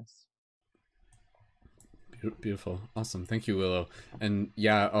consciousness. Beautiful. Awesome. Thank you, Willow. And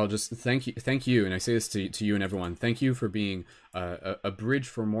yeah, I'll just thank you. And I say this to you and everyone. Thank you for being a bridge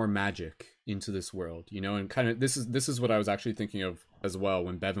for more magic into this world, and kind of, this is what I was actually thinking of as well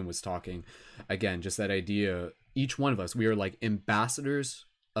when Bevan was talking. Again, just that idea, each one of us, we are like ambassadors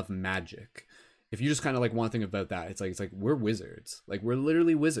of magic. if you just kind of like want to think about that, it's like we're wizards. Like we're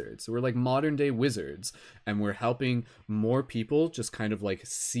literally wizards. We're like modern day wizards, and we're helping more people just kind of like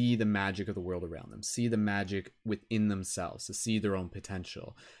see the magic of the world around them, see the magic within themselves, to see their own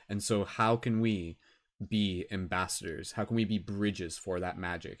potential. And so how can we be ambassadors? How can we be bridges for that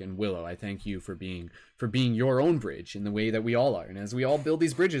magic? And Willow, I thank you for being your own bridge in the way that we all are. And as we all build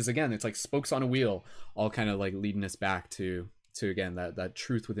these bridges, again, it's like spokes on a wheel, all kind of like leading us back to again that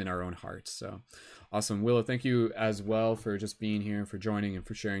truth within our own hearts. So awesome. Willow, thank you as well for just being here and for joining and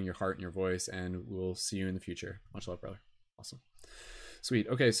for sharing your heart and your voice, and we'll see you in the future. Much love, brother. Awesome. Sweet.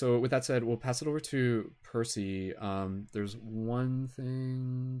 Okay, so with that said, we'll pass it over to Percy. There's one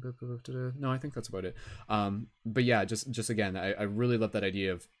thing. No, I think that's about it. But yeah, just again, I really love that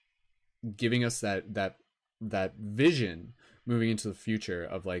idea of giving us that vision moving into the future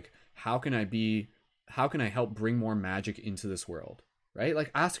of like, how can I help bring more magic into this world, right?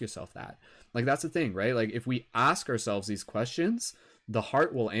 Like, ask yourself that. Like, that's the thing, right? Like, if we ask ourselves these questions, the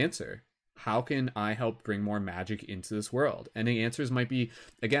heart will answer. How can I help bring more magic into this world? And the answers might be,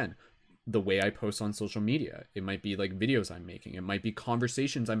 again, the way I post on social media. It might be like videos I'm making. It might be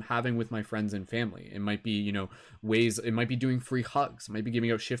conversations I'm having with my friends and family. It might be, ways, it might be doing free hugs. It might be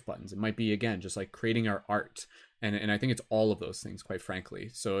giving out shift buttons. It might be, again, just like creating our art. And I think it's all of those things, quite frankly.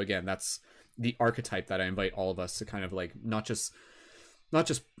 So again, that's the archetype that I invite all of us to kind of like, not just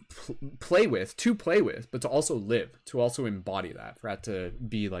play with, but to also live, to also embody that, for that to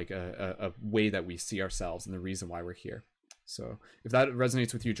be like a way that we see ourselves and the reason why we're here. So if that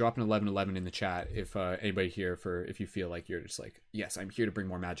resonates with you, drop an 1111 in the chat. If anybody here, if you feel like you're just like, yes, I'm here to bring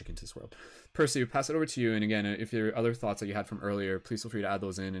more magic into this world. Percy, pass it over to you. And again, if there are other thoughts that you had from earlier, please feel free to add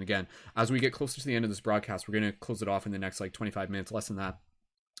those in. And again, as we get closer to the end of this broadcast, we're going to close it off in the next like 25 minutes, less than that.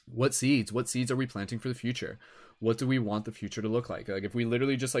 What seeds are we planting for the future? What do we want the future to look like? Like, if we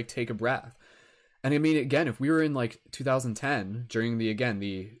literally just like take a breath. And I mean, again, if we were in like 2010 during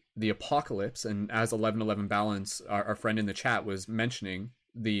the apocalypse, and as 1111 Balance, our friend in the chat was mentioning,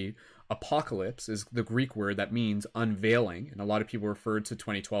 the apocalypse is the Greek word that means unveiling, and a lot of people referred to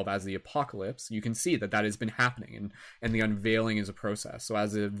 2012 as the apocalypse. You can see that has been happening, and the unveiling is a process. So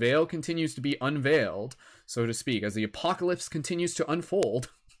as the veil continues to be unveiled, so to speak, as the apocalypse continues to unfold,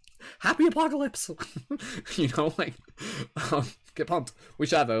 happy apocalypse. Get pumped. We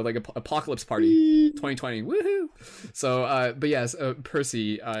should have like a apocalypse party 2020. Woohoo. So but yes,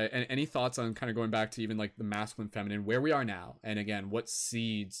 Percy, and any thoughts on kind of going back to even like the masculine, feminine, where we are now, and again, what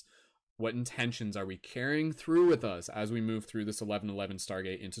seeds, what intentions are we carrying through with us as we move through this 1111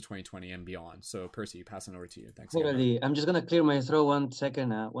 Stargate into 2020 and beyond? So Percy, passing over to you. Thanks. Totally. I'm just gonna clear my throat 1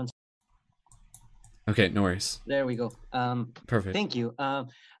 second. Okay, no worries. There we go. Perfect. Thank you.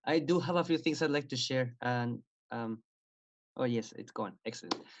 I do have a few things I'd like to share, and oh yes, it's gone.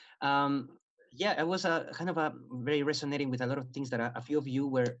 Excellent. Yeah, I was kind of very resonating with a lot of things that a few of you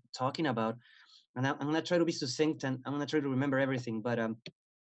were talking about, and I'm gonna try to be succinct, and I'm gonna try to remember everything. But it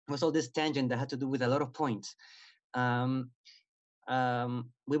was all this tangent that had to do with a lot of points.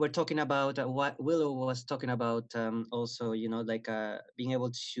 We were talking about what Willow was talking about, also, like being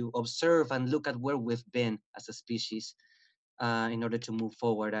able to observe and look at where we've been as a species in order to move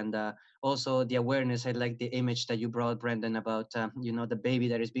forward. And also the awareness. I like the image that you brought, Brendan, about, the baby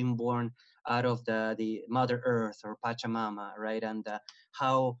that is being born out of the Mother Earth or Pachamama, right? And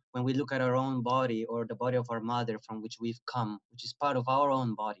how when we look at our own body or the body of our mother from which we've come, which is part of our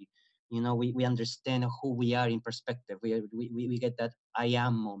own body, we understand who we are in perspective. We get that I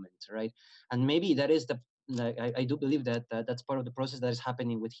am moment, right? And maybe that is I do believe that that's part of the process that is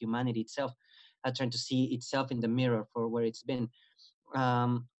happening with humanity itself, trying to see itself in the mirror for where it's been.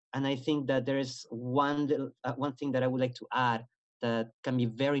 And I think that there is one thing that I would like to add that can be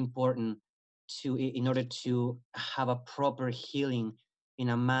very important in order to have a proper healing in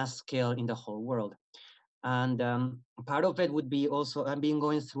a mass scale in the whole world. And part of it would be also, I've been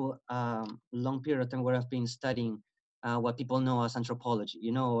going through a long period of time where I've been studying what people know as anthropology,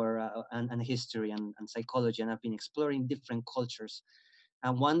 and history and psychology, and I've been exploring different cultures,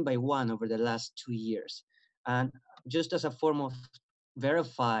 and one by one over the last 2 years. And just as a form of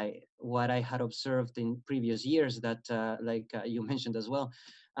verify what I had observed in previous years, that you mentioned as well,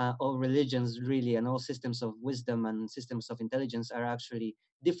 all religions really and all systems of wisdom and systems of intelligence are actually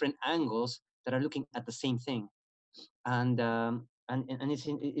different angles that are looking at the same thing. And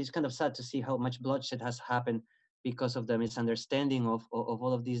it's kind of sad to see how much bloodshed has happened because of the misunderstanding of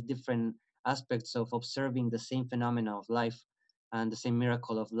all of these different aspects of observing the same phenomena of life and the same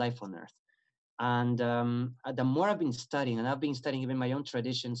miracle of life on Earth. And the more I've been studying, and I've been studying even my own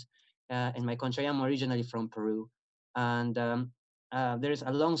traditions in my country. I'm originally from Peru, and there's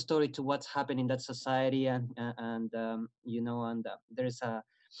a long story to what's happened in that society, and you know, and there's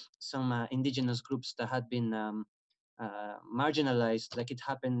some indigenous groups that had been marginalized, like it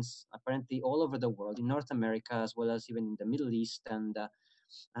happens apparently all over the world, in North America as well as even in the Middle East, and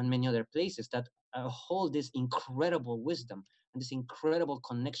many other places, that hold this incredible wisdom and this incredible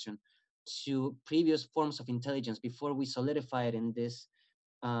connection to previous forms of intelligence before we solidify it in this,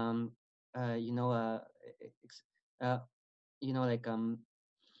 um, you know, uh, you know, like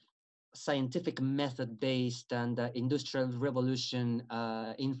scientific method based and industrial revolution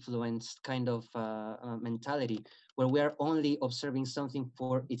influenced kind of mentality, where we are only observing something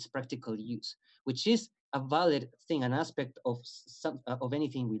for its practical use, which is a valid thing, an aspect of of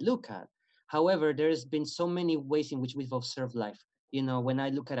anything we look at. However, there's been so many ways in which we've observed life. You know, when I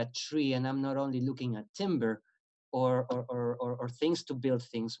look at a tree, and I'm not only looking at timber or things to build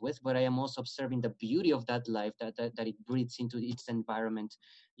things with, but I am also observing the beauty of that life that it breathes into its environment,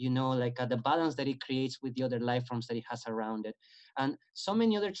 you know, like the balance that it creates with the other life forms that it has around it. And so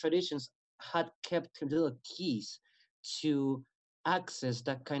many other traditions had kept little keys to access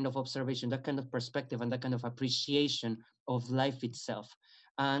that kind of observation, that kind of perspective, and that kind of appreciation of life itself.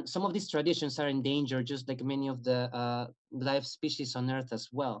 And some of these traditions are in danger, just like many of the life species on Earth as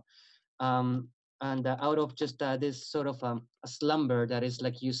well. Um, and out of just this sort of a slumber that is,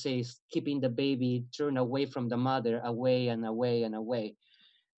 like you say, is keeping the baby turned away from the mother, away and away and away,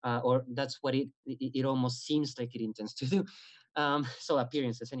 or that's what it almost seems like it intends to do. So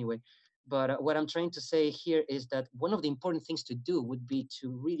appearances anyway. But what I'm trying to say here is that one of the important things to do would be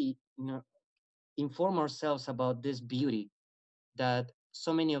to really, you know, inform ourselves about this beauty that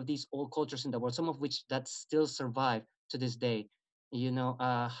so many of these old cultures in the world, some of which that still survive to this day, you know,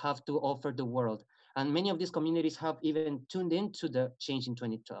 have to offer the world. And many of these communities have even tuned into the change in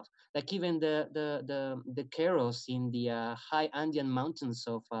 2012. Like even the Keros in the high Andean mountains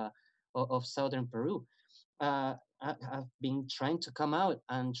of southern Peru have been trying to come out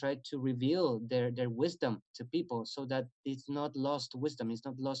and try to reveal their wisdom to people, so that it's not lost wisdom, it's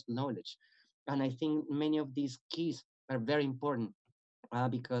not lost knowledge. And I think many of these keys are very important,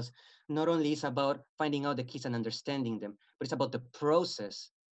 because not only is about finding out the keys and understanding them, but it's about the process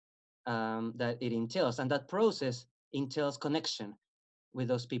that it entails. And that process entails connection with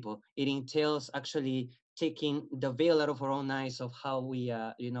those people. It entails actually taking the veil out of our own eyes of how we,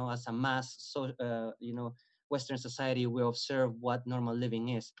 you know, as a mass, so you know, Western society, we observe what normal living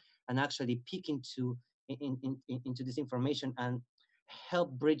is, and actually peek into this information and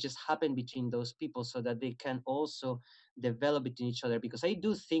help bridges happen between those people, so that they can also develop between each other. Because I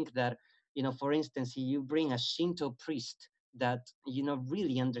do think that, you know, for instance, you bring a Shinto priest that, you know,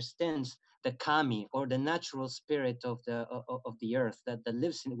 really understands the kami, or the natural spirit of the earth that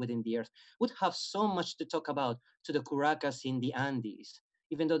lives within the earth, would have so much to talk about to the Curacas in the Andes,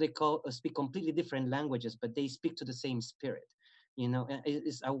 even though they speak completely different languages, but they speak to the same spirit. You know, and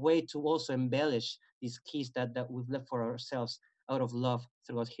it's a way to also embellish these keys that we've left for ourselves out of love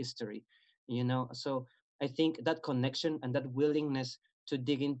throughout history. You know, so I think that connection and that willingness to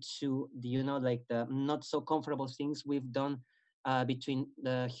dig into the, you know, like the not so comfortable things we've done between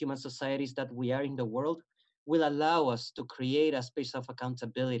the human societies that we are in the world, will allow us to create a space of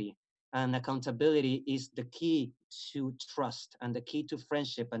accountability. And accountability is the key to trust, and the key to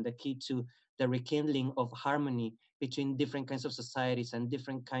friendship, and the key to the rekindling of harmony between different kinds of societies and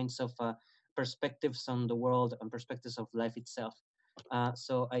different kinds of perspectives on the world and perspectives of life itself.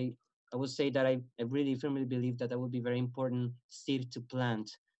 So I would say that I really firmly believe that that would be very important seed to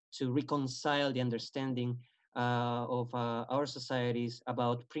plant, to reconcile the understanding of our societies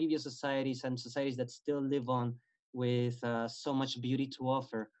about previous societies, and societies that still live on with so much beauty to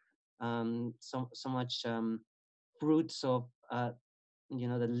offer, so much fruits of you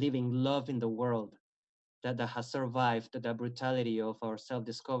know, the living love in the world that has survived the brutality of our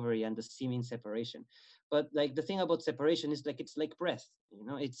self-discovery and the seeming separation. But like the thing about separation is, like, it's like breath, you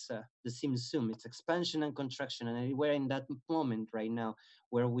know, it's the simsum, it's expansion and contraction, and we're in that moment right now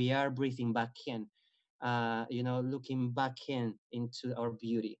where we are breathing back in, you know, looking back into our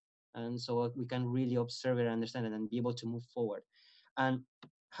beauty, and so we can really observe it, understand it, and be able to move forward. And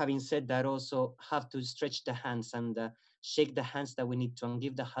having said that, also have to stretch the hands and shake the hands that we need to, and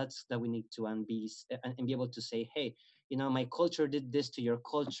give the hugs that we need to, and and be able to say, hey, you know, my culture did this to your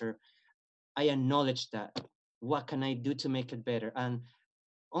culture, I acknowledge that, what can I do to make it better? And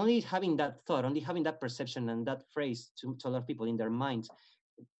only having that thought, only having that perception and that phrase to a lot of people in their minds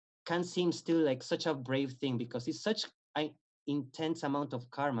can seem still like such a brave thing, because it's such an intense amount of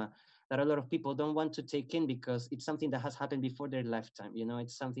karma that a lot of people don't want to take in, because it's something that has happened before their lifetime. You know,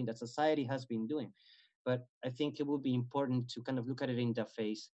 it's something that society has been doing. but I think it would be important to kind of look at it in the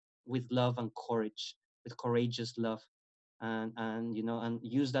face with love and courage, with courageous love, and and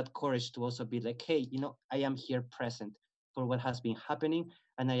use that courage to also be like, hey, I am here present for what has been happening,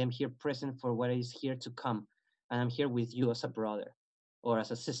 and I am here present for what is here to come, and I'm here with you as a brother or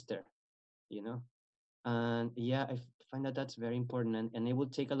as a sister, you know. And yeah, I find that that's very important, and it will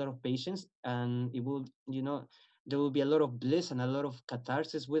take a lot of patience, and it will, there will be a lot of bliss and a lot of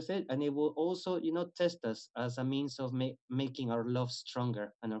catharsis with it, and it will also, test us as a means of making our love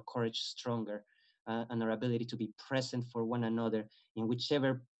stronger and our courage stronger, and our ability to be present for one another in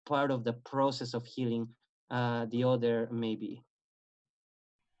whichever part of the process of healing the other may be.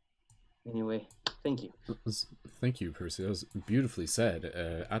 Anyway, thank you. Thank you, Percy. That was beautifully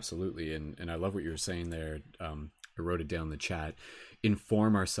said. Absolutely. And I love what you were saying there. I wrote it down in the chat.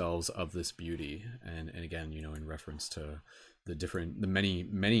 Inform ourselves of this beauty. And again, in reference to the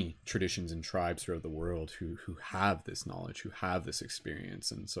many traditions and tribes throughout the world who have this knowledge, who have this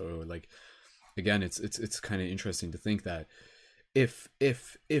experience. And so, like, again, it's kind of interesting to think that if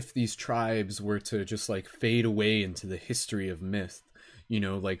these tribes were to just like fade away into the history of myth,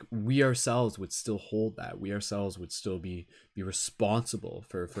 like we ourselves would still hold that. We ourselves would still be responsible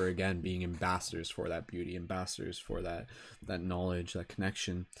for again being ambassadors for that beauty, ambassadors for that knowledge, that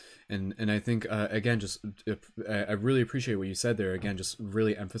connection. And I think again, just I really appreciate what you said there. Again, just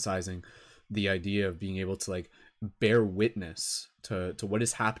really emphasizing the idea of being able to like bear witness to what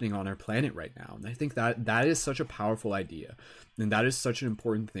is happening on our planet right now. And I think that is such a powerful idea, and that is such an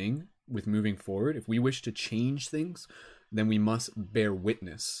important thing with moving forward. If we wish to change things, then we must bear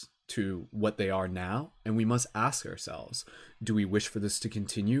witness to what they are now, and we must ask ourselves, do we wish for this to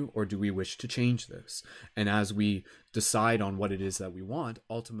continue, or do we wish to change this? And as we decide on what it is that we want,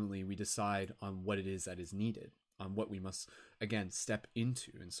 ultimately we decide on what it is that is needed, on what we must again step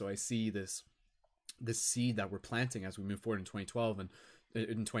into. And so I see this seed that we're planting as we move forward in 2012 and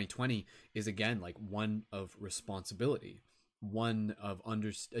in 2020 is again like one of responsibility, one of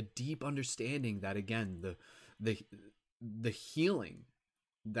a deep understanding that again the healing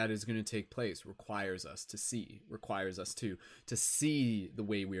that is going to take place requires us to see the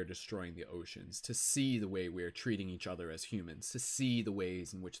way we are destroying the oceans, to see the way we are treating each other as humans, to see the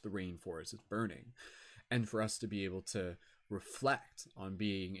ways in which the rainforest is burning, and for us to be able to reflect on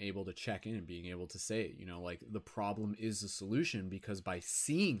being able to check in and being able to say, like the problem is the solution, because by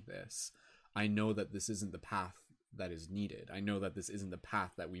seeing this, I know that this isn't the path that is needed. I know that this isn't the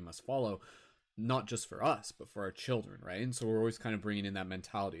path that we must follow, not just for us, but for our children, right? And so we're always kind of bringing in that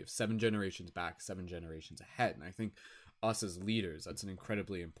mentality of 7 generations back, 7 generations ahead. And I think us as leaders, that's an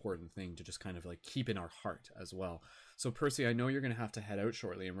incredibly important thing to just kind of like keep in our heart as well. So Percy, I know you're going to have to head out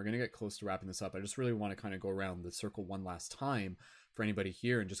shortly, and we're going to get close to wrapping this up. I just really want to kind of go around the circle one last time for anybody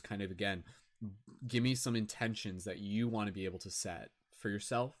here and just kind of, again, give me some intentions that you want to be able to set for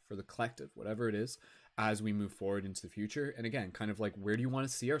yourself, for the collective, whatever it is, as we move forward into the future. And again, kind of like, where do you want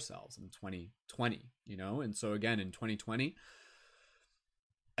to see ourselves in 2020, And so again, in 2020,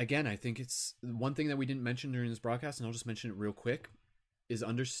 again, I think it's one thing that we didn't mention during this broadcast, and I'll just mention it real quick, is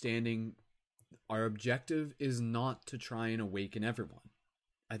understanding our objective is not to try and awaken everyone.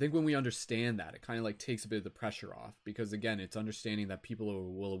 I think when we understand that, it kind of like takes a bit of the pressure off, because again, it's understanding that people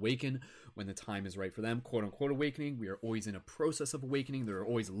will awaken when the time is right for them, quote unquote awakening. We are always in a process of awakening. There are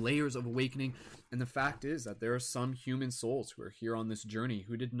always layers of awakening. And the fact is that there are some human souls who are here on this journey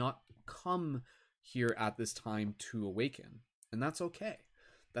who did not come here at this time to awaken. And that's okay.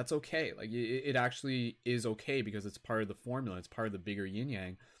 That's okay. Like it actually is okay, because it's part of the formula. It's part of the bigger yin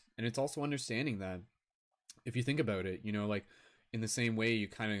yang. And it's also understanding that if you think about it, like in the same way you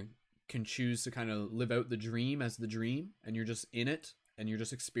kind of can choose to kind of live out the dream as the dream, and you're just in it and you're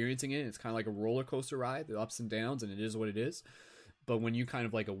just experiencing it. It's kind of like a roller coaster ride, the ups and downs, and it is what it is. But when you kind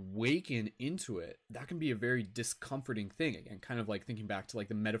of like awaken into it, that can be a very discomforting thing. Again, kind of like thinking back to like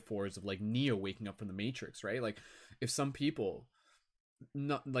the metaphors of like Neo waking up from the Matrix, right? Like if some people,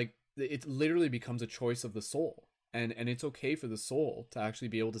 not like, it literally becomes a choice of the soul. And it's okay for the soul to actually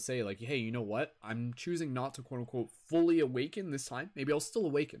be able to say like, hey, you know what? I'm choosing not to quote unquote fully awaken this time. Maybe I'll still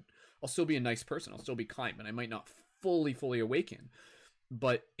awaken. I'll still be a nice person. I'll still be kind, but I might not fully awaken.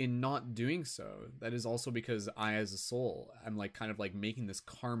 But in not doing so, that is also because I, as a soul, I'm like kind of like making this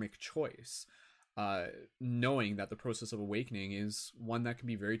karmic choice, knowing that the process of awakening is one that can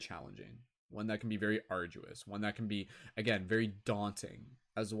be very challenging, one that can be very arduous, one that can be, again, very daunting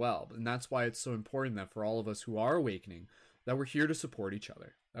as well. And that's why it's so important that for all of us who are awakening, that we're here to support each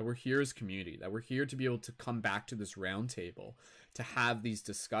other, that we're here as community, that we're here to be able to come back to this round table, to have these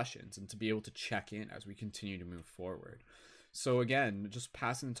discussions, and to be able to check in as we continue to move forward. So again, just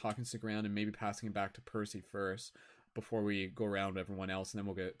passing the talking stick around and maybe passing it back to Percy first before we go around everyone else, and then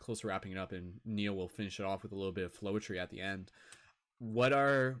we'll get close to wrapping it up, and Neil will finish it off with a little bit of flowetry at the end. What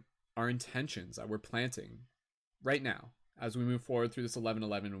are our intentions that we're planting right now as we move forward through this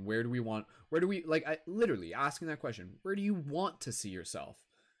 11/11? Where do we like, I literally asking that question, where do you want to see yourself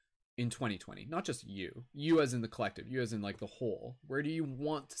in 2020? Not just you as in the collective, you as in like the whole. Where do you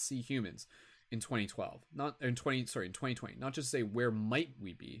want to see humans in 2012? Not in 2020. Not just say where might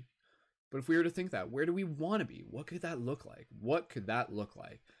we be, but if we were to think that, where do we want to be? What could that look like? What could that look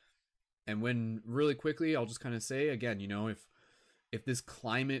like? And when really quickly, I'll just kind of say again, you know, if this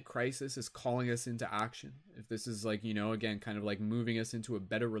climate crisis is calling us into action, if this is like, you know, again, kind of like moving us into a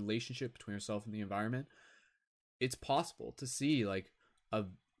better relationship between ourselves and the environment, it's possible to see like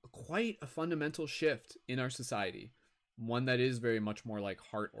quite a fundamental shift in our society. One that is very much more like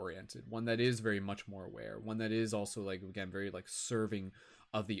heart oriented, one that is very much more aware, one that is also like, again, very like serving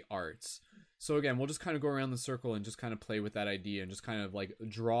of the arts. So again, we'll just kind of go around the circle and just kind of play with that idea and just kind of like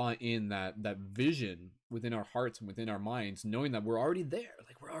draw in that vision within our hearts and within our minds, knowing that we're already there.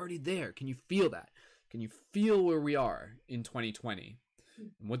 Like, we're already there. Can you feel that? Can you feel where we are in 2020?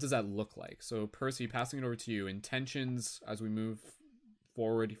 And what does that look like? So Percy, passing it over to you. Intentions as we move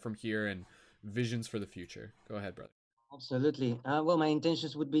forward from here and visions for the future. Go ahead, brother. Absolutely. Well, my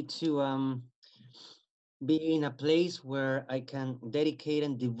intentions would be to be in a place where I can dedicate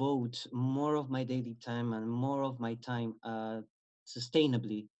and devote more of my daily time and more of my time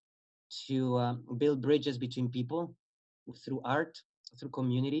sustainably to build bridges between people through art, through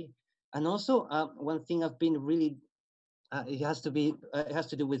community. And also, one thing I've been really it has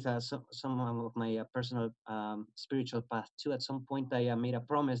to do with some of my personal spiritual path too. At some point, I made a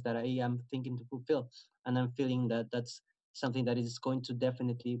promise that I am thinking to fulfill, and I'm feeling that that's something that is going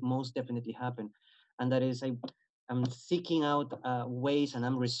to most definitely happen. And that is, I'm seeking out ways, and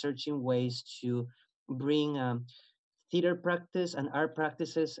I'm researching ways to bring theater practice and art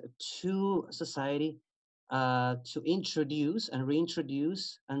practices to society, to introduce and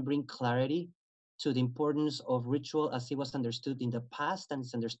reintroduce and bring clarity to the importance of ritual as it was understood in the past and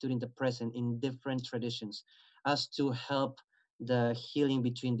it's understood in the present in different traditions, as to help the healing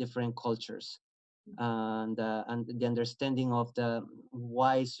between different cultures, and the understanding of the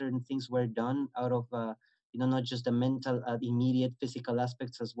why certain things were done out of not just the mental immediate physical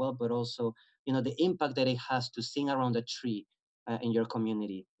aspects as well, but also the impact that it has to sing around a tree in your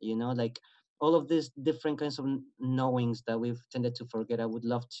community, like all of these different kinds of knowings that we've tended to forget. I would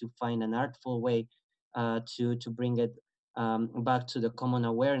love to find an artful way to bring it back to the common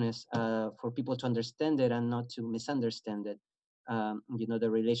awareness for people to understand it and not to misunderstand it. The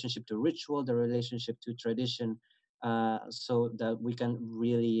relationship to ritual, the relationship to tradition, so that we can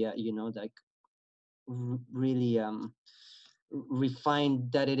really, really refine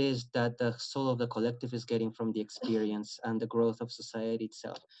that it is that the soul of the collective is getting from the experience and the growth of society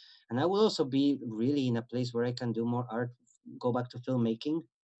itself. And I will also be really in a place where I can do more art, go back to filmmaking,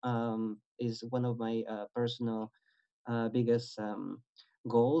 is one of my personal biggest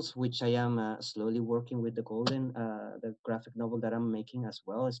goals, which I am slowly working with the Golden, the graphic novel that I'm making as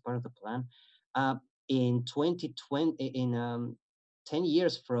well as part of the plan. In 2020, in 10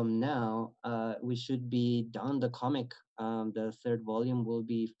 years from now, we should be done the comic. The third volume will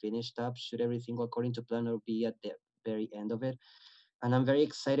be finished up, should everything go according to plan, or be at the very end of it. And I'm very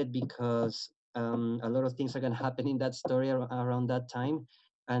excited because a lot of things are going to happen in that story around that time.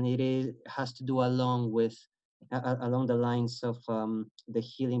 And has to do along the lines of the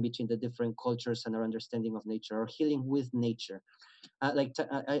healing between the different cultures and our understanding of nature, or healing with nature.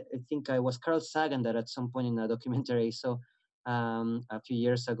 I think I was Carl Sagan that at some point in a documentary I saw a few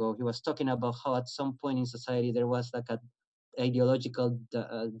years ago, he was talking about how at some point in society there was like a ideological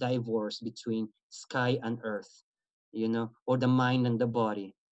divorce between sky and earth, or the mind and the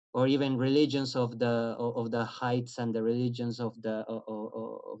body, or even religions of the heights and the religions of the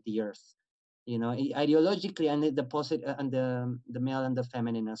earth, ideologically, and the positive and the male and the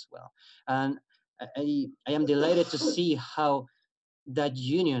feminine as well. And I am delighted to see how that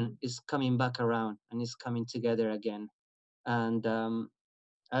union is coming back around and is coming together again. And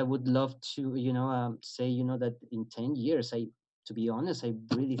I would love to say that in 10 years, to be honest, I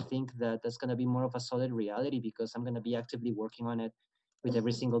really think that that's going to be more of a solid reality, because I'm going to be actively working on it with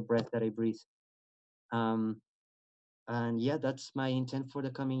every single breath that I breathe. And yeah, that's my intent for the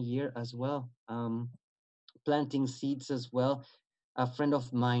coming year as well. Planting seeds as well. A friend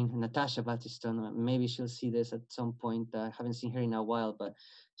of mine, Natasha Battiston, maybe she'll see this at some point. I haven't seen her in a while, but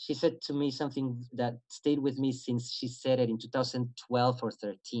she said to me something that stayed with me since she said it in 2012 or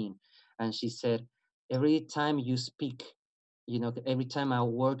 13. And she said, every time you speak every time a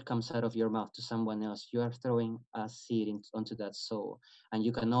word comes out of your mouth to someone else, you are throwing a seed onto that soul, and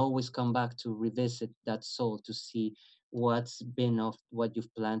you can always come back to revisit that soul to see what's been of what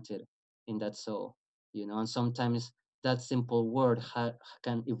you've planted in that soul. And sometimes that simple word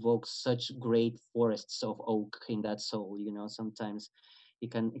can evoke such great forests of oak in that soul. Sometimes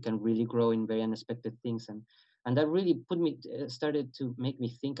it can really grow in very unexpected things, and that really started to make me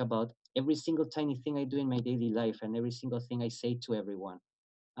think about every single tiny thing I do in my daily life and every single thing I say to everyone.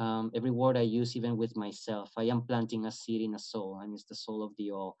 Every word I use, even with myself, I am planting a seed in a soul, and it's the soul of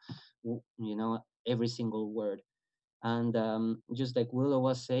the all. Every single word. And just like Willow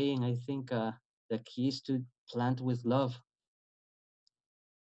was saying, I think the key is to plant with love.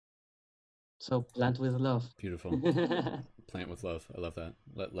 So plant with love. Beautiful. Plant with love. I love that.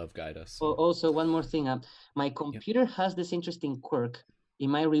 Let love guide us. Also, one more thing. My computer has this interesting quirk. It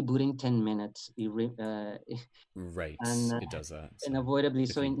might reboot in 10 minutes. Right. And it does that. Unavoidably.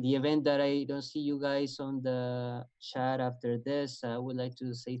 So in the event that I don't see you guys on the chat after this, I would like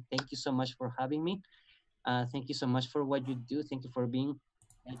to say thank you so much for having me. Thank you so much for what you do. Thank you for being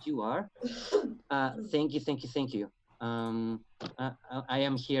that you are. Thank you. I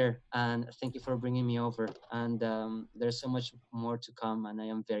am here, and thank you for bringing me over. And there's so much more to come, and I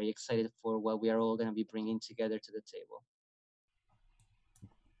am very excited for what we are all going to be bringing together to the table.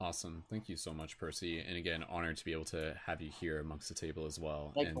 Awesome. Thank you so much, Percy. And again, honored to be able to have you here amongst the table as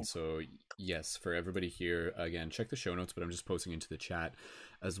well. And so, yes, for everybody here, again, check the show notes, but I'm just posting into the chat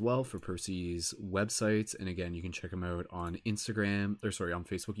as well for Percy's websites. And again, you can check him out on Instagram, on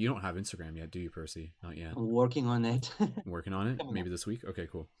Facebook. You don't have Instagram yet, do you, Percy? Not yet. I'm working on it. Working on it? Maybe this week? Okay,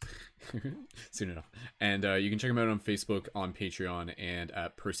 cool. Soon enough. And you can check him out on Facebook, on Patreon, and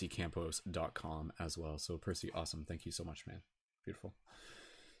at percycampos.com as well. So, Percy, awesome. Thank you so much, man. Beautiful.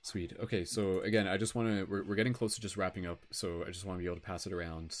 Sweet. Okay, so again, I just want to, we're getting close to just wrapping up, so I just want to be able to pass it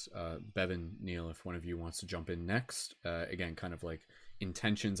around. Bevan, Neil, if one of you wants to jump in next, again, kind of like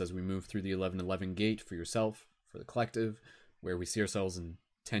intentions as we move through the 11-11 gate for yourself, for the collective, where we see ourselves in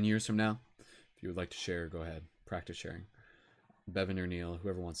 10 years from now. If you would like to share, go ahead. Practice sharing. Bevan or Neil,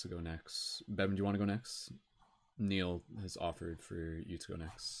 whoever wants to go next. Bevan, do you want to go next? Neil has offered for you to go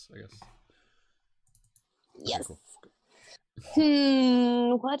next, I guess. Yes. Okay, cool.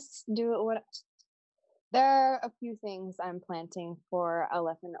 Let's do it. There are a few things I'm planting for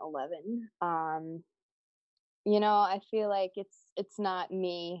 11-11. I feel like it's not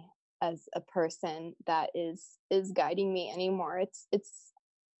me as a person that is guiding me anymore. It's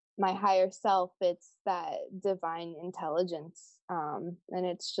my higher self. It's that divine intelligence. And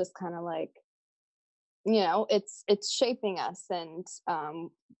it's just kind of like, it's shaping us, and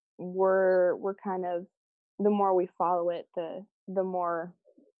we're kind of, the more we follow it, the more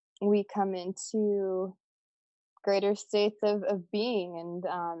we come into greater states of being. And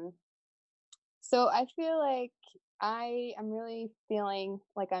so I feel like I'm really feeling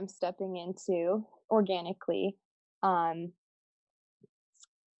like I'm stepping into organically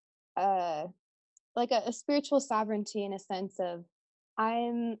like a spiritual sovereignty, in a sense of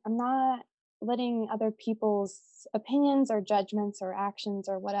I'm not letting other people's opinions or judgments or actions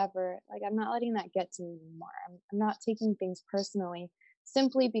or whatever, like I'm not letting that get to me anymore. I'm not taking things personally,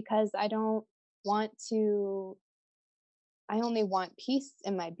 simply because I don't want to. I only want peace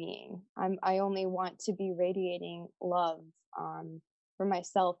in my being. I only want to be radiating love for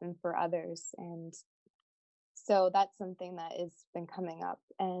myself and for others. And so that's something that has been coming up.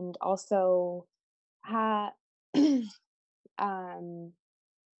 And also I'm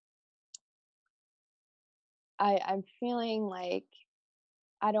feeling like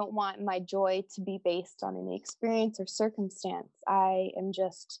I don't want my joy to be based on any experience or circumstance. I am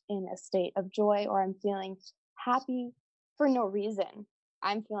just in a state of joy, or I'm feeling happy for no reason.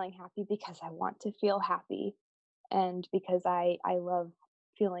 I'm feeling happy because I want to feel happy, and because I love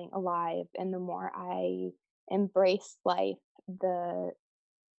feeling alive. And the more I embrace life, the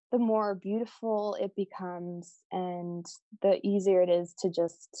more beautiful it becomes, and the easier it is to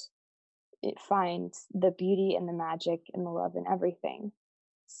just find the beauty and the magic and the love in everything.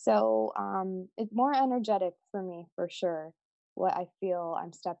 So it's more energetic for me, for sure, what I feel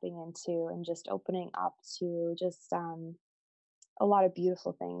I'm stepping into, and just opening up to just a lot of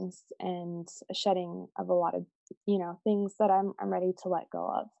beautiful things, and a shedding of a lot of things that I'm ready to let go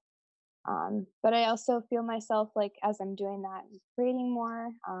of. But I also feel myself, like, as I'm doing that, creating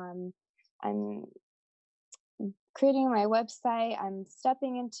more. I'm creating my website. I'm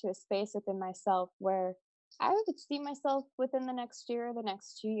stepping into a space within myself where I would see myself within the next year, the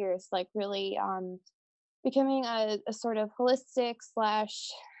next 2 years, like really becoming a sort of holistic /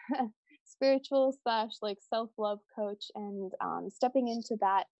 spiritual slash like self-love coach, and stepping into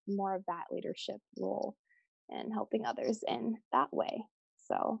that more of that leadership role and helping others in that way.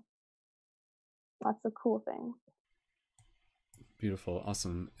 So that's a cool thing. Beautiful.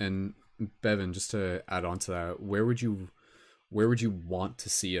 Awesome. And Bevan, just to add on to that, where would you want to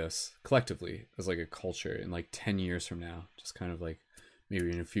see us collectively as like a culture in like 10 years from now? Just kind of like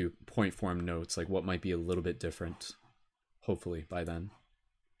maybe in a few point form notes, like what might be a little bit different, hopefully by then.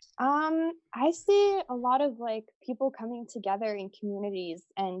 I see a lot of like people coming together in communities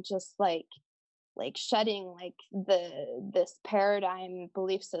and just like shedding like this paradigm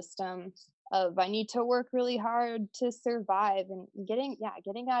belief system of I need to work really hard to survive, and getting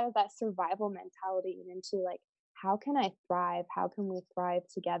out of that survival mentality and into like, how can I thrive? How can we thrive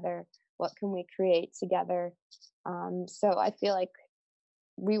together? What can we create together? So I feel like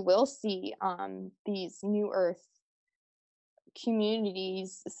we will see these new earth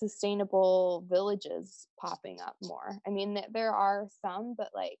communities, sustainable villages popping up more. I mean, there are some, but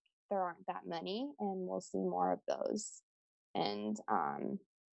like there aren't that many, and we'll see more of those. And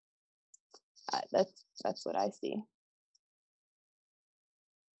that's what I see.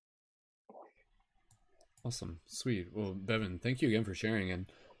 Awesome. Sweet. Well, Bevan, thank you again for sharing.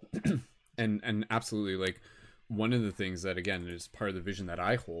 And and absolutely, like, one of the things that, again, is part of the vision that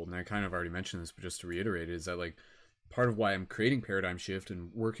I hold, and I kind of already mentioned this, but just to reiterate, is that like part of why I'm creating Paradigm Shift and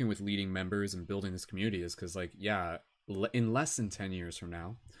working with leading members and building this community is because, like, yeah, in less than 10 years from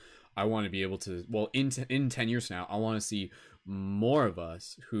now, I want to be able to, well, in 10 years now, I want to see more of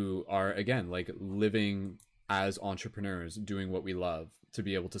us who are, again, like living as entrepreneurs, doing what we love, to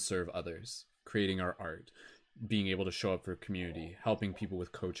be able to serve others, creating our art, being able to show up for community, helping people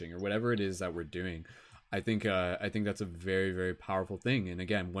with coaching or whatever it is that we're doing. I think that's a very, very powerful thing. And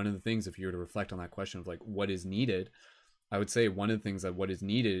again, one of the things, if you were to reflect on that question of like what is needed, I would say one of the things that what is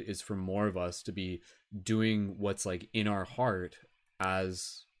needed is for more of us to be doing what's like in our heart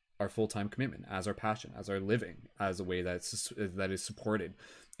as our full-time commitment, as our passion, as our living, as a way that is supported.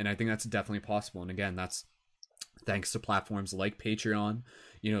 And I think that's definitely possible. And again, that's thanks to platforms like Patreon,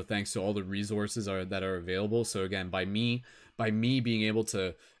 you know, thanks to all the resources that are available. So again, by me being able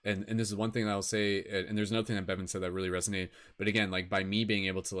to, and this is one thing that I'll say, and there's another thing that Bevan said that really resonated, but again, like by me being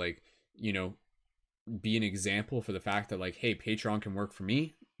able to, like, you know, be an example for the fact that like, hey, Patreon can work for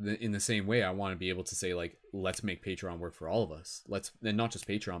me. In the same way, I want to be able to say, like, let's make Patreon work for all of us. And not just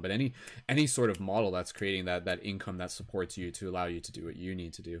Patreon, but any sort of model that's creating that income that supports you to allow you to do what you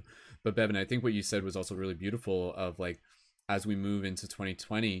need to do. But Bevan, I think what you said was also really beautiful of like, as we move into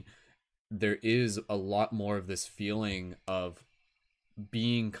 2020, there is a lot more of this feeling of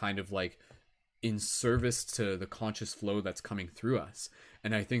being kind of like in service to the conscious flow that's coming through us.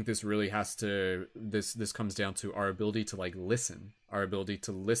 And I think this really has to, this comes down to our ability to like listen, our ability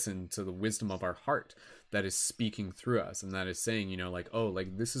to listen to the wisdom of our heart that is speaking through us, and that is saying, you know, like, oh,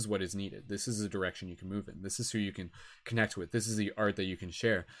 like this is what is needed. This is the direction you can move in. This is who you can connect with. This is the art that you can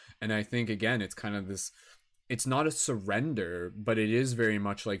share. And I think, again, it's kind of this, it's not a surrender, but it is very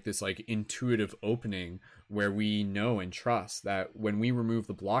much like this like intuitive opening where we know and trust that when we remove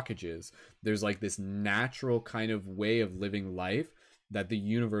the blockages, there's like this natural kind of way of living life that the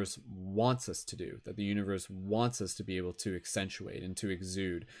universe wants us to do, that the universe wants us to be able to accentuate and to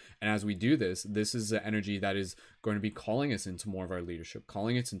exude. And as we do this, this is the energy that is going to be calling us into more of our leadership,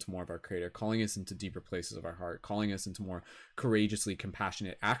 calling us into more of our creator, calling us into deeper places of our heart, calling us into more courageously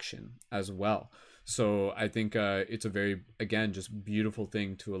compassionate action as well. So I think it's a very, again, just beautiful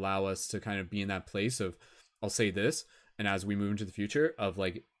thing to allow us to kind of be in that place of, I'll say this, and as we move into the future, of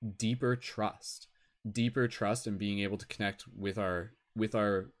like deeper trust and being able to connect with our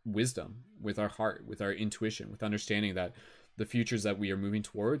wisdom, with our heart, with our intuition, with understanding that the futures that we are moving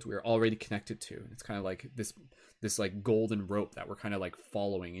towards, we're already connected to. It's kind of like this like golden rope that we're kind of like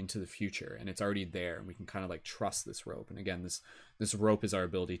following into the future, and it's already there, and we can kind of like trust this rope. And again, this rope is our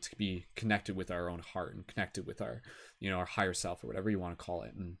ability to be connected with our own heart and connected with our, you know, our higher self, or whatever you want to call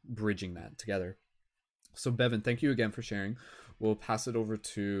it, and bridging that together. So Bevan, thank you again for sharing. We'll pass it over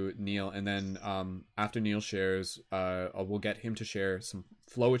to Neil, and then after Neil shares, we'll get him to share some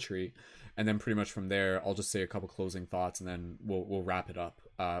flowetry, and then pretty much from there, I'll just say a couple closing thoughts, and then we'll wrap it up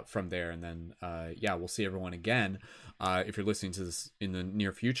from there. And then we'll see everyone again if you're listening to this in the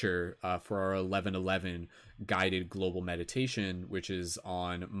near future for our 11/11 guided global meditation, which is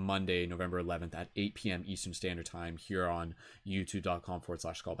on Monday, November 11th at 8 p.m. Eastern Standard Time here on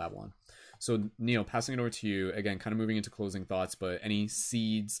youtube.com/SkullBabylon. So Neil, passing it over to you again, kind of moving into closing thoughts, but any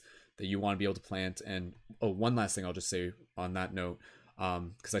seeds that you want to be able to plant. And one last thing I'll just say on that note,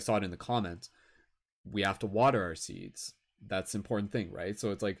 because I saw it in the comments, we have to water our seeds, That's the important thing, right?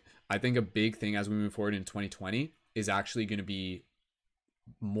 So it's like, I think a big thing as we move forward in 2020 is actually going to be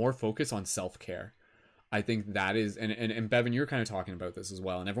more focus on self-care. I think that is, and Bevan, you're kind of talking about this as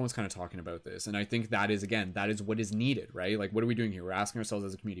well, and everyone's kind of talking about this. And I think that is, again, that is what is needed, right? Like, what are we doing here? We're asking ourselves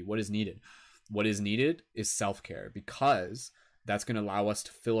as a community, what is needed? What is needed is self-care, because that's going to allow us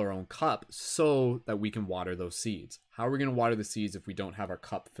to fill our own cup so that we can water those seeds. How are we going to water the seeds if we don't have our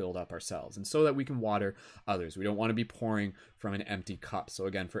cup filled up ourselves? And so that we can water others. We don't want to be pouring from an empty cup. So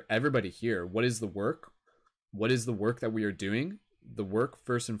again, for everybody here, what is the work? What is the work that we are doing? The work,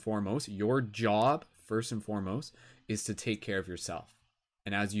 first and foremost, your job, first and foremost, is to take care of yourself.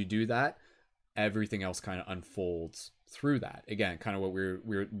 And as you do that, everything else kind of unfolds through that. Again, kind of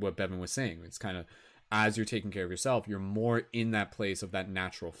what Bevan was saying. It's kind of, as you're taking care of yourself, you're more in that place of that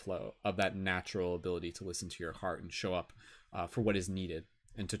natural flow, of that natural ability to listen to your heart and show up for what is needed,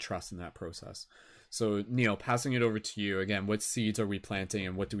 and to trust in that process. So Neil, passing it over to you again, what seeds are we planting,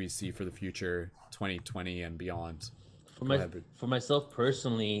 and what do we see for the future 2020 and beyond? For myself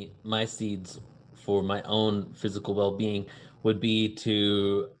personally, my seeds for my own physical well-being would be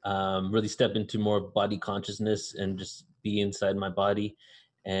to really step into more body consciousness and just be inside my body,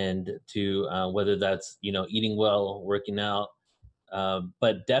 and to whether that's, eating well, working out,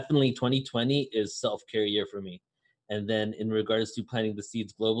 but definitely 2020 is self-care year for me. And then in regards to planting the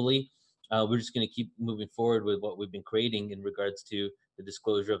seeds globally, we're just going to keep moving forward with what we've been creating in regards to the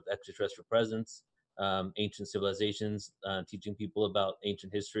disclosure of extraterrestrial presence, ancient civilizations, teaching people about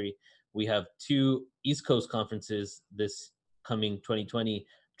ancient history. We have 2 East Coast conferences this coming 2020: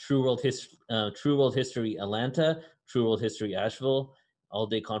 True World History Atlanta, True World History Asheville,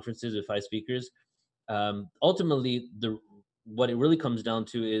 all-day conferences with 5 speakers. Ultimately, what it really comes down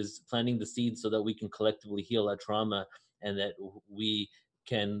to is planting the seeds so that we can collectively heal our trauma, and that we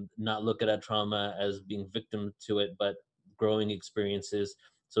can not look at our trauma as being victim to it, but growing experiences.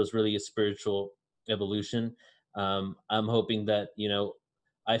 So it's really a spiritual evolution. I'm hoping that,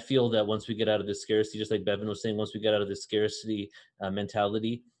 I feel that once we get out of this scarcity, just like Bevan was saying, once we get out of this scarcity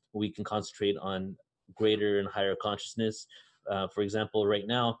mentality, we can concentrate on greater and higher consciousness. For example, right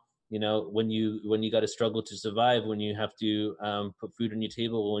now, when you got to struggle to survive, when you have to put food on your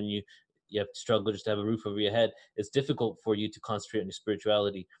table, when you have to struggle just to have a roof over your head, it's difficult for you to concentrate on your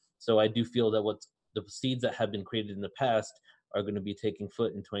spirituality. So I do feel that what the seeds that have been created in the past are going to be taking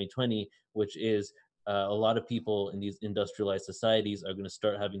foot in 2020, which is a lot of people in these industrialized societies are going to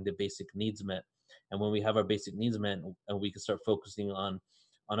start having the basic needs met. And when we have our basic needs met, and we can start focusing on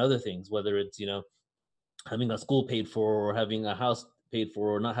other things, whether it's, having a school paid for, or having a house paid for,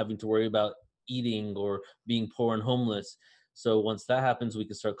 or not having to worry about eating or being poor and homeless. So once that happens, we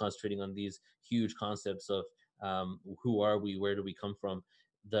can start concentrating on these huge concepts of who are we, where do we come from.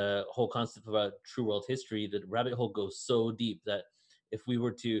 The whole concept about true world history, the rabbit hole goes so deep that if we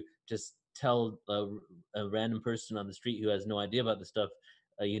were to just tell a random person on the street who has no idea about this stuff,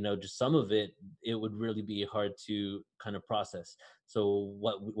 just some of it, it would really be hard to kind of process. So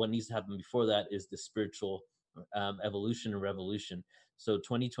what needs to happen before that is the spiritual evolution and revolution. So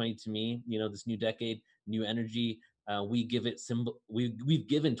 2020 to me, this new decade, new energy, we give it we've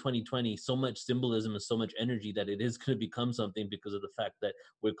given 2020 so much symbolism and so much energy that it is going to become something, because of the fact that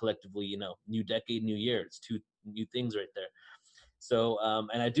we're collectively, new decade, new year. It's 2 new things right there. So,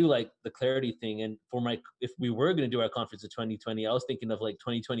 and I do like the clarity thing. And if we were going to do our conference in 2020, I was thinking of like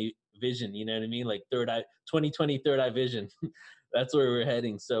 2020 vision, you know what I mean? Like 2020 third eye vision. That's where we're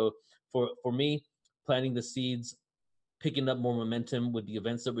heading. So for me, planting the seeds, picking up more momentum with the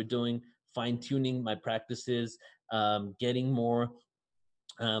events that we're doing, fine tuning my practices, getting more,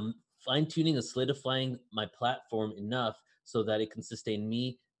 fine tuning and solidifying my platform enough so that it can sustain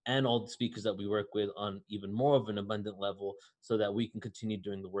me and all the speakers that we work with on even more of an abundant level, so that we can continue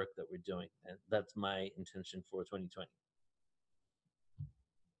doing the work that we're doing. And that's my intention for 2020.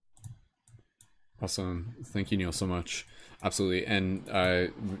 Awesome. Thank you, Neil, so much. Absolutely. And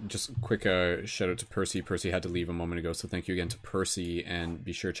just a quick shout out to Percy. Percy had to leave a moment ago, so thank you again to Percy, and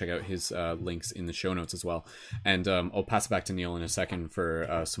be sure to check out his links in the show notes as well. And I'll pass it back to Neil in a second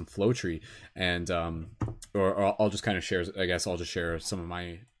for some Flowtree, and or I'll just kind of share. I guess I'll just share some of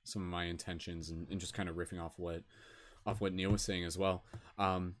my intentions, and just kind of riffing off what Neil was saying as well.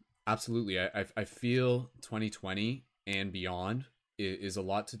 Absolutely. I feel 2020 and beyond is a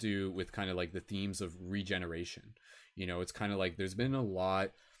lot to do with kind of like the themes of regeneration. It's kind of like there's been a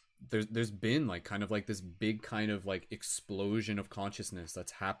lot, there's been like kind of like this big kind of like explosion of consciousness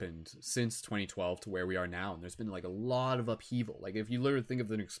that's happened since 2012 to where we are now, and there's been like a lot of upheaval. Like if you literally think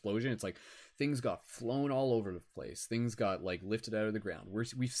of an explosion, it's like things got flown all over the place, things got like lifted out of the ground.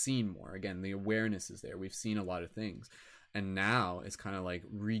 We've seen more. Again, the awareness is there, we've seen a lot of things. And now it's kind of like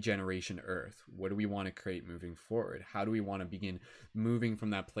regeneration Earth. What do we want to create moving forward? How do we want to begin moving from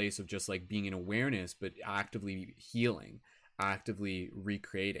that place of just like being in awareness, but actively healing, actively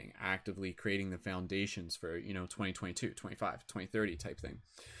recreating, actively creating the foundations for, 2022, 25, 2030 type thing.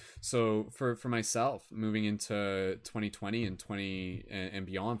 So for myself, moving into 2020 and 20 and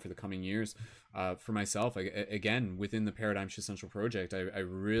beyond for the coming years, for myself, again, within the Paradigm Shift Central project, I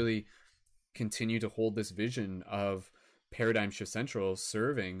really continue to hold this vision of Paradigm Shift Central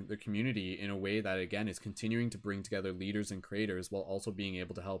serving the community in a way that, again, is continuing to bring together leaders and creators while also being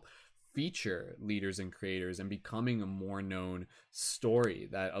able to help feature leaders and creators and becoming a more known story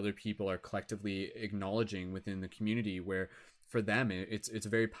that other people are collectively acknowledging within the community, where for them it's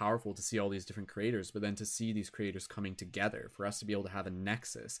very powerful to see all these different creators, but then to see these creators coming together, for us to be able to have a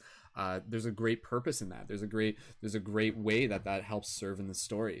nexus. There's a great purpose in that. There's a great way that helps serve in the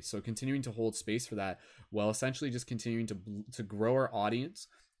story. So continuing to hold space for that, while essentially just continuing to grow our audience,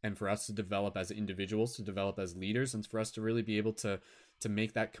 and for us to develop as individuals, to develop as leaders, and for us to really be able to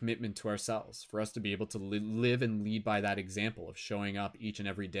make that commitment to ourselves, for us to be able to live and lead by that example of showing up each and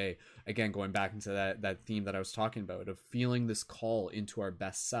every day. Again, going back into that theme that I was talking about, of feeling this call into our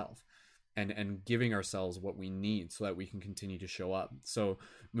best self and giving ourselves what we need so that we can continue to show up. So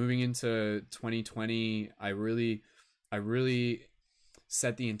moving into 2020, I really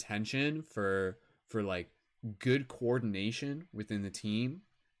set the intention for like good coordination within the team,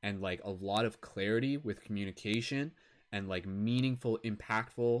 and like a lot of clarity with communication, and like meaningful,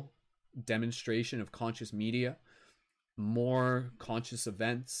 impactful demonstration of conscious media, more conscious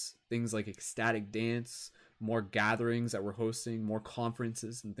events, things like ecstatic dance, more gatherings that we're hosting, more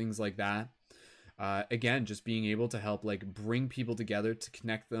conferences and things like that. Again, just being able to help like bring people together, to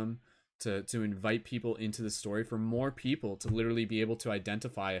connect them, to invite people into the story, for more people to literally be able to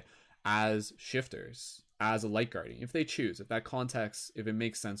identify as shifters, as a light guardian, if they choose, if that context, if it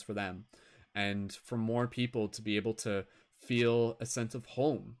makes sense for them. And for more people to be able to feel a sense of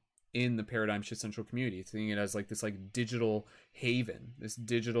home in the Paradigm Shift Central community, seeing it as like this like digital haven, this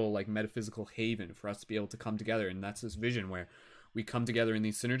digital like metaphysical haven for us to be able to come together. And that's this vision where we come together in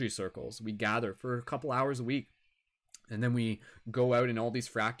these synergy circles, we gather for a couple hours a week, and then we go out in all these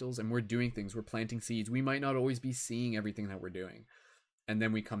fractals and we're doing things, we're planting seeds. We might not always be seeing everything that we're doing. And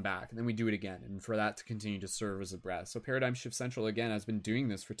then we come back and then we do it again, and for that to continue to serve as a breath. So Paradigm Shift Central, again, has been doing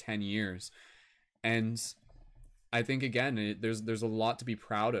this for 10 years. And I think, again, there's a lot to be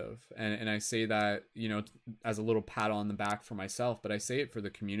proud of. And I say that, as a little pat on the back for myself, but I say it for the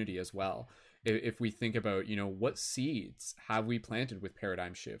community as well. If we think about, what seeds have we planted with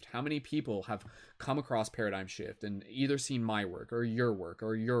Paradigm Shift? How many people have come across Paradigm Shift and either seen my work or your work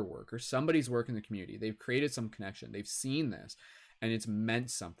or somebody's work in the community? They've created some connection. They've seen this, and it's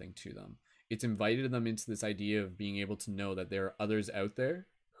meant something to them. It's invited them into this idea of being able to know that there are others out there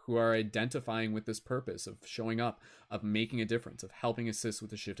who are identifying with this purpose of showing up, of making a difference, of helping assist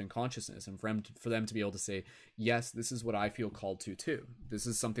with the shift in consciousness, and for them to be able to say, yes, this is what I feel called to too. This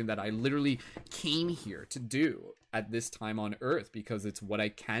is something that I literally came here to do at this time on earth because it's what I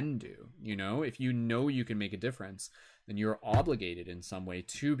can do. If you know you can make a difference, then you're obligated in some way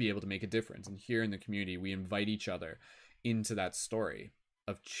to be able to make a difference. And here in the community, we invite each other into that story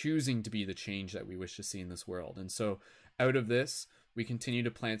of choosing to be the change that we wish to see in this world. And so out of this, we continue to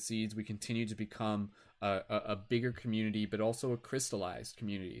plant seeds. We continue to become a bigger community, but also a crystallized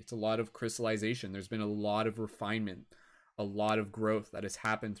community. It's a lot of crystallization. There's been a lot of refinement, a lot of growth that has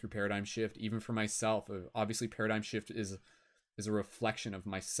happened through Paradigm Shift, even for myself. Obviously, Paradigm Shift is a reflection of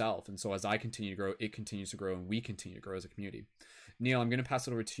myself. And so as I continue to grow, it continues to grow, and we continue to grow as a community. Neil, I'm going to pass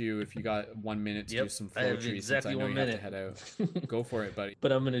it over to you if you got 1 minute to do some poetry, exactly, since I know 1 you minute. have to head out. Go for it, buddy.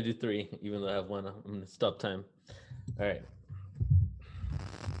 But I'm going to do 3, even though I have 1. I'm going to stop time. All right.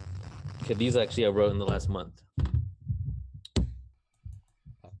 Okay, these actually I wrote in the last month.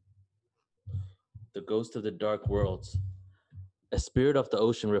 The ghost of the dark worlds. A spirit of the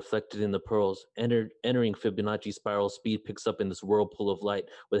ocean reflected in the pearls, entering Fibonacci spiral speed picks up in this whirlpool of light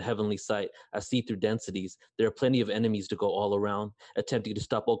with heavenly sight. I see through densities. There are plenty of enemies to go all around, attempting to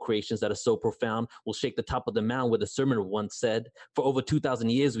stop all creations that are so profound. Will shake the top of the mound where the sermon once said, for over 2,000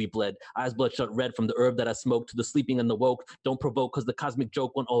 years we bled, eyes bloodshot red from the herb that I smoked to the sleeping and the woke. Don't provoke, cause the cosmic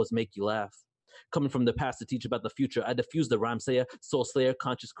joke won't always make you laugh. Coming from the past to teach about the future, I diffuse the rhyme sayer, soul slayer,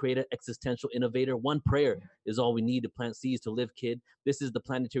 conscious creator, existential innovator. One prayer is all we need to plant seeds to live, kid. This is the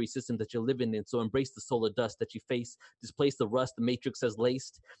planetary system that you're living in, so embrace the solar dust that you face. Displace the rust the matrix has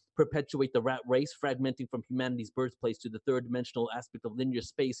laced. perpetuate the rat race, fragmenting from humanity's birthplace to the third dimensional aspect of linear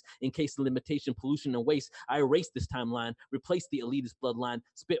space, encased in limitation, pollution, and waste. I erase this timeline, replace the elitist bloodline,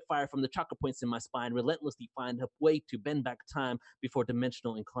 spit fire from the chakra points in my spine, relentlessly find a way to bend back time before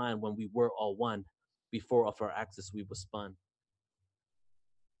dimensional incline when we were all one. Before off our axis we were spun.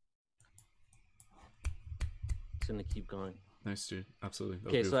 It's gonna keep going. Nice, dude. Absolutely.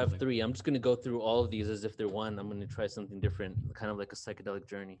 Okay, so I have 3. I'm just gonna go through all of these as if they're one. I'm gonna try something different, kind of like a psychedelic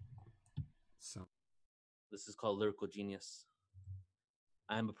journey. So this is called Lyrical Genius.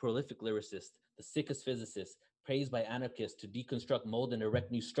 I am a prolific lyricist, the sickest physicist, praised by anarchists to deconstruct, mold, and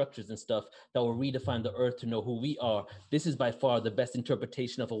erect new structures and stuff that will redefine the earth to know who we are. This is by far the best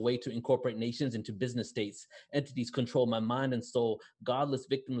interpretation of a way to incorporate nations into business states. Entities control my mind and soul, godless,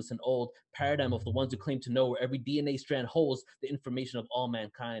 victimless, and old, paradigm of the ones who claim to know where every DNA strand holds the information of all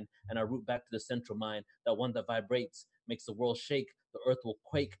mankind, and I root back to the central mind, that one that vibrates, makes the world shake, the earth will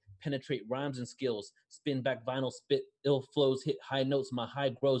quake, penetrate rhymes and skills, spin back vinyl, spit ill flows, hit high notes, my high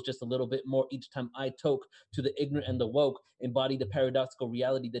grows just a little bit more each time I toke to the ignorant and the woke, embody the paradoxical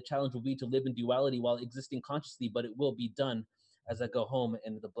reality. The challenge will be to live in duality while existing consciously, but it will be done as I go home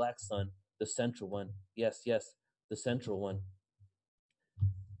into the black sun, the central one. Yes, yes, the central one.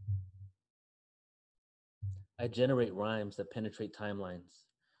 I generate rhymes that penetrate timelines.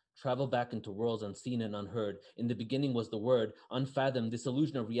 Travel back into worlds unseen and unheard. In the beginning was the word, unfathomed, this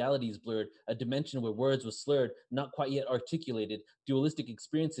illusion of reality is blurred, a dimension where words were slurred, not quite yet articulated, dualistic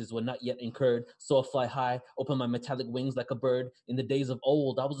experiences were not yet incurred, so I fly high, open my metallic wings like a bird. In the days of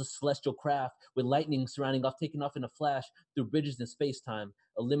old, I was a celestial craft, with lightning surrounding off, taking off in a flash, through bridges in space-time,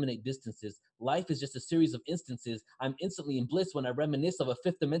 eliminate distances. Life is just a series of instances. I'm instantly in bliss when I reminisce of a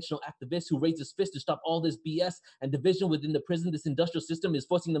fifth-dimensional activist who raised his fist to stop all this BS and division within the prison. This industrial system is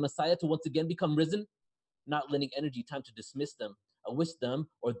forcing the Messiah to once again become risen, not lending energy time to dismiss them. I wish them,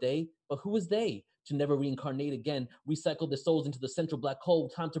 or they, but who is they? To never reincarnate again, recycle their souls into the central black hole,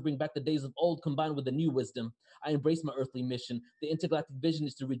 time to bring back the days of old combined with the new wisdom. I embrace my earthly mission. The intergalactic vision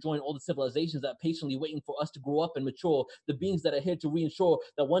is to rejoin all the civilizations that are patiently waiting for us to grow up and mature, the beings that are here to reinsure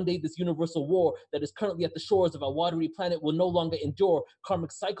that one day this universal war that is currently at the shores of our watery planet will no longer endure.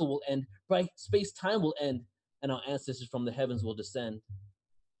 Karmic cycle will end, bright space-time will end, and our ancestors from the heavens will descend.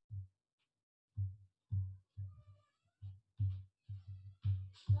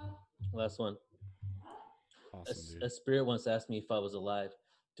 Last one. awesome, A spirit once asked me if I was alive.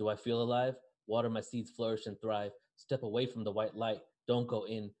 Do I feel alive? Water my seeds, flourish and thrive. Step away from the white light. Don't go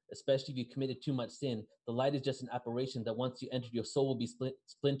in, especially if you committed too much sin. The light is just an apparition that once you entered, your soul will be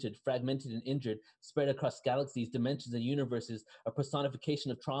splintered, fragmented, and injured, spread across galaxies, dimensions, and universes, a personification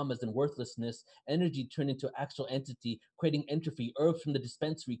of traumas and worthlessness, energy turned into actual entity, creating entropy, herbs from the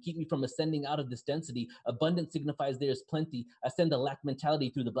dispensary, keep me from ascending out of this density. Abundance signifies there is plenty. I send a lack mentality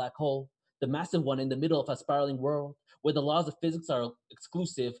through the black hole, the massive one in the middle of a spiraling world, where the laws of physics are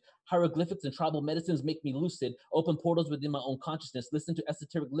exclusive. Hieroglyphics and tribal medicines make me lucid, open portals within my own consciousness, listen to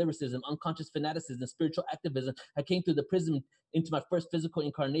esoteric lyricism, unconscious fanaticism, spiritual activism. I came through the prism into my first physical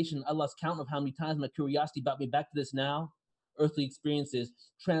incarnation. I lost count of how many times my curiosity brought me back to this now. Earthly experiences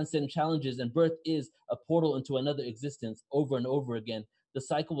transcend challenges, and birth is a portal into another existence over and over again. The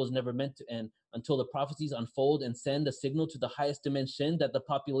cycle was never meant to end until the prophecies unfold and send a signal to the highest dimension that the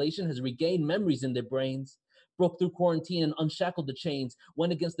population has regained memories in their brains. Broke through quarantine and unshackled the chains,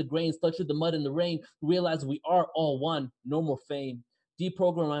 went against the grain, slid through the mud and the rain, realized we are all one, no more fame.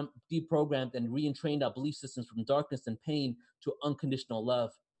 Deprogrammed and re-entrained our belief systems from darkness and pain to unconditional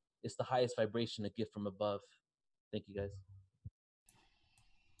love. It's the highest vibration, a gift from above. Thank you, guys.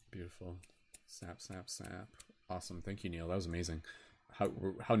 Beautiful. Snap, snap, snap. Awesome. Thank you, Neil. That was amazing.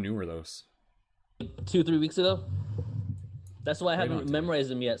 How new were those? 2-3 weeks ago. That's why I haven't memorized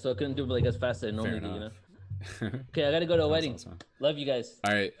them yet, so I couldn't do it like as fast as I normally do, you know? Okay, I gotta go to a wedding. Awesome. Love you guys.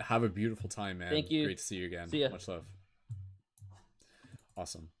 All right, have a beautiful time, man. Thank you. Great to see you again. See ya. Much love.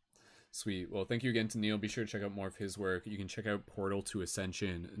 Awesome. Sweet. Well, thank you again to Neil. Be sure to check out more of his work. You can check out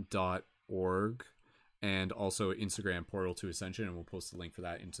portaltoascension.org and also Instagram, Portal to Ascension, and we'll post the link for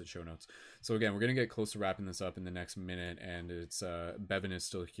that into the show notes. So again, we're going to get close to wrapping this up in the next minute, and it's Bevan is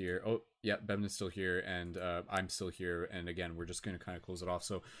still here. Oh, yeah, Bevan is still here, and I'm still here, and again, we're just going to kind of close it off.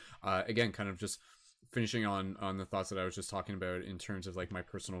 So again, kind of just finishing on the thoughts that I was just talking about in terms of like my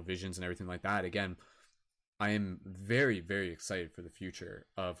personal visions and everything like that. Again, I am very, very excited for the future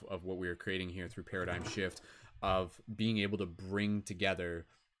of what we are creating here through Paradigm Shift, of being able to bring together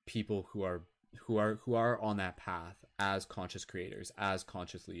people who are who are on that path as conscious creators, as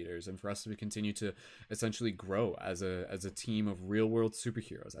conscious leaders, and for us to continue to essentially grow as a team of real world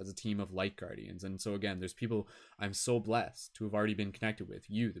superheroes, as a team of light guardians. And so again, there's people I'm so blessed to have already been connected with,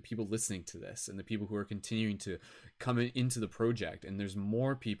 you, the people listening to this, and the people who are continuing to come into the project. And there's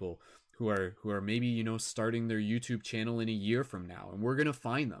more people who are maybe, you know, starting their YouTube channel in a year from now, and we're going to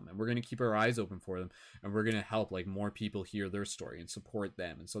find them, and we're going to keep our eyes open for them, and we're going to help like more people hear their story and support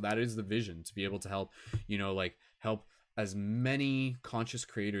them. And so that is the vision, to be able to help, you know, like help as many conscious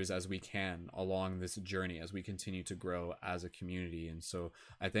creators as we can along this journey as we continue to grow as a community. And so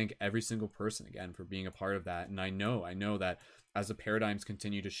I thank every single person again for being a part of that. And I know that as the paradigms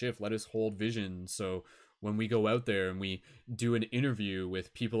continue to shift, let us hold vision. So when we go out there and we do an interview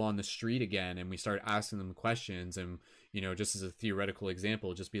with people on the street again, and we start asking them questions, and, you know, just as a theoretical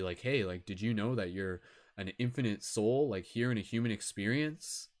example, just be like, hey, like, did you know that you're an infinite soul, like here in a human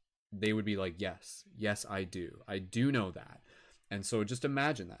experience? They would be like, yes, I do know that. And so just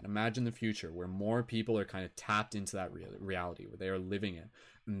imagine that. Imagine the future where more people are kind of tapped into that reality, where they are living it.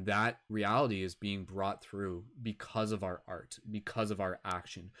 And that reality is being brought through because of our art, because of our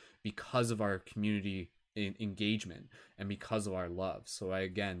action, because of our community engagement, and because of our love. So I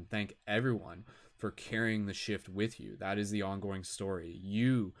again thank everyone for carrying the shift with you. That is the ongoing story.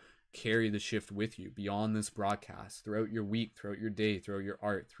 You carry the shift with you beyond this broadcast, throughout your week, throughout your day, throughout your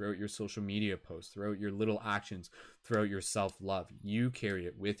art, throughout your social media posts, throughout your little actions, throughout your self-love. You carry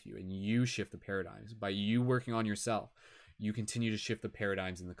it with you, and you shift the paradigms. By you working on yourself, you continue to shift the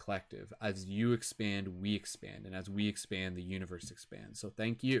paradigms in the collective. As you expand, we expand, and as we expand, the universe expands. So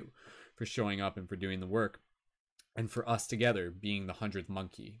thank you for showing up and for doing the work, and for us together being the 100th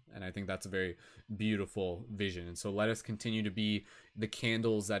monkey. And I think that's a very beautiful vision. And so let us continue to be the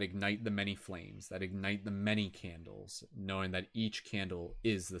candles that ignite the many flames, that ignite the many candles, knowing that each candle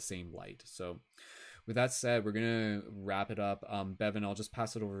is the same light. So with that said, we're going to wrap it up. Bevan, I'll just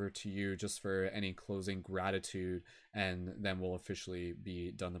pass it over to you just for any closing gratitude, and then we'll officially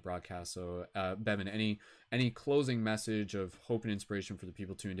be done the broadcast. So Bevan, any closing message of hope and inspiration for the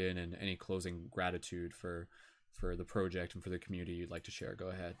people tuned in, and any closing gratitude for the project and for the community you'd like to share? Go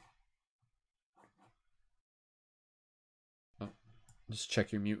ahead. Oh, just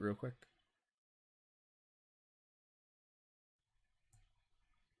check your mute real quick.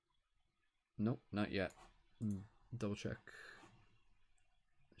 Nope, not yet. Double check.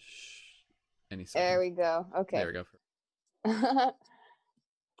 Any second. There we go. Okay. There we go.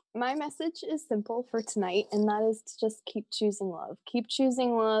 My message is simple for tonight, and that is to just keep choosing love. Keep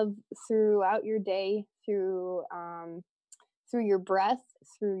choosing love throughout your day, through your breath,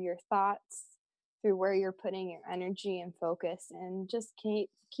 through your thoughts, through where you're putting your energy and focus, and just keep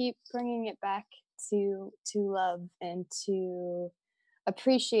bringing it back to love and to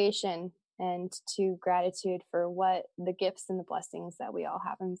appreciation and to gratitude for what the gifts and the blessings that we all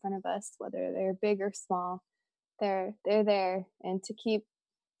have in front of us, whether they're big or small. They're there, and to keep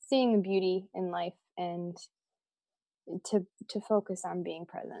seeing the beauty in life, and to focus on being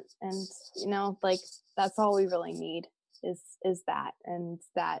present. And, you know, like, that's all we really need is that, and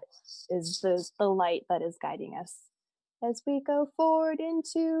that is the light that is guiding us as we go forward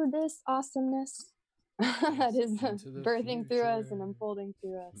into this awesomeness that is birthing through us and unfolding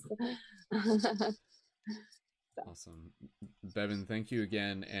through us. Awesome. Bevan, thank you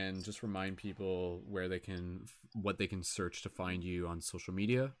again, and just remind people where they can, what they can search to find you on social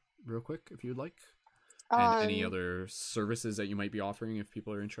media real quick, if you'd like, and any other services that you might be offering if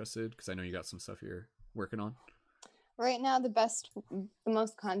people are interested, because I know you got some stuff you're working on. Right now, the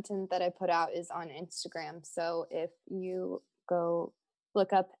most content that I put out is on Instagram. So if you go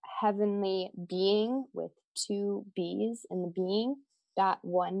look up Heavenly Being with 2 B's in the being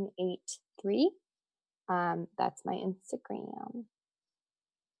 .183, that's my Instagram.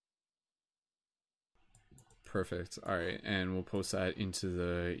 Perfect. All right, and we'll post that into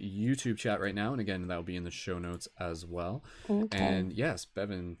the YouTube chat right now, and again, that'll be in the show notes as well. Okay. And yes,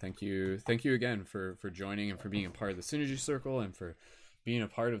 Bevan, thank you again for joining and for being a part of the Synergy Circle, and for being a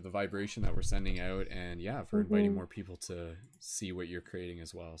part of the vibration that we're sending out, and for inviting more people to see what you're creating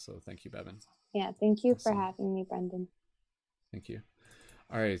as well. So thank you, Bevan. Yeah, thank you for having me, Brendan. Thank you.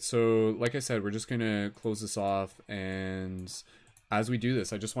 All right, so like I said, we're just gonna close this off, and as we do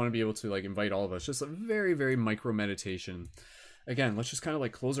this, I just want to be able to invite all of us, just a very, very micro meditation. Again, let's just kind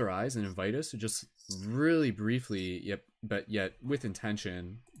of close our eyes and invite us to just really briefly, but yet with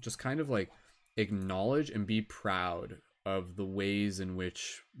intention, just kind of acknowledge and be proud of the ways in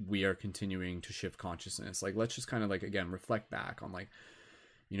which we are continuing to shift consciousness. Let's just kind of again, reflect back on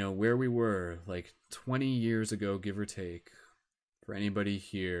where we were 20 years ago, give or take, for anybody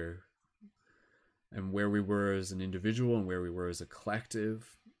here. and where we were as an individual and where we were as a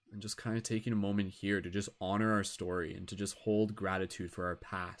collective, and just kind of taking a moment here to just honor our story and to just hold gratitude for our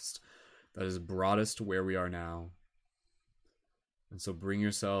past that has brought us to where we are now. And so bring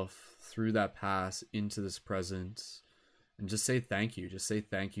yourself through that past into this present and just say thank you. Just say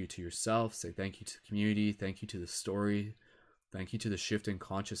thank you to yourself, say thank you to the community, thank you to the story, thank you to the shift in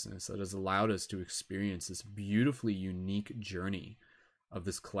consciousness that has allowed us to experience this beautifully unique journey of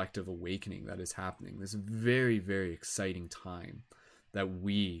this collective awakening that is happening, this very, very exciting time that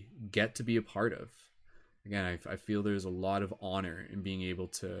we get to be a part of. Again, I feel there's a lot of honor in being able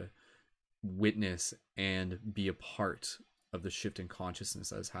to witness and be a part of the shift in consciousness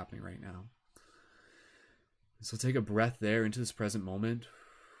that is happening right now. So take a breath there into this present moment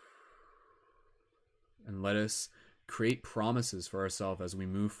and let us create promises for ourselves as we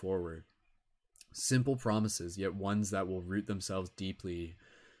move forward. Simple promises, yet ones that will root themselves deeply.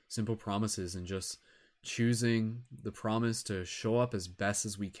 Simple promises, and just choosing the promise to show up as best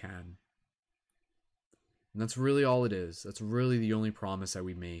as we can. And that's really all it is. That's really the only promise that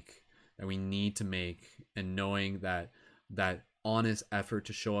we make, that we need to make. And knowing that that honest effort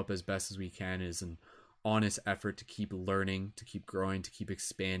to show up as best as we can is an honest effort to keep learning, to keep growing, to keep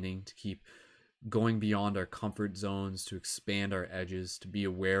expanding, to keep going beyond our comfort zones, to expand our edges, to be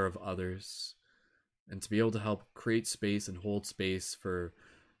aware of others, and to be able to help create space and hold space for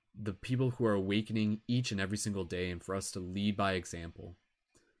the people who are awakening each and every single day, and for us to lead by example,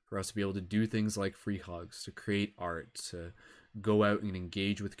 for us to be able to do things like free hugs, to create art, to go out and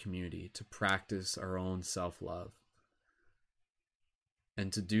engage with community, to practice our own self-love,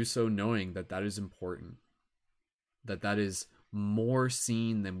 and to do so knowing that that is important, that that is more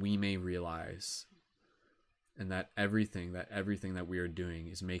seen than we may realize, and that everything that we are doing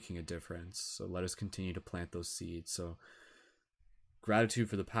is making a difference. So let us continue to plant those seeds. So gratitude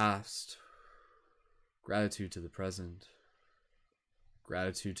for the past, gratitude to the present,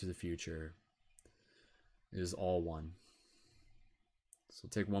 gratitude to the future. It is all one. So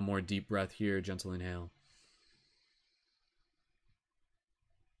take one more deep breath here, gentle inhale.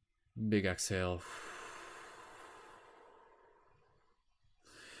 Big exhale.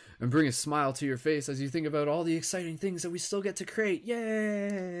 And bring a smile to your face as you think about all the exciting things that we still get to create.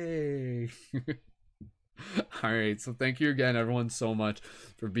 Yay! All right, so thank you again, everyone, so much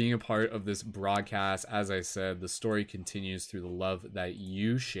for being a part of this broadcast. As I said, the story continues through the love that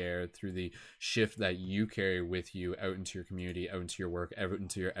you share, through the shift that you carry with you out into your community, out into your work, out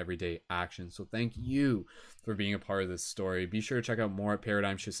into your everyday actions. So thank you for being a part of this story. Be sure to check out more at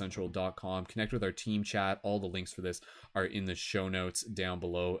ParadigmShiftCentral.com. Connect with our team chat. All the links for this are in the show notes down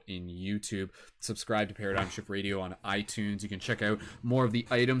below in YouTube. Subscribe to Paradigm Shift Radio on iTunes. You can check out more of the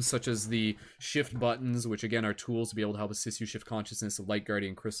items such as the shift buttons, which again are tools to be able to help assist you shift consciousness, the Light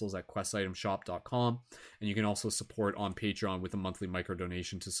Guardian crystals at questitemshop.com. And you can also support on Patreon with a monthly micro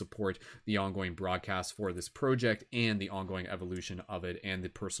donation to support the ongoing broadcast for this project and the ongoing evolution of it and the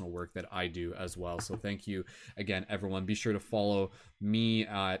personal work that I do as well. So thank you again, everyone. Be sure to follow me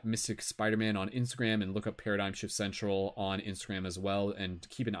at Mystic Spider-Man on Instagram and look up Paradigm Shift Central on Instagram as well, and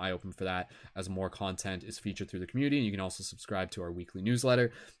keep an eye open for that as more content is featured through the community. And you can also subscribe to our weekly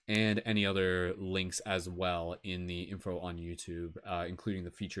newsletter and any other links as well in the info on YouTube, including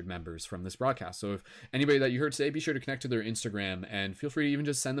the featured members from this broadcast. So if anybody that you heard today, be sure to connect to their Instagram and feel free to even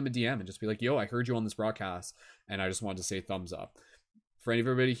just send them a DM and just be like, yo, I heard you on this broadcast and I just wanted to say thumbs up. For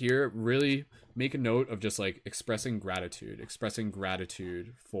everybody here, really make a note of just like expressing gratitude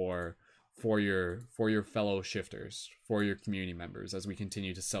for your fellow shifters, for your community members as we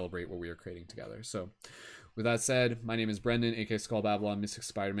continue to celebrate what we are creating together. So with that said, my name is Brendan, aka Skull Babylon, Mystic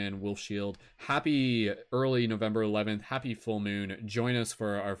Spider-Man, Wolf Shield. Happy early November 11th. Happy full moon. Join us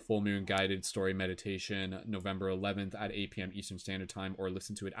for our full moon guided story meditation November 11th at 8 p.m. Eastern Standard Time, or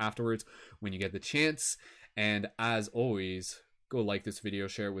listen to it afterwards when you get the chance. And as always, go like this video,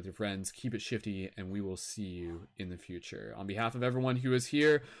 share it with your friends, keep it shifty, and we will see you in the future. On behalf of everyone who is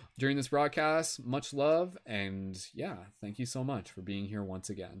here during this broadcast, much love, and yeah, thank you so much for being here once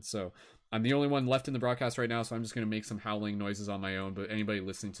again. So I'm the only one left in the broadcast right now, so I'm just going to make some howling noises on my own, but anybody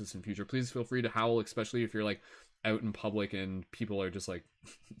listening to this in future, please feel free to howl, especially if you're like out in public and people are just like,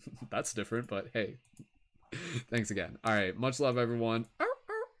 that's different, but hey, thanks again. All right, much love, everyone.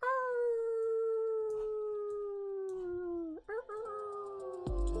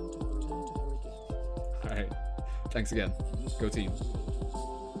 All right, thanks again. Go team.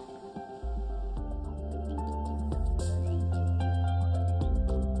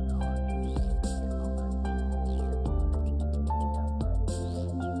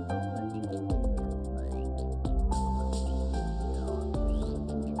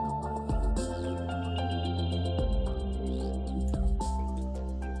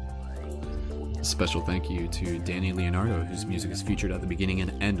 Special thank you to Danny Leonardo, whose music is featured at the beginning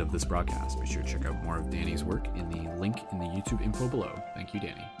and end of this broadcast. Be sure to check out more of Danny's work in the link in the YouTube info below. Thank you,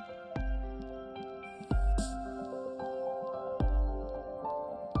 Danny.